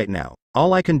 And right now,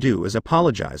 all I can do is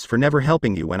apologize for never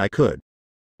helping you when I could,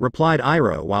 replied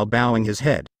Iroh while bowing his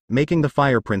head, making the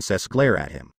Fire Princess glare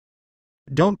at him.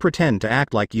 Don't pretend to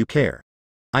act like you care.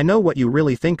 I know what you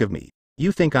really think of me.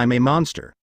 You think I'm a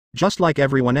monster. Just like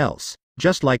everyone else,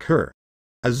 just like her.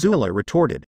 Azula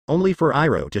retorted, only for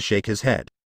Iroh to shake his head.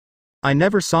 I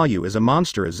never saw you as a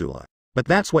monster, Azula, but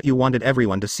that's what you wanted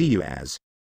everyone to see you as.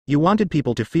 You wanted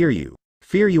people to fear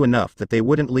you enough that they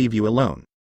wouldn't leave you alone.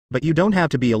 But you don't have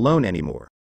to be alone anymore.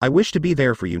 I wish to be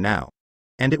there for you now.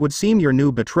 And it would seem your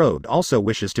new betrothed also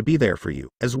wishes to be there for you,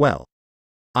 as well.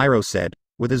 Iroh said,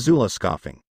 with Azula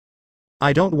scoffing.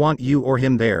 I don't want you or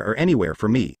him there or anywhere for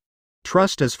me.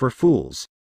 Trust is for fools.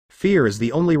 Fear is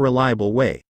the only reliable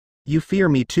way. You fear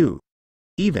me too.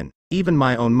 Even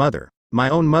my own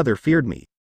mother feared me.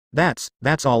 That's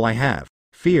all I have.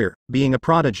 Fear, being a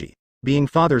prodigy, being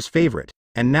father's favorite,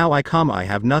 and now I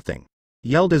have nothing,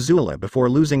 yelled Azula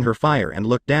before losing her fire and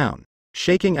looked down,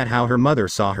 shaking at how her mother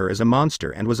saw her as a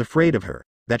monster and was afraid of her,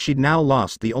 that she'd now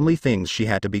lost the only things she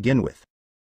had to begin with.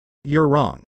 You're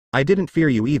wrong. I didn't fear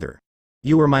you either.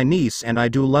 You were my niece and I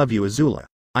do love you, Azula.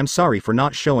 I'm sorry for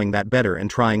not showing that better and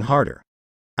trying harder.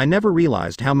 I never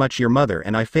realized how much your mother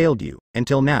and I failed you,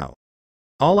 until now.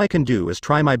 All I can do is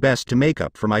try my best to make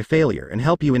up for my failure and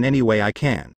help you in any way I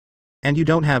can. And you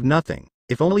don't have nothing.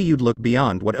 If only you'd look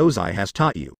beyond what Ozai has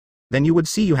taught you, then you would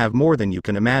see you have more than you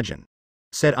can imagine,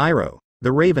 said Iroh. The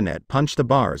Ravenet punched the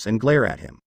bars and glare at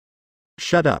him.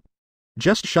 Shut up.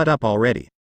 Just shut up already.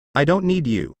 I don't need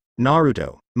you,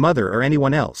 Naruto, mother or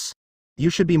anyone else. You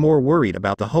should be more worried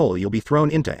about the hole you'll be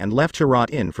thrown into and left to rot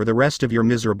in for the rest of your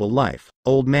miserable life,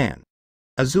 old man.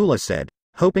 Azula said,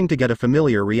 hoping to get a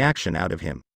familiar reaction out of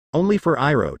him, only for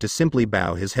Iroh to simply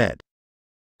bow his head.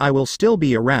 I will still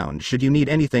be around should you need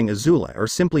anything, Azula, or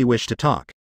simply wish to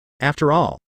talk. After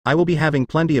all, I will be having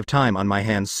plenty of time on my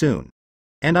hands soon.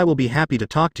 And I will be happy to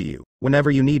talk to you, whenever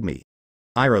you need me,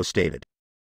 Iroh stated.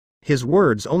 His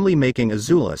words only making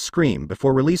Azula scream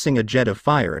before releasing a jet of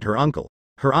fire at her uncle,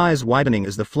 her eyes widening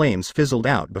as the flames fizzled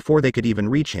out before they could even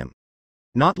reach him.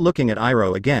 Not looking at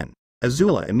Iroh again,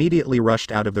 Azula immediately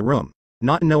rushed out of the room,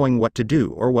 not knowing what to do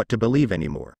or what to believe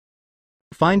anymore.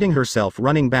 Finding herself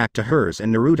running back to hers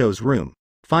and Naruto's room,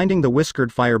 finding the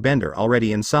whiskered firebender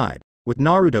already inside, with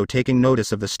Naruto taking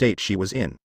notice of the state she was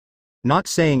in. Not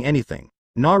saying anything,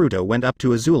 Naruto went up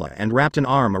to Azula and wrapped an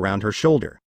arm around her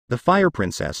shoulder, the Fire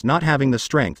Princess not having the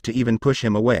strength to even push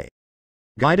him away.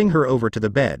 Guiding her over to the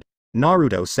bed,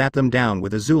 Naruto sat them down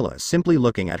with Azula simply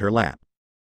looking at her lap.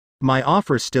 My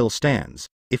offer still stands.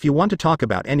 If you want to talk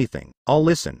about anything, I'll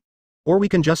listen. Or we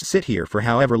can just sit here for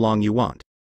however long you want,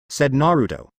 said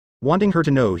Naruto, wanting her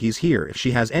to know he's here if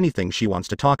she has anything she wants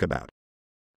to talk about.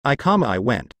 I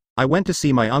went to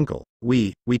see my uncle.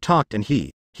 We talked and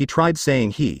he tried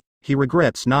saying he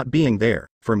regrets not being there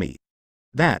for me.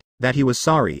 That he was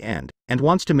sorry and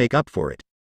wants to make up for it.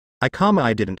 I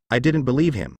didn't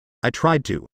believe him. I tried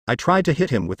to hit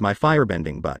him with my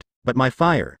firebending but my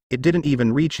fire, it didn't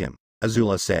even reach him,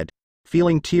 Azula said,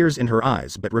 feeling tears in her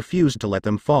eyes but refused to let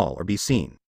them fall or be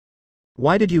seen.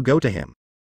 Why did you go to him?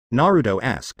 Naruto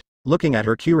asked, looking at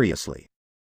her curiously.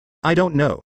 I don't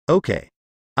know. Okay.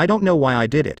 I don't know why I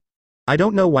did it. I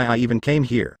don't know why I even came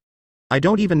here. I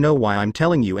don't even know why I'm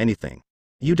telling you anything.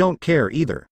 You don't care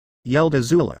either, yelled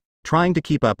Azula, trying to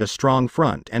keep up a strong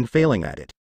front and failing at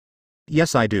it.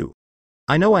 Yes, I do.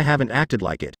 I know I haven't acted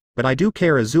like it, but I do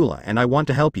care, Azula, and I want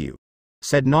to help you,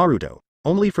 said Naruto,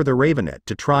 only for the Ravenet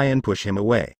to try and push him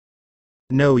away.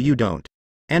 No, you don't.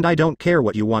 And I don't care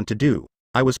what you want to do.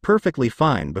 I was perfectly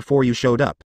fine before you showed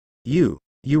up. You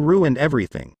ruined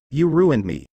everything. You ruined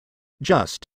me.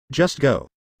 Just go.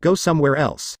 Go somewhere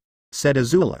else, said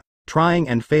Azula, trying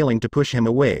and failing to push him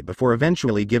away before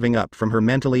eventually giving up from her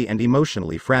mentally and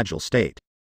emotionally fragile state.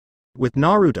 With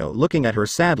Naruto looking at her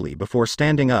sadly before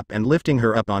standing up and lifting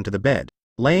her up onto the bed,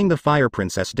 laying the Fire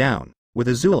Princess down, with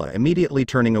Azula immediately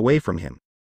turning away from him.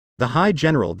 The High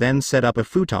General then set up a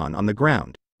futon on the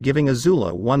ground, giving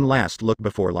Azula one last look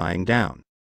before lying down.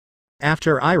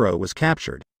 After Iroh was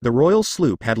captured, the royal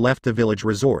sloop had left the village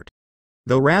resort.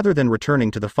 Though rather than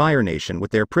returning to the Fire Nation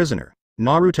with their prisoner,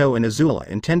 Naruto and Azula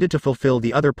intended to fulfill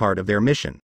the other part of their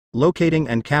mission, locating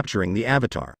and capturing the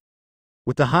Avatar.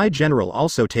 With the High General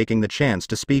also taking the chance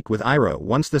to speak with Iroh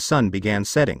once the sun began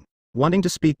setting, wanting to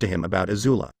speak to him about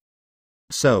Azula.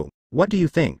 "So, what do you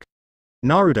think?"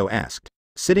 Naruto asked,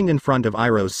 sitting in front of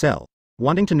Iroh's cell,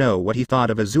 wanting to know what he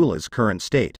thought of Azula's current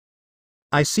state.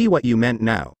 "I see what you meant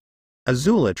now.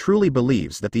 Azula truly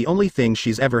believes that the only thing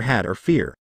she's ever had are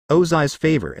fear, Ozai's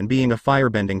favor and being a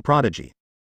firebending prodigy.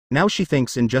 Now she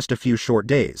thinks in just a few short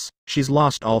days, she's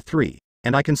lost all three,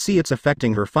 and I can see it's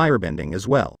affecting her firebending as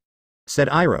well," said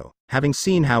Iroh, having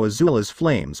seen how Azula's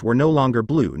flames were no longer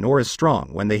blue nor as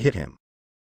strong when they hit him.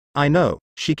 "I know,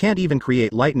 she can't even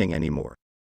create lightning anymore.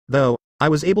 Though, I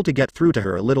was able to get through to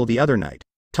her a little the other night,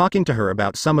 talking to her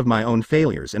about some of my own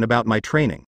failures and about my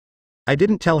training. I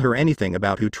didn't tell her anything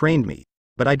about who trained me,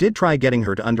 but I did try getting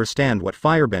her to understand what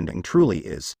firebending truly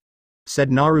is," said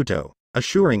Naruto,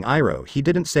 assuring Iroh he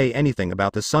didn't say anything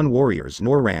about the Sun Warriors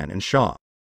nor Ran and Shaw.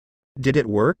 "Did it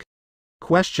work?"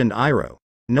 questioned Iroh,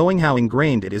 knowing how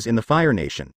ingrained it is in the Fire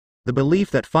Nation, the belief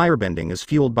that firebending is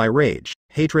fueled by rage,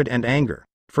 hatred and anger,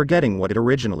 forgetting what it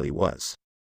originally was.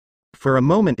 For a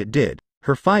moment it did,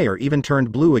 her fire even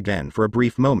turned blue again for a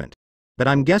brief moment, but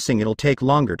I'm guessing it'll take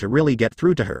longer to really get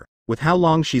through to her, with how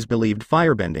long she's believed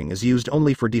firebending is used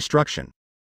only for destruction.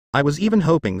 I was even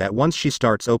hoping that once she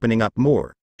starts opening up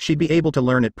more, she'd be able to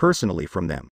learn it personally from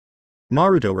them,"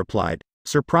 Naruto replied,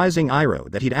 surprising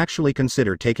Iroh that he'd actually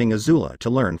considered taking Azula to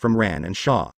learn from Ran and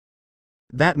Shaw.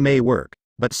 "That may work,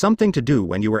 but something to do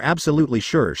when you were absolutely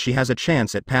sure she has a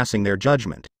chance at passing their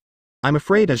judgment. I'm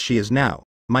afraid as she is now,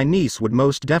 my niece would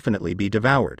most definitely be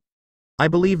devoured. I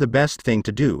believe the best thing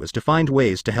to do is to find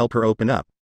ways to help her open up,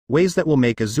 ways that will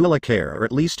make Azula care or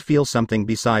at least feel something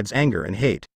besides anger and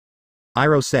hate,"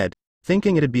 Iroh said,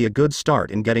 thinking it'd be a good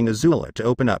start in getting Azula to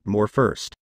open up more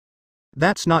first.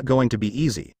 "That's not going to be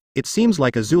easy. It seems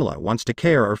like Azula wants to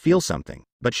care or feel something,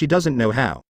 but she doesn't know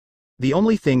how. The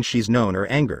only things she's known are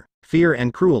anger, fear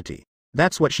and cruelty.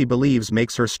 That's what she believes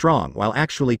makes her strong while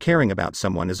actually caring about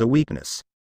someone is a weakness,"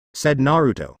 said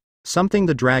Naruto, something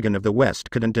the Dragon of the West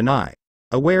couldn't deny,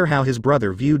 aware how his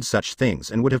brother viewed such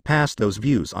things and would have passed those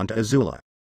views onto Azula.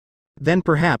 "Then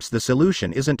perhaps the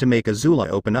solution isn't to make Azula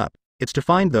open up, it's to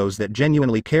find those that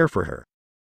genuinely care for her.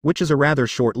 Which is a rather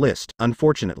short list,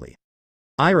 unfortunately,"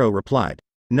 Iroh replied,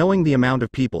 knowing the amount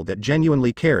of people that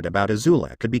genuinely cared about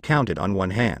Azula could be counted on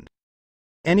one hand.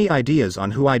 "Any ideas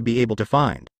on who I'd be able to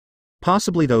find?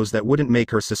 Possibly those that wouldn't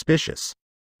make her suspicious,"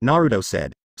 Naruto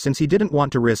said, since he didn't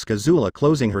want to risk Azula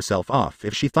closing herself off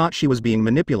if she thought she was being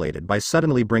manipulated by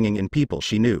suddenly bringing in people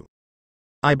she knew.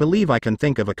 "I believe I can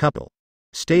think of a couple,"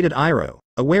 stated Iroh,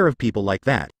 aware of people like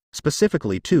that,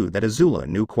 specifically two that Azula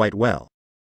knew quite well.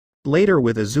 Later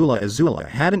with Azula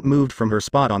hadn't moved from her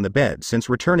spot on the bed since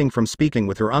returning from speaking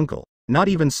with her uncle, not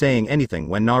even saying anything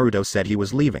when Naruto said he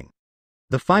was leaving.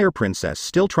 The Fire Princess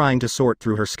still trying to sort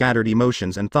through her scattered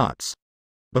emotions and thoughts.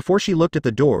 Before she looked at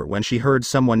the door when she heard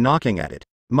someone knocking at it,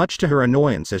 much to her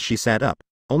annoyance as she sat up,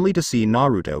 only to see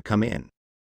Naruto come in.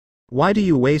 "Why do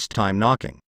you waste time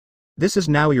knocking? This is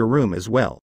now your room as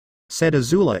well," said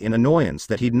Azula in annoyance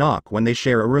that he'd knock when they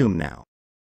share a room now.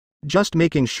 "Just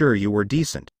making sure you were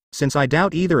decent, since I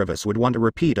doubt either of us would want a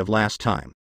repeat of last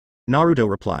time," Naruto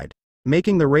replied,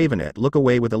 making the Ravenet look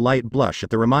away with a light blush at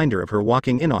the reminder of her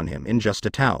walking in on him in just a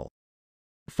towel.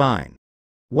 "Fine.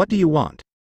 What do you want?"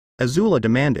 Azula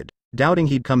demanded, doubting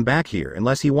he'd come back here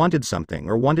unless he wanted something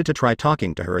or wanted to try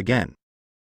talking to her again.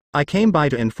 "I came by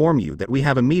to inform you that we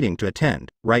have a meeting to attend,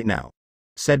 right now,"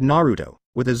 said Naruto,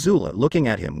 with Azula looking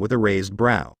at him with a raised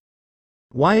brow.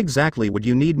 "Why exactly would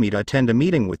you need me to attend a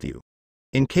meeting with you?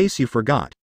 In case you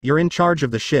forgot, you're in charge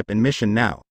of the ship and mission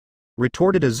now,"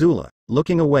 retorted Azula,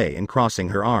 looking away and crossing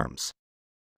her arms.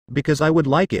 "Because I would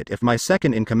like it if my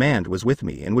second in command was with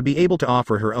me and would be able to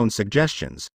offer her own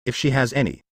suggestions, if she has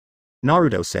any,"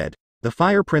 Naruto said, the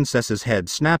Fire Princess's head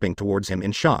snapping towards him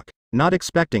in shock, not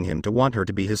expecting him to want her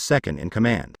to be his second in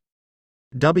command.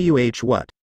 What?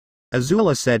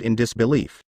 Azula said in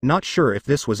disbelief, not sure if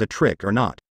this was a trick or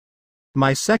not.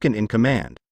 "My second in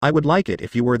command. I would like it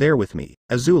if you were there with me,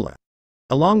 Azula.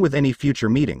 Along with any future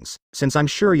meetings, since I'm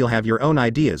sure you'll have your own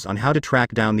ideas on how to track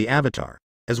down the Avatar,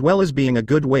 as well as being a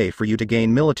good way for you to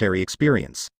gain military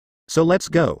experience. So let's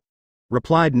go,"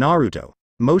 replied Naruto,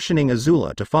 motioning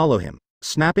Azula to follow him,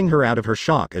 snapping her out of her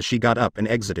shock as she got up and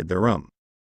exited the room.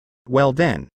 "Well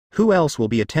then, who else will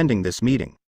be attending this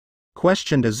meeting?"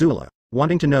 questioned Azula,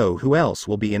 wanting to know who else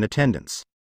will be in attendance.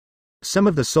 "Some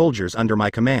of the soldiers under my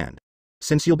command.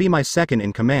 Since you'll be my second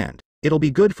in command, it'll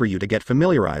be good for you to get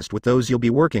familiarized with those you'll be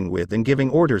working with and giving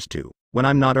orders to, when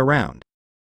I'm not around,"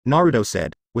 Naruto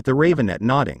said, with the Ravenet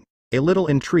nodding, a little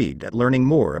intrigued at learning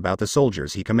more about the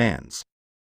soldiers he commands.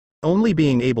 Only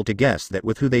being able to guess that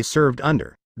with who they served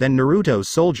under, then Naruto's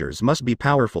soldiers must be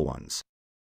powerful ones.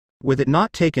 With it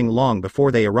not taking long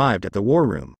before they arrived at the war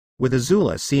room, with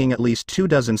Azula seeing at least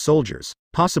 24 soldiers,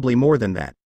 possibly more than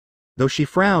that. Though she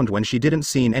frowned when she didn't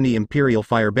see any Imperial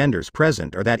Firebenders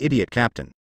present or that idiot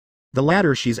captain. The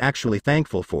latter she's actually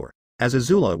thankful for, as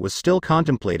Azula was still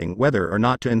contemplating whether or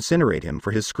not to incinerate him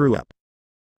for his screw-up.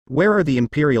 Where are the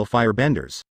Imperial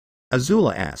Firebenders?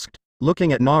 Azula asked,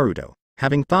 looking at Naruto,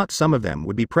 having thought some of them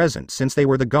would be present since they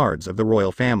were the guards of the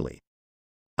royal family.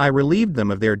 I relieved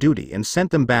them of their duty and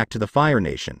sent them back to the Fire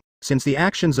Nation, since the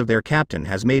actions of their captain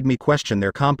has made me question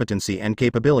their competency and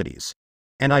capabilities.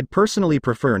 And I'd personally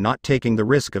prefer not taking the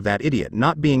risk of that idiot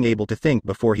not being able to think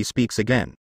before he speaks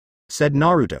again, said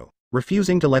Naruto,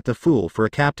 refusing to let the fool for a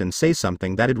captain say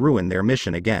something that'd ruin their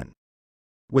mission again.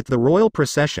 With the royal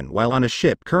procession while on a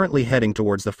ship currently heading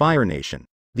towards the Fire Nation,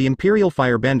 the Imperial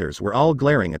Firebenders were all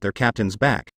glaring at their captain's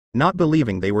back, not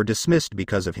believing they were dismissed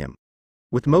because of him.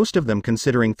 With most of them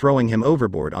considering throwing him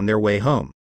overboard on their way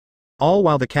home. All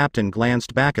while the captain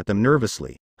glanced back at them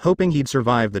nervously, hoping he'd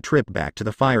survive the trip back to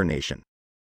the Fire Nation.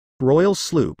 Royal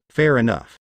sloop, fair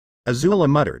enough. Azula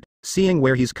muttered, seeing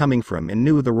where he's coming from and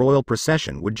knew the royal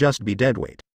procession would just be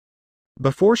deadweight.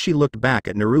 Before she looked back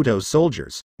at Naruto's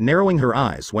soldiers, narrowing her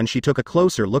eyes when she took a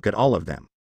closer look at all of them.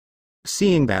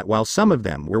 Seeing that while some of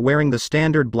them were wearing the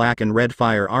standard black and red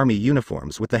Fire Army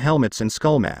uniforms with the helmets and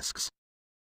skull masks,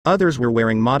 others were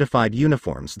wearing modified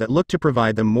uniforms that looked to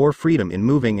provide them more freedom in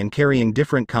moving and carrying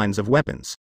different kinds of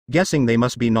weapons, guessing they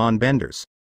must be non-benders.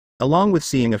 Along with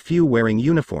seeing a few wearing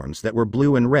uniforms that were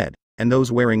blue and red, and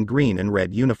those wearing green and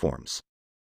red uniforms.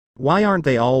 Why aren't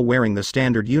they all wearing the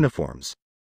standard uniforms?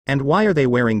 And why are they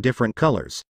wearing different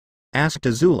colors? Asked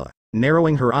Azula,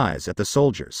 narrowing her eyes at the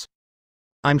soldiers.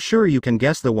 I'm sure you can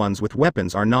guess the ones with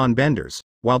weapons are non-benders,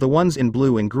 while the ones in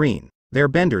blue and green, they're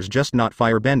benders just not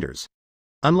firebenders.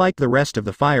 Unlike the rest of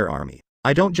the Fire Army,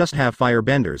 I don't just have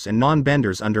firebenders and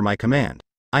non-benders under my command,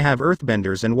 I have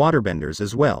earthbenders and waterbenders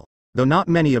as well, though not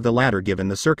many of the latter given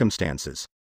the circumstances.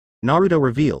 Naruto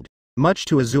revealed, much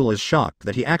to Azula's shock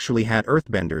that he actually had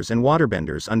earthbenders and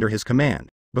waterbenders under his command,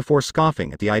 before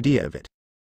scoffing at the idea of it.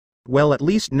 Well, at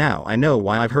least now I know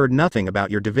why I've heard nothing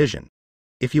about your division.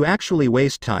 If you actually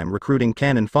waste time recruiting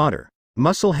cannon fodder,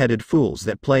 muscle-headed fools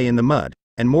that play in the mud,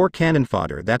 and more cannon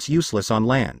fodder that's useless on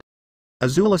land.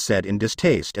 Azula said in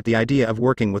distaste at the idea of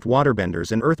working with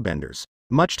waterbenders and earthbenders,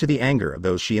 much to the anger of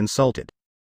those she insulted.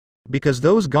 Because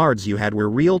those guards you had were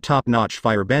real top-notch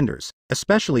firebenders,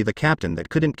 especially the captain that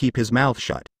couldn't keep his mouth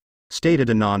shut, stated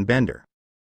a non-bender.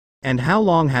 And how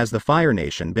long has the Fire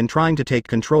Nation been trying to take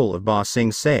control of Ba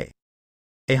Sing Se?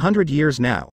 100 years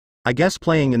now. I guess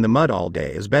playing in the mud all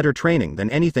day is better training than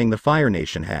anything the Fire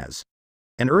Nation has.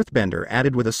 An earthbender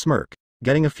added with a smirk,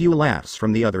 getting a few laughs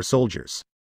from the other soldiers.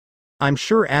 I'm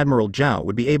sure Admiral Zhao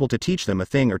would be able to teach them a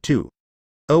thing or two.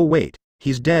 Oh wait,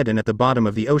 he's dead and at the bottom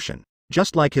of the ocean,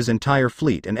 just like his entire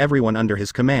fleet and everyone under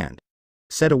his command,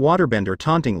 said a waterbender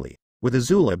tauntingly, with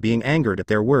Azula being angered at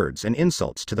their words and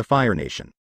insults to the Fire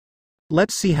Nation.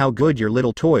 Let's see how good your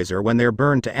little toys are when they're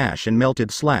burned to ash and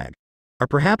melted slag. Or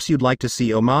perhaps you'd like to see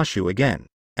Omashu again,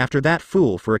 after that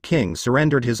fool for a king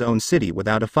surrendered his own city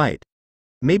without a fight.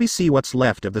 Maybe see what's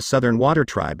left of the Southern Water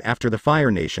Tribe after the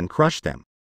Fire Nation crushed them.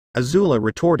 Azula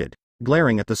retorted,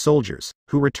 glaring at the soldiers,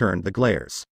 who returned the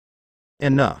glares.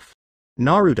 Enough.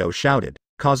 Naruto shouted,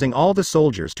 causing all the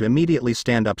soldiers to immediately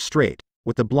stand up straight,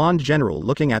 with the blonde general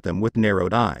looking at them with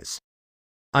narrowed eyes.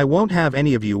 I won't have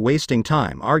any of you wasting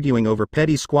time arguing over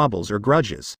petty squabbles or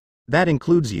grudges. That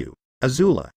includes you,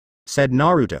 Azula, said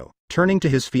Naruto, turning to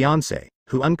his fiancée,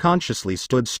 who unconsciously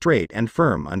stood straight and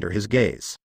firm under his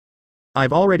gaze.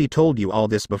 I've already told you all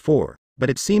this before, but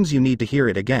it seems you need to hear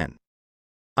it again.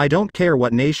 I don't care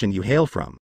what nation you hail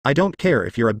from, I don't care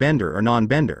if you're a bender or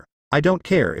non-bender, I don't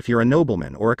care if you're a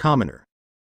nobleman or a commoner.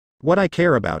 What I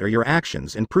care about are your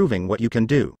actions in proving what you can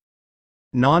do.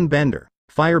 Non-bender,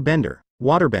 firebender,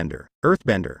 waterbender,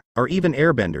 earthbender, or even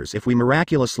airbenders if we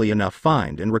miraculously enough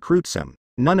find and recruit some,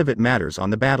 none of it matters on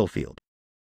the battlefield.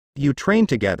 You train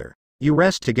together, you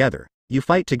rest together, you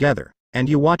fight together, and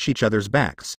you watch each other's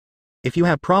backs. If you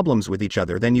have problems with each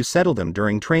other then you settle them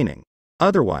during training.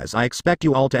 Otherwise I expect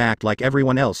you all to act like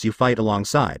everyone else you fight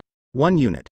alongside. One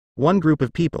unit, one group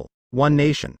of people, one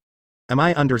nation. Am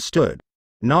I understood?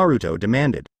 Naruto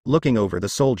demanded, looking over the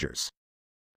soldiers.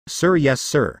 Sir, yes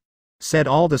sir, said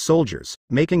all the soldiers,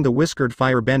 making the whiskered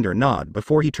firebender nod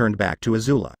before he turned back to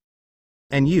Azula.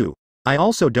 And you, I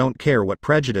also don't care what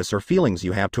prejudice or feelings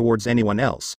you have towards anyone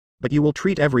else, but you will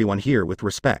treat everyone here with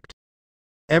respect.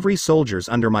 Every soldier's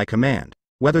under my command,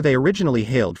 whether they originally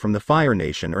hailed from the Fire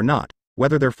Nation or not,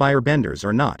 whether they're firebenders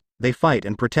or not, they fight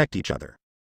and protect each other.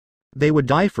 They would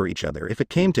die for each other if it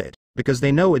came to it, because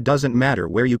they know it doesn't matter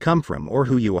where you come from or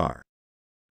who you are.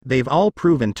 They've all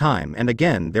proven time and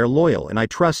again they're loyal, and I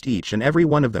trust each and every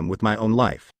one of them with my own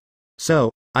life.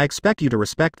 So, I expect you to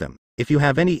respect them. If you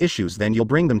have any issues, then you'll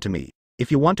bring them to me.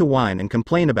 If you want to whine and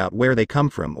complain about where they come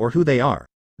from or who they are,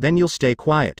 then you'll stay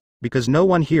quiet, because no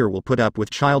one here will put up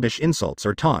with childish insults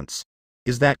or taunts.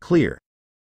 Is that clear?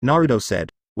 Naruto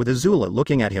said, with Azula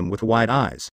looking at him with wide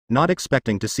eyes, not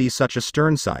expecting to see such a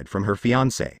stern side from her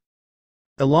fiancé.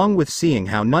 Along with seeing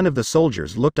how none of the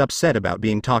soldiers looked upset about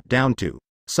being talked down to,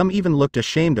 some even looked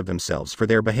ashamed of themselves for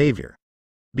their behavior.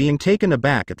 Being taken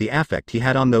aback at the affect he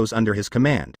had on those under his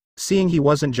command, seeing he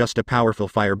wasn't just a powerful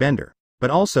firebender, but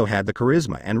also had the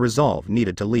charisma and resolve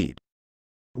needed to lead.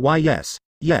 Why yes,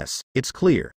 it's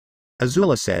clear,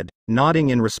 Azula said, nodding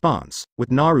in response, with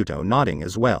Naruto nodding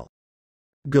as well.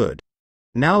 Good.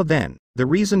 Now then, the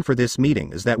reason for this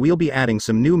meeting is that we'll be adding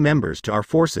some new members to our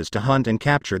forces to hunt and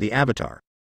capture the Avatar,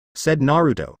 said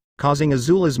Naruto, causing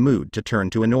Azula's mood to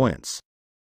turn to annoyance.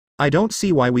 I don't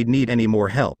see why we'd need any more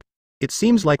help. It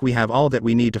seems like we have all that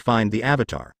we need to find the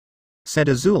Avatar, said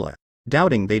Azula,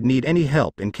 doubting they'd need any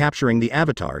help in capturing the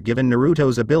Avatar given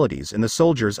Naruto's abilities and the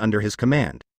soldiers under his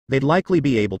command. They'd likely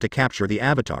be able to capture the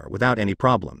Avatar without any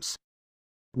problems.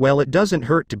 Well, it doesn't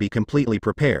hurt to be completely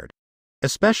prepared.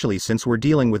 Especially since we're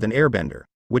dealing with an airbender,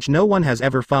 which no one has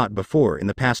ever fought before in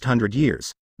the past 100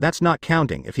 years, that's not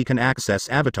counting if he can access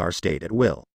Avatar state at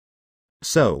will.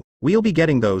 So, we'll be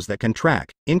getting those that can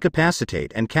track,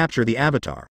 incapacitate and capture the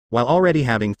Avatar, while already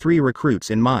having 3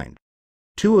 recruits in mind.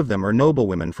 2 of them are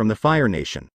noblewomen from the Fire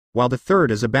Nation, while the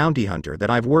third is a bounty hunter that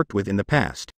I've worked with in the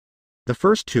past. The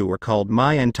first 2 are called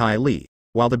Mai and Tai Li,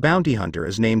 while the bounty hunter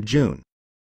is named June.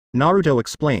 Naruto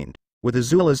explained, with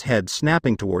Azula's head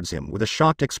snapping towards him with a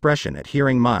shocked expression at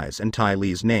hearing Mai's and Tai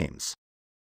Li's names.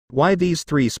 Why these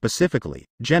 3 specifically,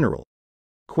 General?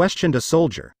 Questioned a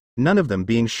soldier, none of them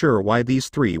being sure why these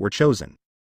 3 were chosen.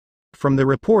 From the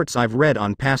reports I've read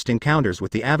on past encounters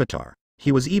with the Avatar,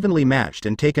 he was evenly matched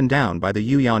and taken down by the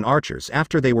Yuan archers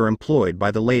after they were employed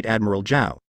by the late Admiral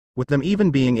Zhao, with them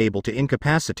even being able to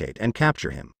incapacitate and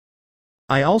capture him.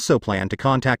 I also plan to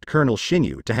contact Colonel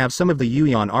Shinyu to have some of the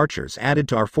Yuan archers added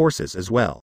to our forces as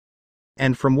well.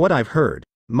 And from what I've heard,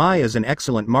 Mai is an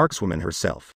excellent markswoman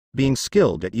herself, being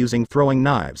skilled at using throwing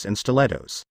knives and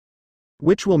stilettos,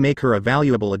 which will make her a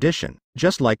valuable addition,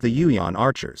 just like the Yuan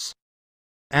archers.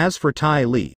 As for Tai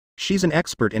Li, she's an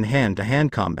expert in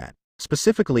hand-to-hand combat,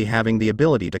 specifically having the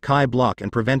ability to Kai block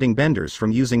and preventing benders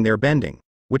from using their bending,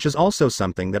 which is also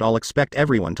something that I'll expect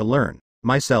everyone to learn,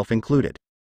 myself included.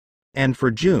 And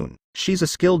for June, she's a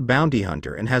skilled bounty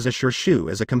hunter and has a Shirshu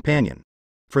as a companion.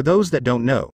 For those that don't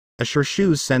know, a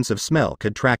Shirshu's sense of smell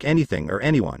could track anything or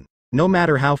anyone, no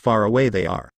matter how far away they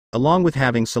are, along with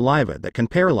having saliva that can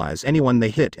paralyze anyone they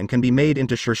hit and can be made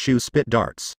into Shirshu spit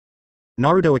darts.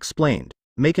 Naruto explained,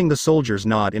 making the soldiers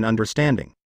nod in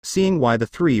understanding, seeing why the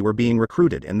 3 were being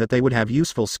recruited and that they would have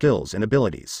useful skills and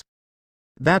abilities.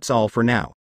 That's all for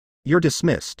now. You're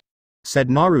dismissed, said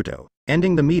Naruto,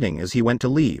 ending the meeting as he went to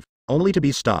leave, only to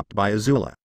be stopped by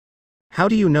Azula. How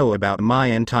do you know about Mai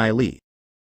and Tai Li?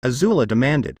 Azula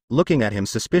demanded, looking at him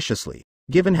suspiciously.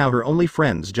 Given how her only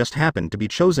friends just happened to be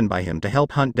chosen by him to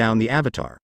help hunt down the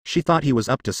Avatar, she thought he was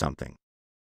up to something.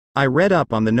 I read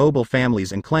up on the noble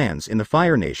families and clans in the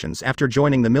Fire Nations after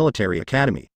joining the military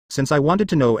academy, since I wanted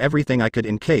to know everything I could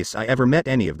in case I ever met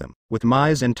any of them, with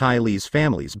Mai's and Tai Li's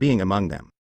families being among them.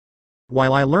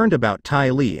 While I learned about Tai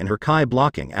Li and her Kai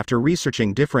blocking after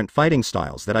researching different fighting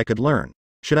styles that I could learn,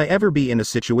 should I ever be in a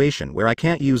situation where I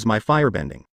can't use my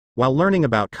firebending, while learning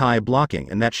about Kai blocking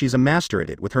and that she's a master at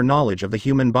it with her knowledge of the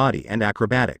human body and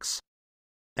acrobatics.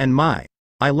 And Mai,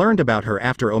 I learned about her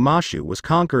after Omashu was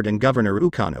conquered and Governor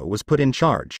Ukano was put in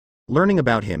charge, learning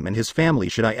about him and his family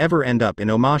should I ever end up in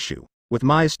Omashu, with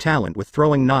Mai's talent with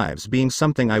throwing knives being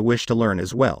something I wish to learn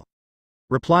as well.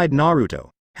 Replied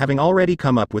Naruto, having already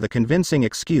come up with a convincing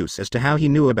excuse as to how he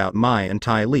knew about Mai and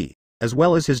Tai Li, as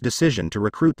well as his decision to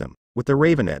recruit them, with the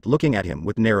Ravenet looking at him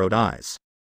with narrowed eyes.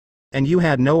 And you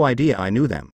had no idea I knew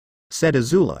them, said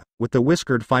Azula, with the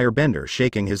whiskered firebender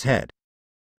shaking his head.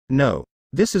 No,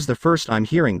 this is the first I'm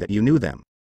hearing that you knew them.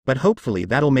 But hopefully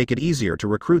that'll make it easier to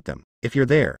recruit them, if you're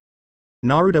there,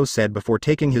 Naruto said before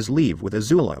taking his leave with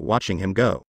Azula watching him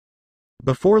go.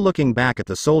 Before looking back at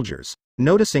the soldiers,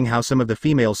 noticing how some of the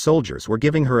female soldiers were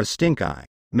giving her a stink eye,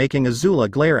 making Azula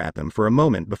glare at them for a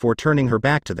moment before turning her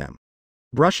back to them,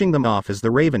 brushing them off as the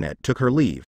Ravenet took her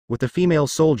leave, with the female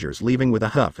soldiers leaving with a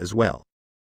huff as well.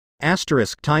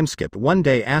 Timeskip one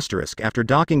day after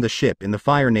docking the ship in the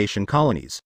Fire Nation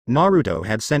colonies, Naruto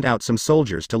had sent out some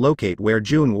soldiers to locate where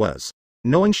June was,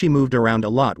 knowing she moved around a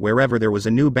lot wherever there was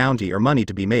a new bounty or money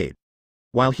to be made.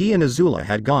 While he and Azula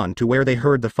had gone to where they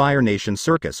heard the Fire Nation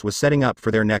circus was setting up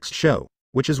for their next show,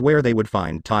 which is where they would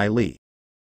find Ty Lee.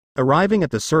 Arriving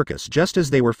at the circus just as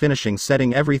they were finishing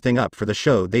setting everything up for the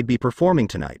show they'd be performing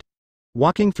tonight.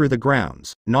 Walking through the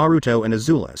grounds, Naruto and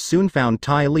Azula soon found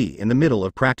Ty Lee in the middle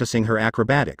of practicing her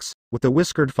acrobatics, with the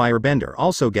whiskered firebender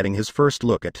also getting his first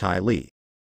look at Ty Lee.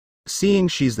 Seeing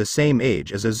she's the same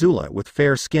age as Azula with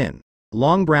fair skin,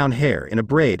 long brown hair in a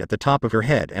braid at the top of her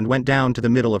head and went down to the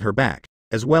middle of her back,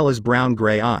 as well as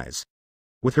brown-gray eyes.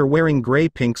 With her wearing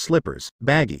gray-pink slippers,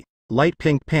 baggy, light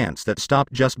pink pants that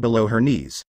stopped just below her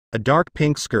knees, a dark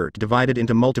pink skirt divided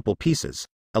into multiple pieces,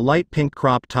 a light pink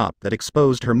crop top that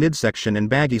exposed her midsection and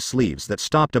baggy sleeves that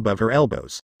stopped above her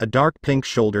elbows, a dark pink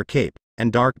shoulder cape,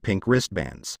 and dark pink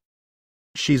wristbands.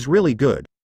 She's really good,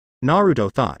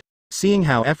 Naruto thought, seeing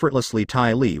how effortlessly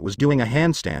Ty Lee was doing a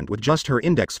handstand with just her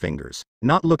index fingers,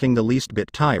 not looking the least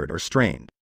bit tired or strained.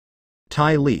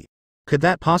 Ty Lee. Could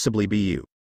that possibly be you?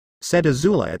 Said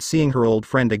Azula at seeing her old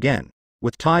friend again,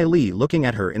 with Ty Lee looking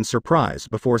at her in surprise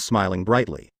before smiling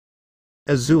brightly.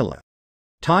 Azula.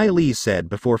 Ty Lee said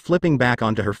before flipping back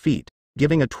onto her feet,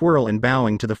 giving a twirl and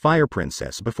bowing to the Fire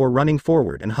Princess before running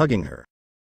forward and hugging her.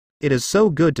 It is so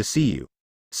good to see you,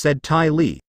 said Ty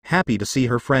Lee, happy to see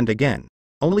her friend again,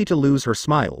 only to lose her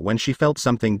smile when she felt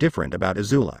something different about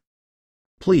Azula.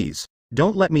 Please,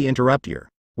 don't let me interrupt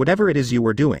whatever it is you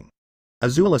were doing,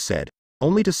 Azula said,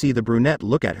 only to see the brunette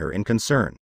look at her in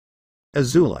concern.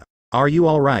 Azula, are you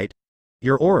alright?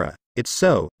 Your aura, it's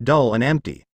so dull and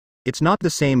empty. It's not the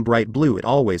same bright blue it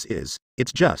always is,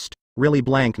 it's just really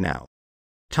blank now.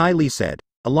 Ty Lee said,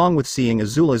 along with seeing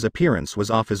Azula's appearance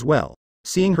was off as well,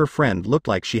 seeing her friend looked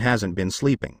like she hasn't been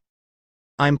sleeping.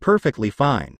 I'm perfectly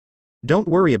fine. Don't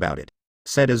worry about it,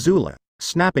 said Azula,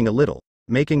 snapping a little,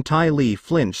 making Ty Lee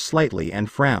flinch slightly and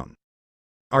frown.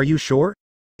 Are you sure?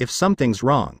 If something's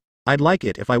wrong, I'd like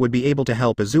it if I would be able to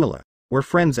help Azula, we're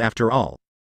friends after all.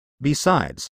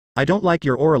 Besides, I don't like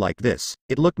your aura like this,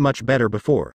 it looked much better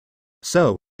before.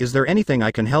 So, is there anything I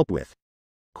can help with?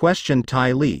 Questioned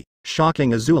Ty Lee,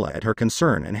 shocking Azula at her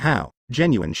concern and how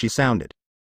genuine she sounded.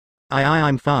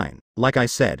 I'm fine, like I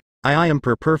said, I am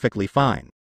perfectly fine.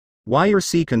 Why your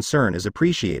concern is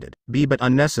appreciated, but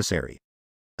unnecessary.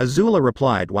 Azula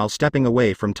replied while stepping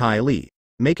away from Ty Lee,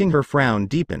 making her frown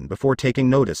deepen before taking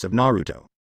notice of Naruto.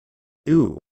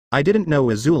 Ooh, I didn't know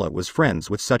Azula was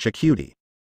friends with such a cutie,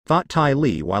 thought Ty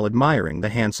Lee while admiring the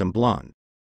handsome blonde.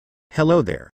 Hello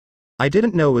there. I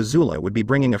didn't know Azula would be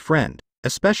bringing a friend,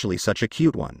 especially such a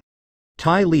cute one,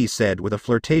 Ty Lee said with a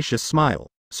flirtatious smile,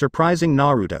 surprising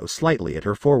Naruto slightly at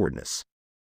her forwardness.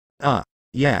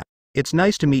 Yeah, it's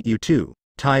nice to meet you too,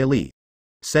 Ty Lee,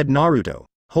 said Naruto,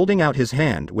 holding out his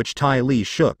hand which Ty Lee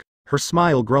shook, her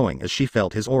smile growing as she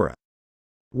felt his aura.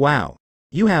 Wow,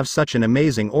 you have such an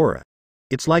amazing aura.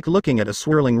 It's like looking at a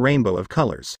swirling rainbow of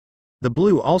colors. The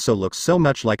blue also looks so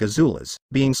much like Azula's,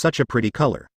 being such a pretty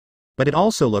color. But it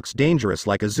also looks dangerous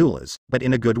like Azula's, but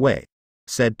in a good way,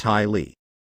 said Ty Lee.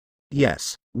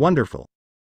 Yes, wonderful.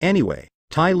 Anyway,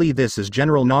 Ty Lee, this is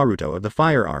General Naruto of the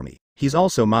Fire Army, he's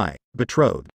also my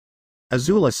betrothed,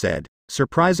 Azula said,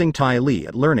 surprising Ty Lee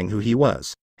at learning who he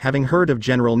was, having heard of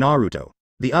General Naruto,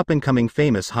 the up-and-coming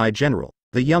famous High General,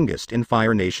 the youngest in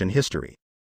Fire Nation history.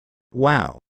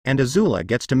 Wow, and Azula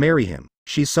gets to marry him,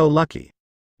 she's so lucky,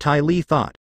 Ty Lee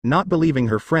thought, not believing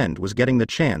her friend was getting the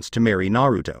chance to marry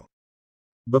Naruto.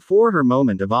 Before her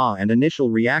moment of awe and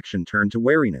initial reaction turned to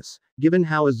wariness, given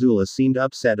how Azula seemed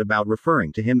upset about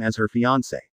referring to him as her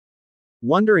fiancé.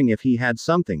 Wondering if he had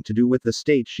something to do with the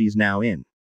state she's now in.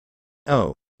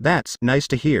 Oh, that's nice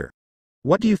to hear.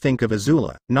 What do you think of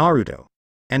Azula, Naruto?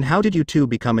 And how did you two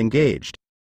become engaged?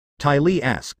 Ty Lee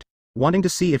asked, wanting to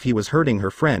see if he was hurting her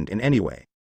friend in any way.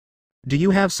 Do you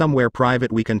have somewhere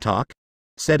private we can talk?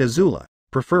 Said Azula,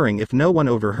 preferring if no one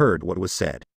overheard what was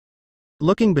said.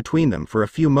 Looking between them for a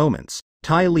few moments,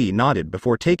 Ty Lee nodded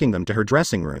before taking them to her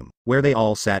dressing room, where they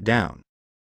all sat down.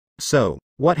 So,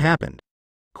 what happened?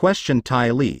 Questioned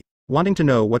Ty Lee, wanting to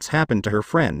know what's happened to her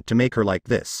friend to make her like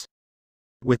this.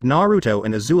 With Naruto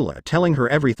and Azula telling her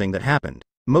everything that happened,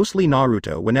 mostly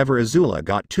Naruto whenever Azula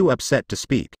got too upset to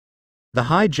speak. The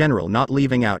High General not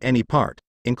leaving out any part,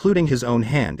 including his own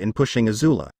hand in pushing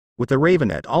Azula, with the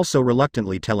Ravenet also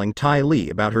reluctantly telling Ty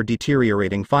Lee about her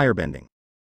deteriorating firebending.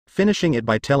 Finishing it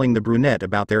by telling the brunette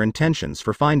about their intentions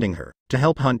for finding her, to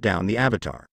help hunt down the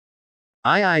Avatar.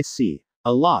 I see.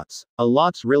 A lot's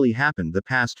really happened the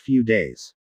past few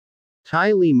days.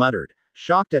 Ty Lee muttered,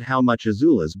 shocked at how much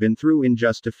Azula's been through in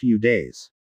just a few days.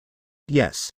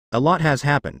 Yes, a lot has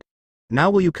happened. Now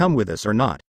will you come with us or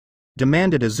not?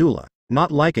 Demanded Azula,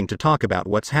 not liking to talk about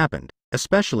what's happened,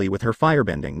 especially with her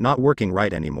firebending not working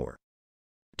right anymore.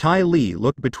 Tai Li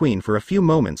looked between for a few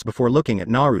moments before looking at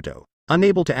Naruto,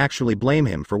 unable to actually blame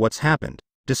him for what's happened,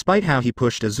 despite how he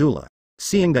pushed Azula,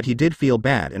 seeing that he did feel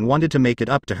bad and wanted to make it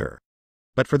up to her.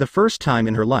 But for the first time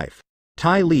in her life,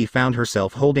 Tai Li found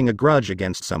herself holding a grudge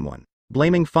against someone,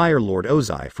 blaming Fire Lord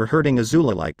Ozai for hurting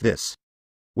Azula like this.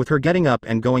 With her getting up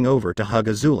and going over to hug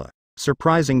Azula,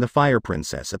 surprising the Fire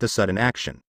Princess at the sudden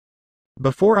action.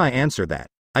 Before I answer that,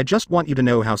 I just want you to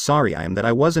know how sorry I am that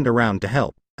I wasn't around to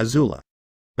help, Azula.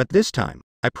 But this time,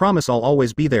 I promise I'll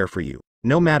always be there for you,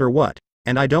 no matter what,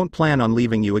 and I don't plan on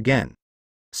leaving you again.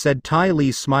 Said Tai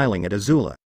Li, smiling at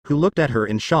Azula, who looked at her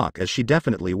in shock as she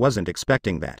definitely wasn't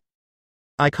expecting that.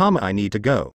 I need to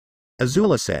go.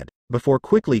 Azula said, before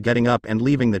quickly getting up and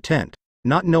leaving the tent,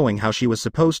 not knowing how she was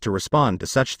supposed to respond to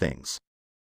such things.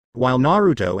 While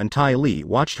Naruto and Tai Li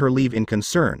watched her leave in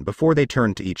concern before they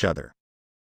turned to each other.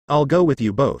 I'll go with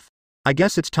you both. I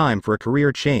guess it's time for a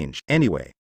career change,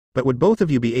 anyway. But would both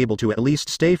of you be able to at least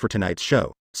stay for tonight's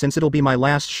show, since it'll be my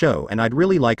last show and I'd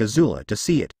really like Azula to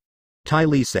see it? Tai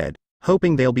Li said,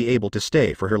 hoping they'll be able to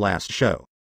stay for her last show.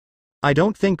 I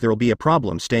don't think there'll be a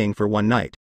problem staying for one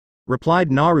night. Replied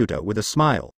Naruto with a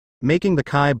smile, making the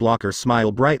Kai blocker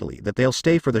smile brightly that they'll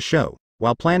stay for the show,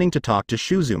 while planning to talk to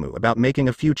Shuzumu about making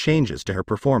a few changes to her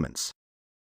performance.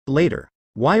 Later.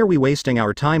 Why are we wasting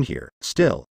our time here,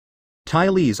 still? Tai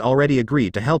Li's already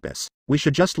agreed to help us, we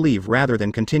should just leave rather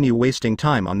than continue wasting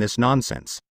time on this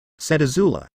nonsense. Said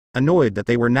Azula, annoyed that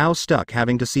they were now stuck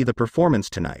having to see the performance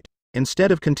tonight,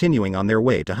 instead of continuing on their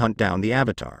way to hunt down the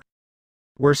Avatar.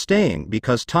 We're staying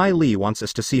because Tai Li wants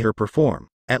us to see her perform,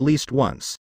 at least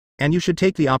once. And you should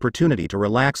take the opportunity to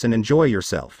relax and enjoy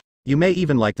yourself, you may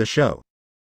even like the show.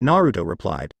 Naruto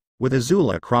replied, with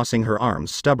Azula crossing her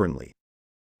arms stubbornly.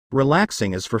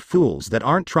 Relaxing is for fools that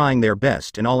aren't trying their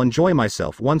best, and I'll enjoy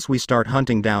myself once we start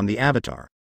hunting down the Avatar.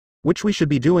 Which we should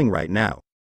be doing right now.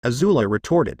 Azula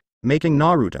retorted, making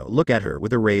Naruto look at her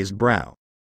with a raised brow.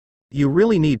 You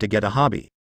really need to get a hobby.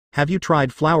 Have you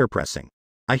tried flower pressing?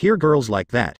 I hear girls like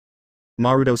that.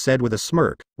 Naruto said with a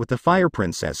smirk, with the Fire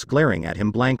Princess glaring at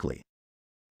him blankly.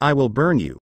 I will burn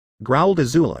you, growled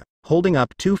Azula, holding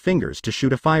up 2 fingers to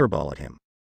shoot a fireball at him.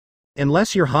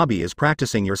 Unless your hobby is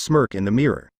practicing your smirk in the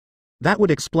mirror. That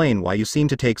would explain why you seem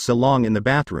to take so long in the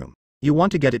bathroom, you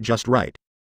want to get it just right.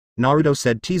 Naruto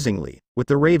said teasingly, with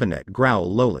the Ravenet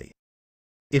growl lowly.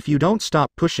 If you don't stop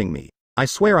pushing me, I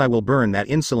swear I will burn that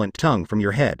insolent tongue from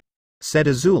your head, said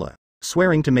Azula,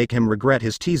 swearing to make him regret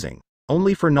his teasing,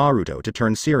 only for Naruto to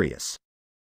turn serious.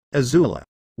 Azula,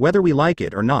 whether we like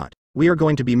it or not, we are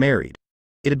going to be married.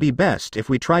 It'd be best if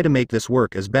we try to make this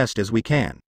work as best as we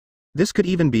can. This could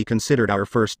even be considered our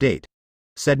first date,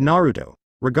 said Naruto.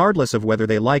 Regardless of whether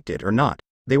they liked it or not,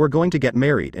 they were going to get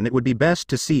married, and it would be best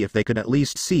to see if they could at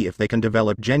least see if they can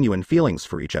develop genuine feelings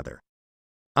for each other.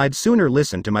 I'd sooner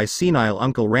listen to my senile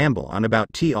uncle ramble on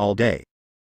about tea all day.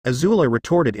 Azula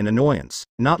retorted in annoyance,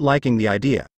 not liking the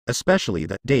idea, especially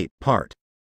the date part.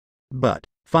 But,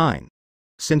 fine.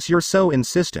 Since you're so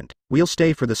insistent, we'll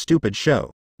stay for the stupid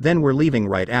show, then we're leaving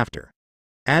right after.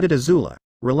 Added Azula,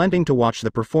 relenting to watch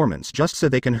the performance just so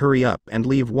they can hurry up and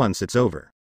leave once it's over.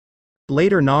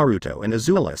 Later, Naruto and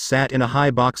Azula sat in a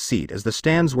high box seat as the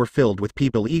stands were filled with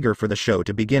people eager for the show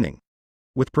to begin.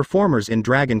 With performers in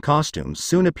dragon costumes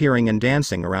soon appearing and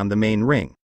dancing around the main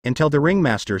ring, until the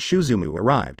ringmaster Shuzumu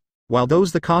arrived, while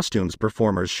the costumes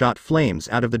performers shot flames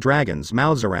out of the dragons'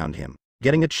 mouths around him,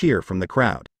 getting a cheer from the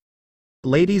crowd.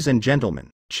 Ladies and gentlemen,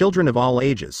 children of all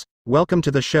ages, welcome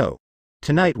to the show.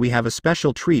 Tonight we have a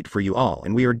special treat for you all,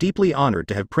 and we are deeply honored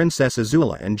to have Princess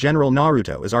Azula and General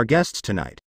Naruto as our guests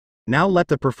tonight. Now let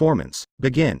the performance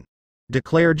begin,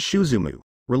 declared Shuzumu,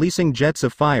 releasing jets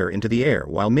of fire into the air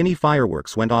while mini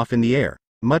fireworks went off in the air,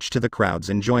 much to the crowd's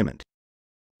enjoyment.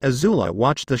 Azula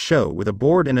watched the show with a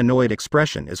bored and annoyed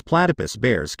expression as platypus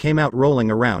bears came out rolling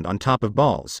around on top of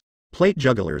balls, plate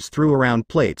jugglers threw around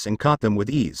plates and caught them with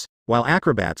ease, while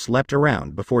acrobats leapt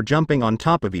around before jumping on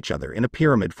top of each other in a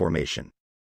pyramid formation.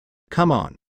 Come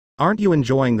on. Aren't you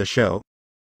enjoying the show?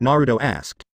 Naruto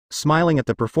asked, smiling at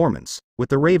the performance, with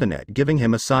the Ravenet giving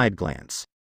him a side glance.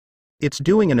 It's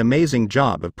doing an amazing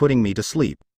job of putting me to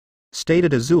sleep,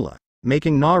 stated Azula,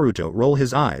 making Naruto roll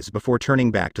his eyes before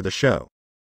turning back to the show.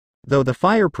 Though the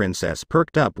Fire Princess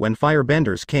perked up when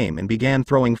firebenders came and began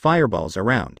throwing fireballs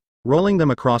around, rolling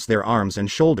them across their arms and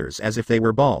shoulders as if they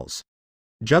were balls.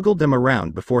 Juggled them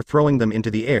around before throwing them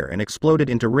into the air and exploded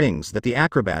into rings that the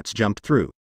acrobats jumped through.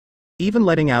 even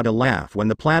letting out a laugh when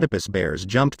the platypus bears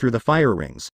jumped through the fire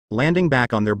rings, landing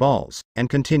back on their balls, and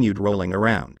continued rolling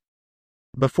around.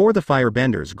 Before the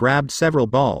firebenders grabbed several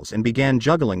balls and began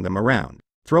juggling them around,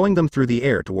 throwing them through the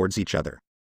air towards each other.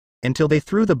 Until they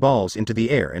threw the balls into the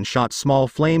air and shot small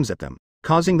flames at them,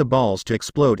 causing the balls to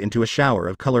explode into a shower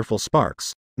of colorful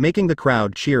sparks, making the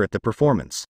crowd cheer at the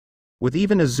performance. With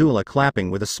even Azula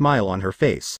clapping with a smile on her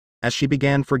face, as she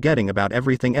began forgetting about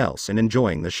everything else and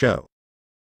enjoying the show.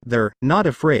 They're not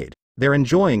afraid, they're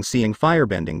enjoying seeing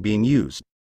firebending being used.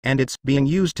 And it's being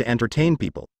used to entertain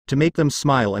people, to make them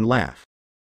smile and laugh.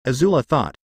 Azula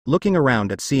thought, looking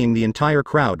around at seeing the entire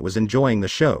crowd was enjoying the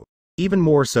show, even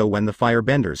more so when the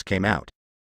firebenders came out.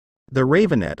 The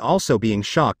Ravenet also being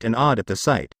shocked and awed at the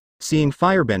sight, seeing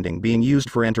firebending being used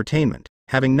for entertainment,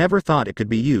 having never thought it could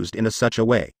be used in such a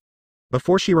way.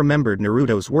 Before she remembered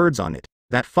Naruto's words on it,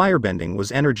 that firebending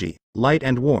was energy, light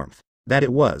and warmth, that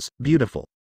it was beautiful.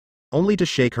 Only to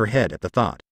shake her head at the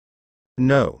thought.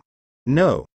 No,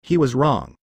 he was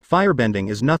wrong. Firebending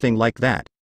is nothing like that.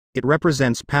 It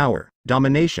represents power,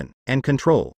 domination, and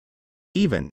control.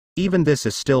 Even this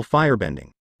is still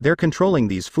firebending. They're controlling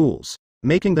these fools,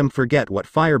 making them forget what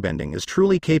firebending is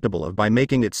truly capable of by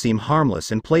making it seem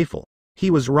harmless and playful. He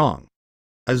was wrong.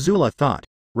 Azula thought,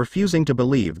 refusing to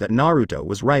believe that Naruto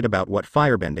was right about what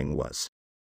firebending was.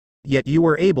 Yet you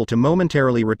were able to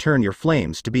momentarily return your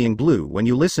flames to being blue when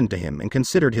you listened to him and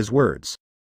considered his words.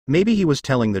 Maybe he was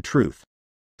telling the truth,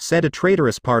 said a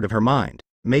traitorous part of her mind,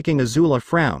 making Azula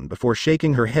frown before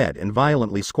shaking her head and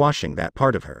violently squashing that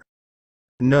part of her.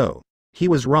 No, he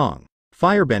was wrong.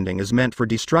 Firebending is meant for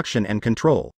destruction and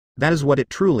control, that is what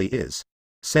it truly is,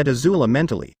 said Azula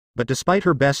mentally, but despite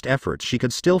her best efforts she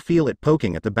could still feel it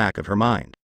poking at the back of her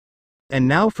mind. And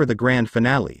now for the grand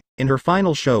finale, in her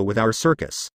final show with our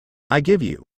circus. I give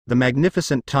you, the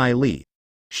magnificent Tai Li,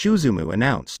 Shuzumu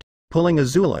announced, pulling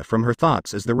Azula from her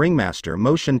thoughts as the ringmaster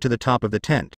motioned to the top of the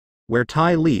tent, where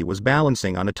Tai Li was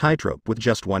balancing on a tightrope with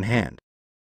just one hand.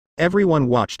 Everyone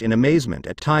watched in amazement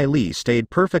at Tai Li stayed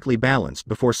perfectly balanced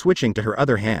before switching to her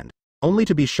other hand, only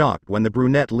to be shocked when the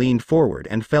brunette leaned forward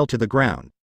and fell to the ground.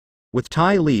 With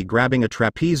Tai Li grabbing a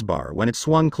trapeze bar when it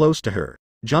swung close to her,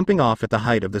 jumping off at the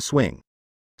height of the swing.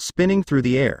 Spinning through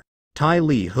the air, Tai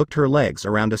Li hooked her legs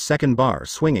around a second bar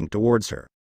swinging towards her.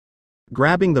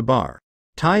 Grabbing the bar,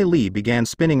 Tai Li began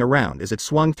spinning around as it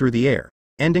swung through the air,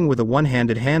 ending with a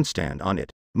one-handed handstand on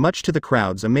it, much to the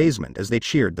crowd's amazement as they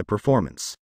cheered the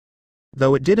performance.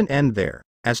 Though it didn't end there,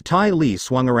 as Tai Li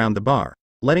swung around the bar,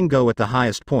 letting go at the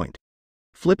highest point.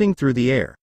 Flipping through the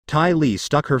air, Tai Li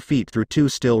stuck her feet through two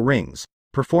steel rings,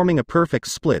 performing a perfect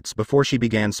splits before she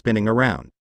began spinning around.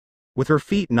 With her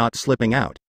feet not slipping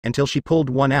out, until she pulled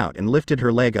one out and lifted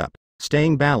her leg up,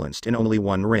 staying balanced in only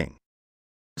one ring.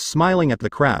 Smiling at the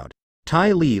crowd,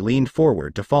 Tai Li leaned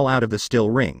forward to fall out of the steel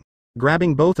ring,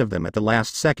 grabbing both of them at the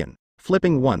last second,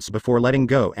 flipping once before letting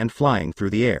go and flying through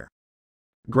the air.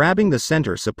 Grabbing the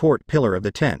center support pillar of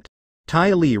the tent,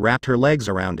 Tai Li wrapped her legs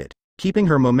around it, keeping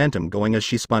her momentum going as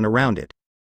she spun around it.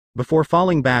 Before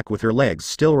falling back with her legs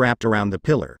still wrapped around the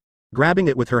pillar, grabbing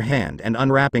it with her hand and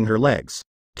unwrapping her legs,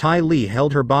 Tai Li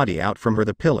held her body out from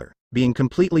the pillar, being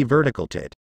completely vertical to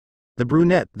it. The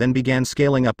brunette then began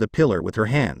scaling up the pillar with her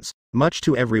hands, much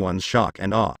to everyone's shock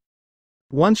and awe.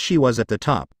 Once she was at the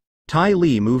top, Tai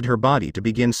Li moved her body to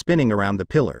begin spinning around the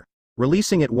pillar,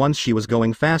 releasing it once she was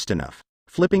going fast enough,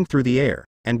 flipping through the air,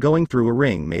 and going through a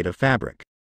ring made of fabric.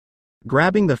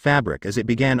 Grabbing the fabric as it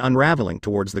began unraveling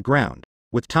towards the ground,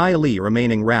 with Tai Li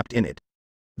remaining wrapped in it.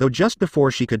 Though just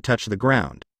before she could touch the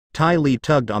ground, Tai Li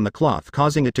tugged on the cloth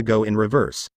causing it to go in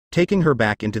reverse, taking her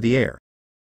back into the air.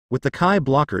 With the Kai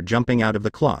blocker jumping out of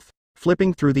the cloth,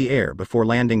 flipping through the air before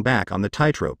landing back on the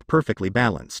tightrope perfectly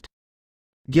balanced.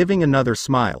 Giving another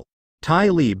smile, Tai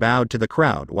Li bowed to the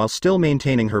crowd while still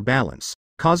maintaining her balance,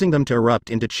 causing them to erupt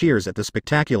into cheers at the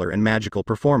spectacular and magical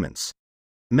performance.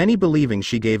 Many believing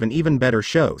she gave an even better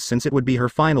show since it would be her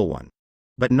final one.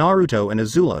 But Naruto and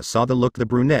Azula saw the look the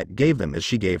brunette gave them as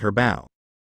she gave her bow.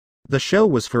 The show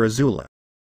was for Azula.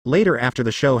 Later after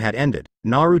the show had ended,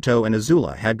 Naruto and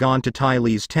Azula had gone to Tai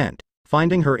Li's tent,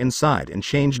 finding her inside and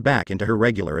changed back into her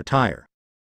regular attire.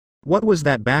 What was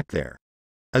that back there?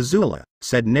 Azula,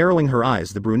 said narrowing her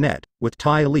eyes the brunette, with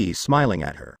Tai Li smiling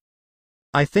at her.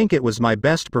 I think it was my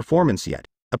best performance yet,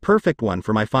 a perfect one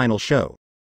for my final show,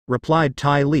 replied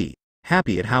Tai Li,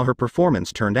 happy at how her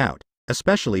performance turned out,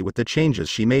 especially with the changes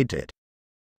she made to it.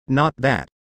 Not that.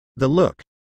 The look.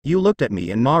 You looked at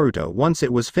me and Naruto once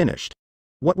it was finished.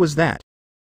 What was that?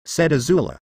 Said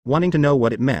Azula, wanting to know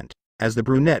what it meant, as the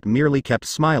brunette merely kept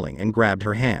smiling and grabbed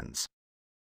her hands.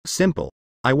 Simple.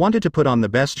 I wanted to put on the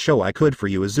best show I could for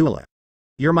you Azula,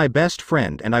 You're my best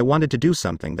friend and I wanted to do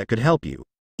something that could help you,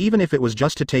 even if it was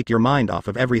just to take your mind off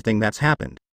of everything that's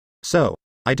happened. So,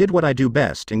 I did what I do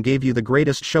best and gave you the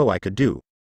greatest show I could do.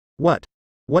 What?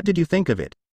 What did you think of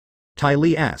it? Ty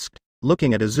Lee asked,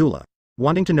 looking at Azula,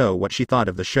 wanting to know what she thought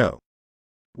of the show.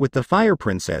 With the Fire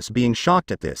Princess being shocked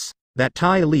at this, that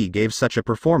Ty Lee gave such a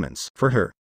performance for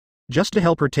her. Just to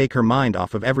help her take her mind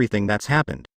off of everything that's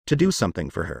happened, to do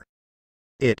something for her.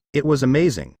 It was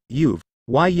amazing. You've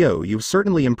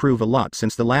certainly improved a lot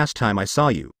since the last time I saw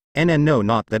you, and no,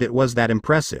 not that it was that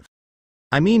impressive.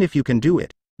 I mean, if you can do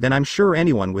it, then I'm sure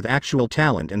anyone with actual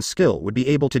talent and skill would be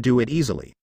able to do it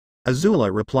easily.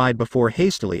 Azula replied before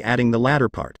hastily adding the latter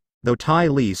part, though Ty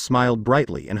Lee smiled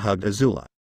brightly and hugged Azula.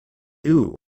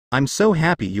 Ooh, I'm so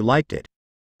happy you liked it.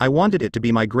 I wanted it to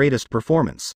be my greatest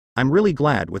performance. I'm really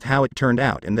glad with how it turned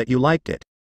out and that you liked it,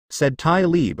 said Ty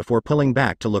Lee before pulling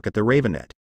back to look at the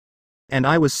Ravenet. And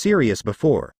I was serious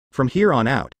before. From here on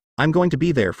out, I'm going to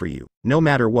be there for you, no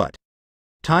matter what.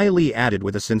 Ty Lee added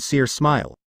with a sincere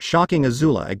smile, shocking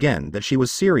Azula again that she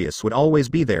was serious, would always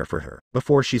be there for her,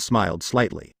 before she smiled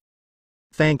slightly.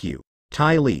 Thank you,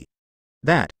 Ty Lee.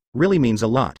 That really means a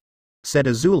lot, said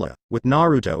Azula, with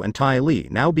Naruto and Ty Lee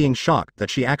now being shocked that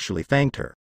she actually thanked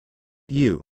her.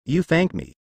 You thank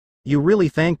me. You really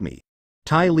thank me.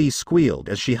 Ty Lee squealed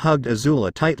as she hugged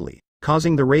Azula tightly,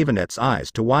 causing the Ravenet's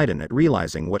eyes to widen at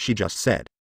realizing what she just said.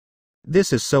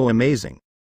 This is so amazing.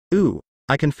 Ooh,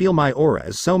 I can feel my aura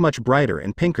is so much brighter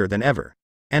and pinker than ever.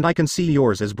 And I can see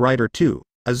yours is brighter too,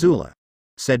 Azula,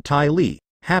 said Ty Lee,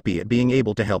 happy at being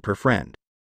able to help her friend.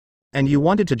 And you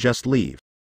wanted to just leave.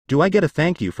 Do I get a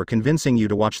thank you for convincing you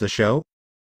to watch the show?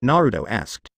 Naruto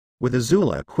asked, with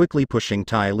Azula quickly pushing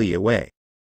Ty Lee away.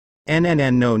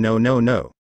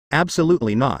 No.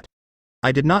 Absolutely not.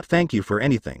 I did not thank you for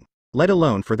anything, let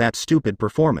alone for that stupid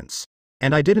performance.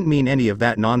 And I didn't mean any of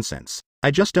that nonsense.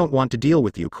 I just don't want to deal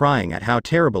with you crying at how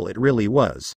terrible it really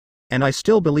was. And I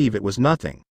still believe it was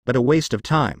nothing but a waste of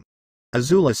time,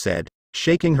 Azula said,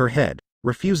 shaking her head,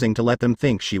 refusing to let them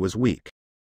think she was weak.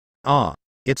 Ah,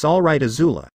 it's all right,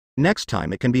 Azula. Next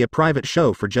time it can be a private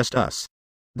show for just us.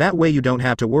 That way you don't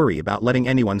have to worry about letting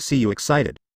anyone see you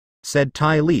excited, said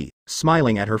Ty Lee,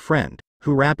 smiling at her friend,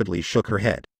 who rapidly shook her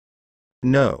head.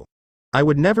 No. I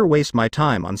would never waste my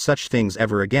time on such things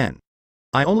ever again.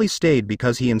 I only stayed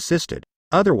because he insisted,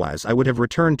 otherwise I would have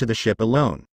returned to the ship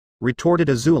alone, retorted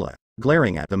Azula,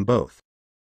 glaring at them both.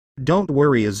 Don't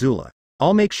worry, Azula.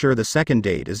 I'll make sure the second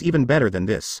date is even better than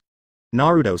this,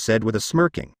 Naruto said with a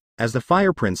smirking, as the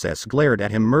Fire Princess glared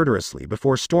at him murderously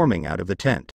before storming out of the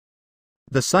tent.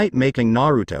 The sight making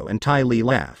Naruto and Ty Lee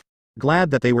laugh,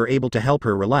 glad that they were able to help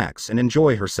her relax and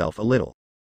enjoy herself a little.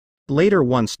 Later,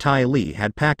 once Ty Lee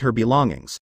had packed her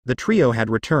belongings, the trio had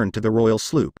returned to the royal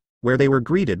sloop, where they were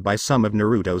greeted by some of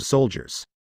Naruto's soldiers.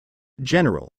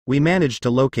 General, we managed to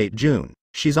locate June,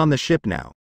 she's on the ship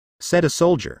now, said a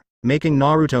soldier, making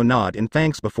Naruto nod in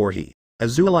thanks before he,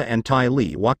 Azula and Ty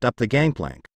Lee walked up the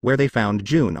gangplank, where they found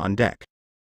June on deck.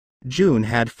 June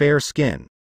had fair skin,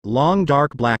 long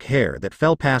dark black hair that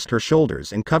fell past her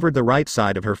shoulders and covered the right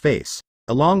side of her face,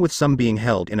 along with some being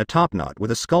held in a topknot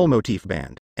with a skull motif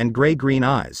band, and gray-green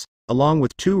eyes, along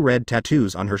with 2 red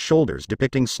tattoos on her shoulders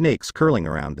depicting snakes curling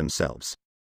around themselves.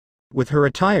 With her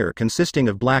attire consisting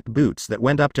of black boots that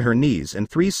went up to her knees and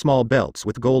 3 small belts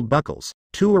with gold buckles,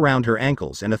 2 around her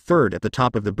ankles and a third at the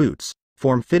top of the boots,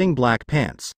 form-fitting black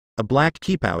pants, a black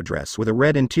kipao dress with a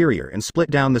red interior and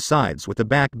split down the sides with the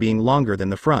back being longer than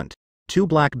the front, 2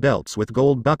 black belts with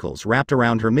gold buckles wrapped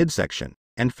around her midsection,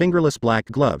 and fingerless black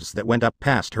gloves that went up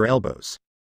past her elbows.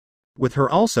 With her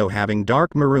also having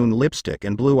dark maroon lipstick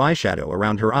and blue eyeshadow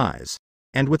around her eyes,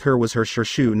 and with her was her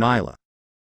Shirshu Nyla.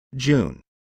 June,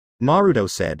 Naruto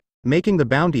said, making the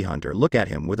bounty hunter look at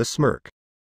him with a smirk.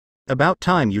 About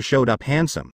time you showed up,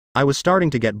 handsome. I was starting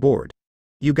to get bored.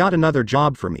 You got another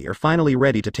job for me or finally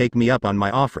ready to take me up on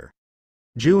my offer?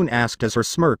 June asked as her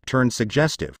smirk turned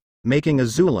suggestive, making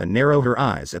Azula narrow her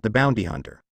eyes at the bounty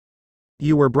hunter.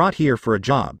 You were brought here for a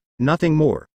job, nothing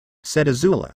more, said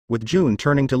Azula, with June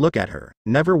turning to look at her,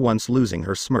 never once losing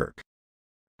her smirk.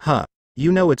 Huh,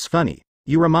 you know it's funny,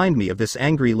 you remind me of this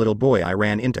angry little boy I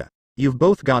ran into. You've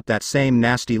both got that same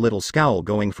nasty little scowl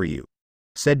going for you,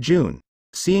 said June,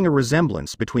 seeing a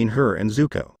resemblance between her and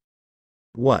Zuko.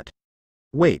 What?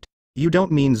 Wait, you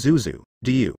don't mean Zuzu,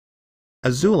 do you?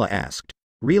 Azula asked,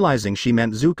 realizing she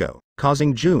meant Zuko,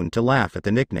 causing June to laugh at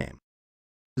the nickname.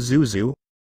 Zuzu?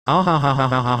 Ah ha ha ha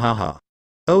ha ha ha ha.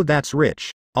 Oh, that's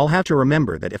rich. I'll have to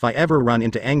remember that if I ever run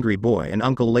into Angry Boy and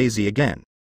Uncle Lazy again.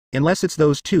 Unless it's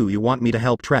those 2 you want me to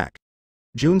help track,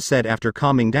 June said after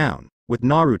calming down, with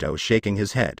Naruto shaking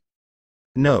his head.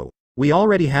 No, We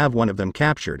already have one of them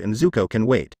captured and Zuko can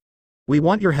wait. We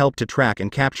want your help to track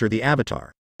and capture the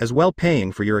Avatar, as well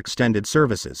paying for your extended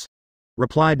services,"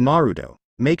 replied Naruto,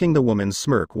 making the woman's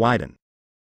smirk widen.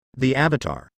 The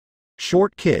Avatar.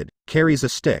 Short kid, carries a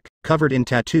stick, covered in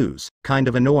tattoos, kind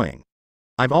of annoying.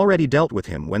 I've already dealt with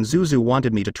him when Zuzu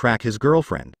wanted me to track his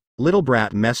girlfriend. Little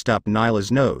brat messed up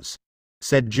Nyla's nose,"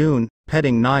 said June,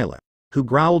 petting Nyla, who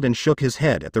growled and shook his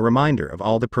head at the reminder of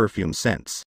all the perfume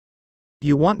scents.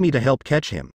 "You want me to help catch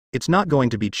him? It's not going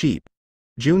to be cheap,"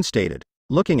 June stated,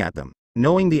 looking at them,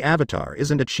 knowing the Avatar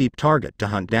isn't a cheap target to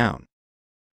hunt down.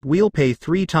 "We'll pay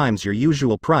 3 times your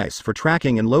usual price for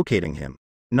tracking and locating him,"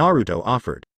 Naruto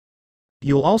offered.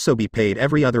 "You'll also be paid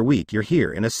every other week you're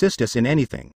here and assist us in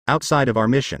anything, outside of our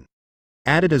mission,"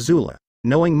 added Azula,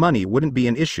 knowing money wouldn't be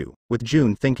an issue, with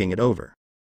June thinking it over.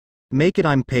 "Make it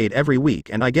I'm paid every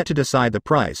week and I get to decide the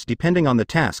price depending on the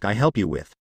task I help you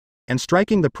with. And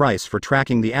striking the price for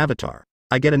tracking the Avatar,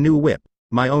 I get a new whip,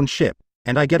 my own ship,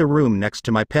 and I get a room next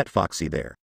to my pet Foxy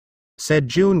there," said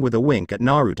June with a wink at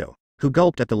Naruto, who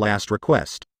gulped at the last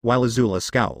request, while Azula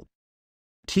scowled.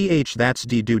 That's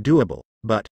doable,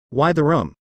 but why the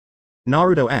room?"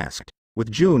 Naruto asked,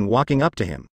 with June walking up to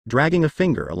him, dragging a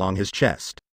finger along his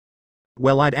chest.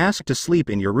 "Well, I'd ask to sleep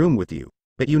in your room with you,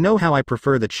 but you know how I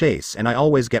prefer the chase and I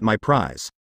always get my prize.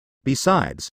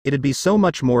 Besides, it'd be so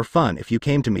much more fun if you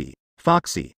came to me,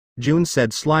 Foxy," June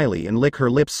said slyly and licked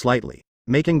her lips slightly,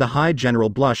 making the High General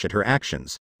blush at her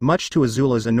actions, much to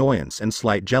Azula's annoyance and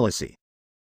slight jealousy.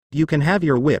 "You can have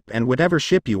your whip and whatever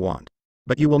ship you want,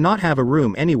 but you will not have a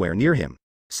room anywhere near him,"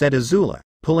 said Azula,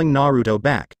 pulling Naruto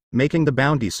back, making the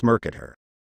bounty smirk at her.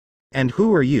 "And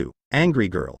who are you, angry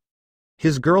girl?"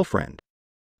 "His girlfriend?"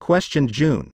 questioned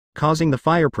June, causing the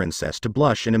Fire Princess to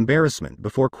blush in embarrassment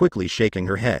before quickly shaking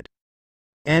her head.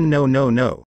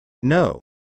 No.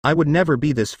 I would never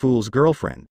be this fool's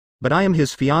girlfriend, but I am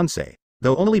his fiancé,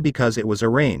 though only because it was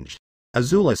arranged,"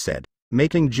 Azula said,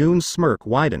 making June's smirk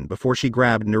widen before she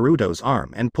grabbed Naruto's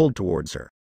arm and pulled towards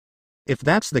her. "If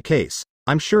that's the case,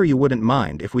 I'm sure you wouldn't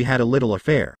mind if we had a little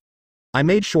affair. I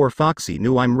made sure Foxy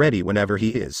knew I'm ready whenever he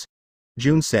is,"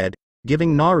 June said,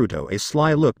 giving Naruto a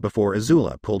sly look before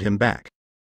Azula pulled him back.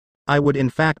 "I would in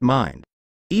fact mind.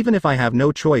 Even if I have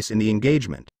no choice in the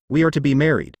engagement, we are to be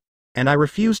married, and I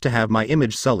refuse to have my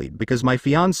image sullied because my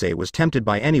fiancé was tempted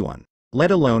by anyone,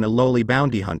 let alone a lowly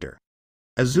bounty hunter,"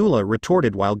 Azula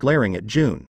retorted while glaring at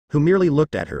June, who merely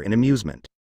looked at her in amusement.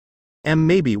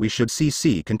 Maybe we should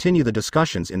continue the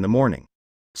discussions in the morning,"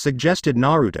 suggested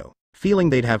Naruto, feeling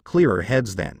they'd have clearer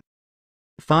heads then.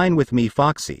 "Fine with me,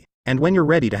 Foxy, and when you're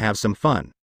ready to have some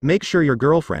fun, make sure your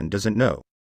girlfriend doesn't know.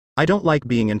 I don't like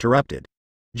being interrupted,"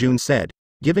 June said,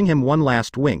 giving him one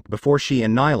last wink before she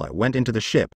and Nyla went into the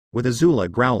ship, with Azula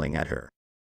growling at her.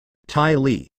 "Ty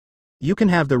Lee. You can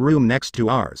have the room next to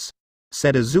ours,"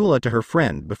 said Azula to her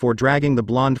friend before dragging the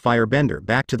blonde firebender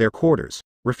back to their quarters,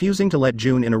 refusing to let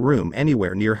June in a room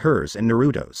anywhere near hers and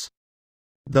Naruto's.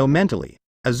 Though mentally,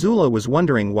 Azula was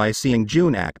wondering why seeing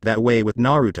June act that way with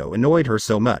Naruto annoyed her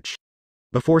so much.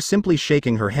 Before simply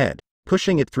shaking her head,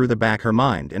 pushing it through the back her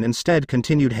mind and instead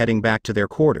continued heading back to their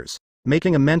quarters,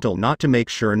 making a mental note to make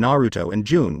sure Naruto and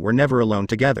June were never alone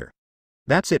together.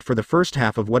 That's it for the first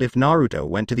half of What If Naruto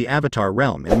Went to the Avatar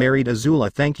Realm and Married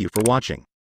Azula. Thank you for watching.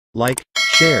 Like,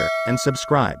 share, and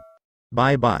subscribe.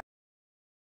 Bye bye.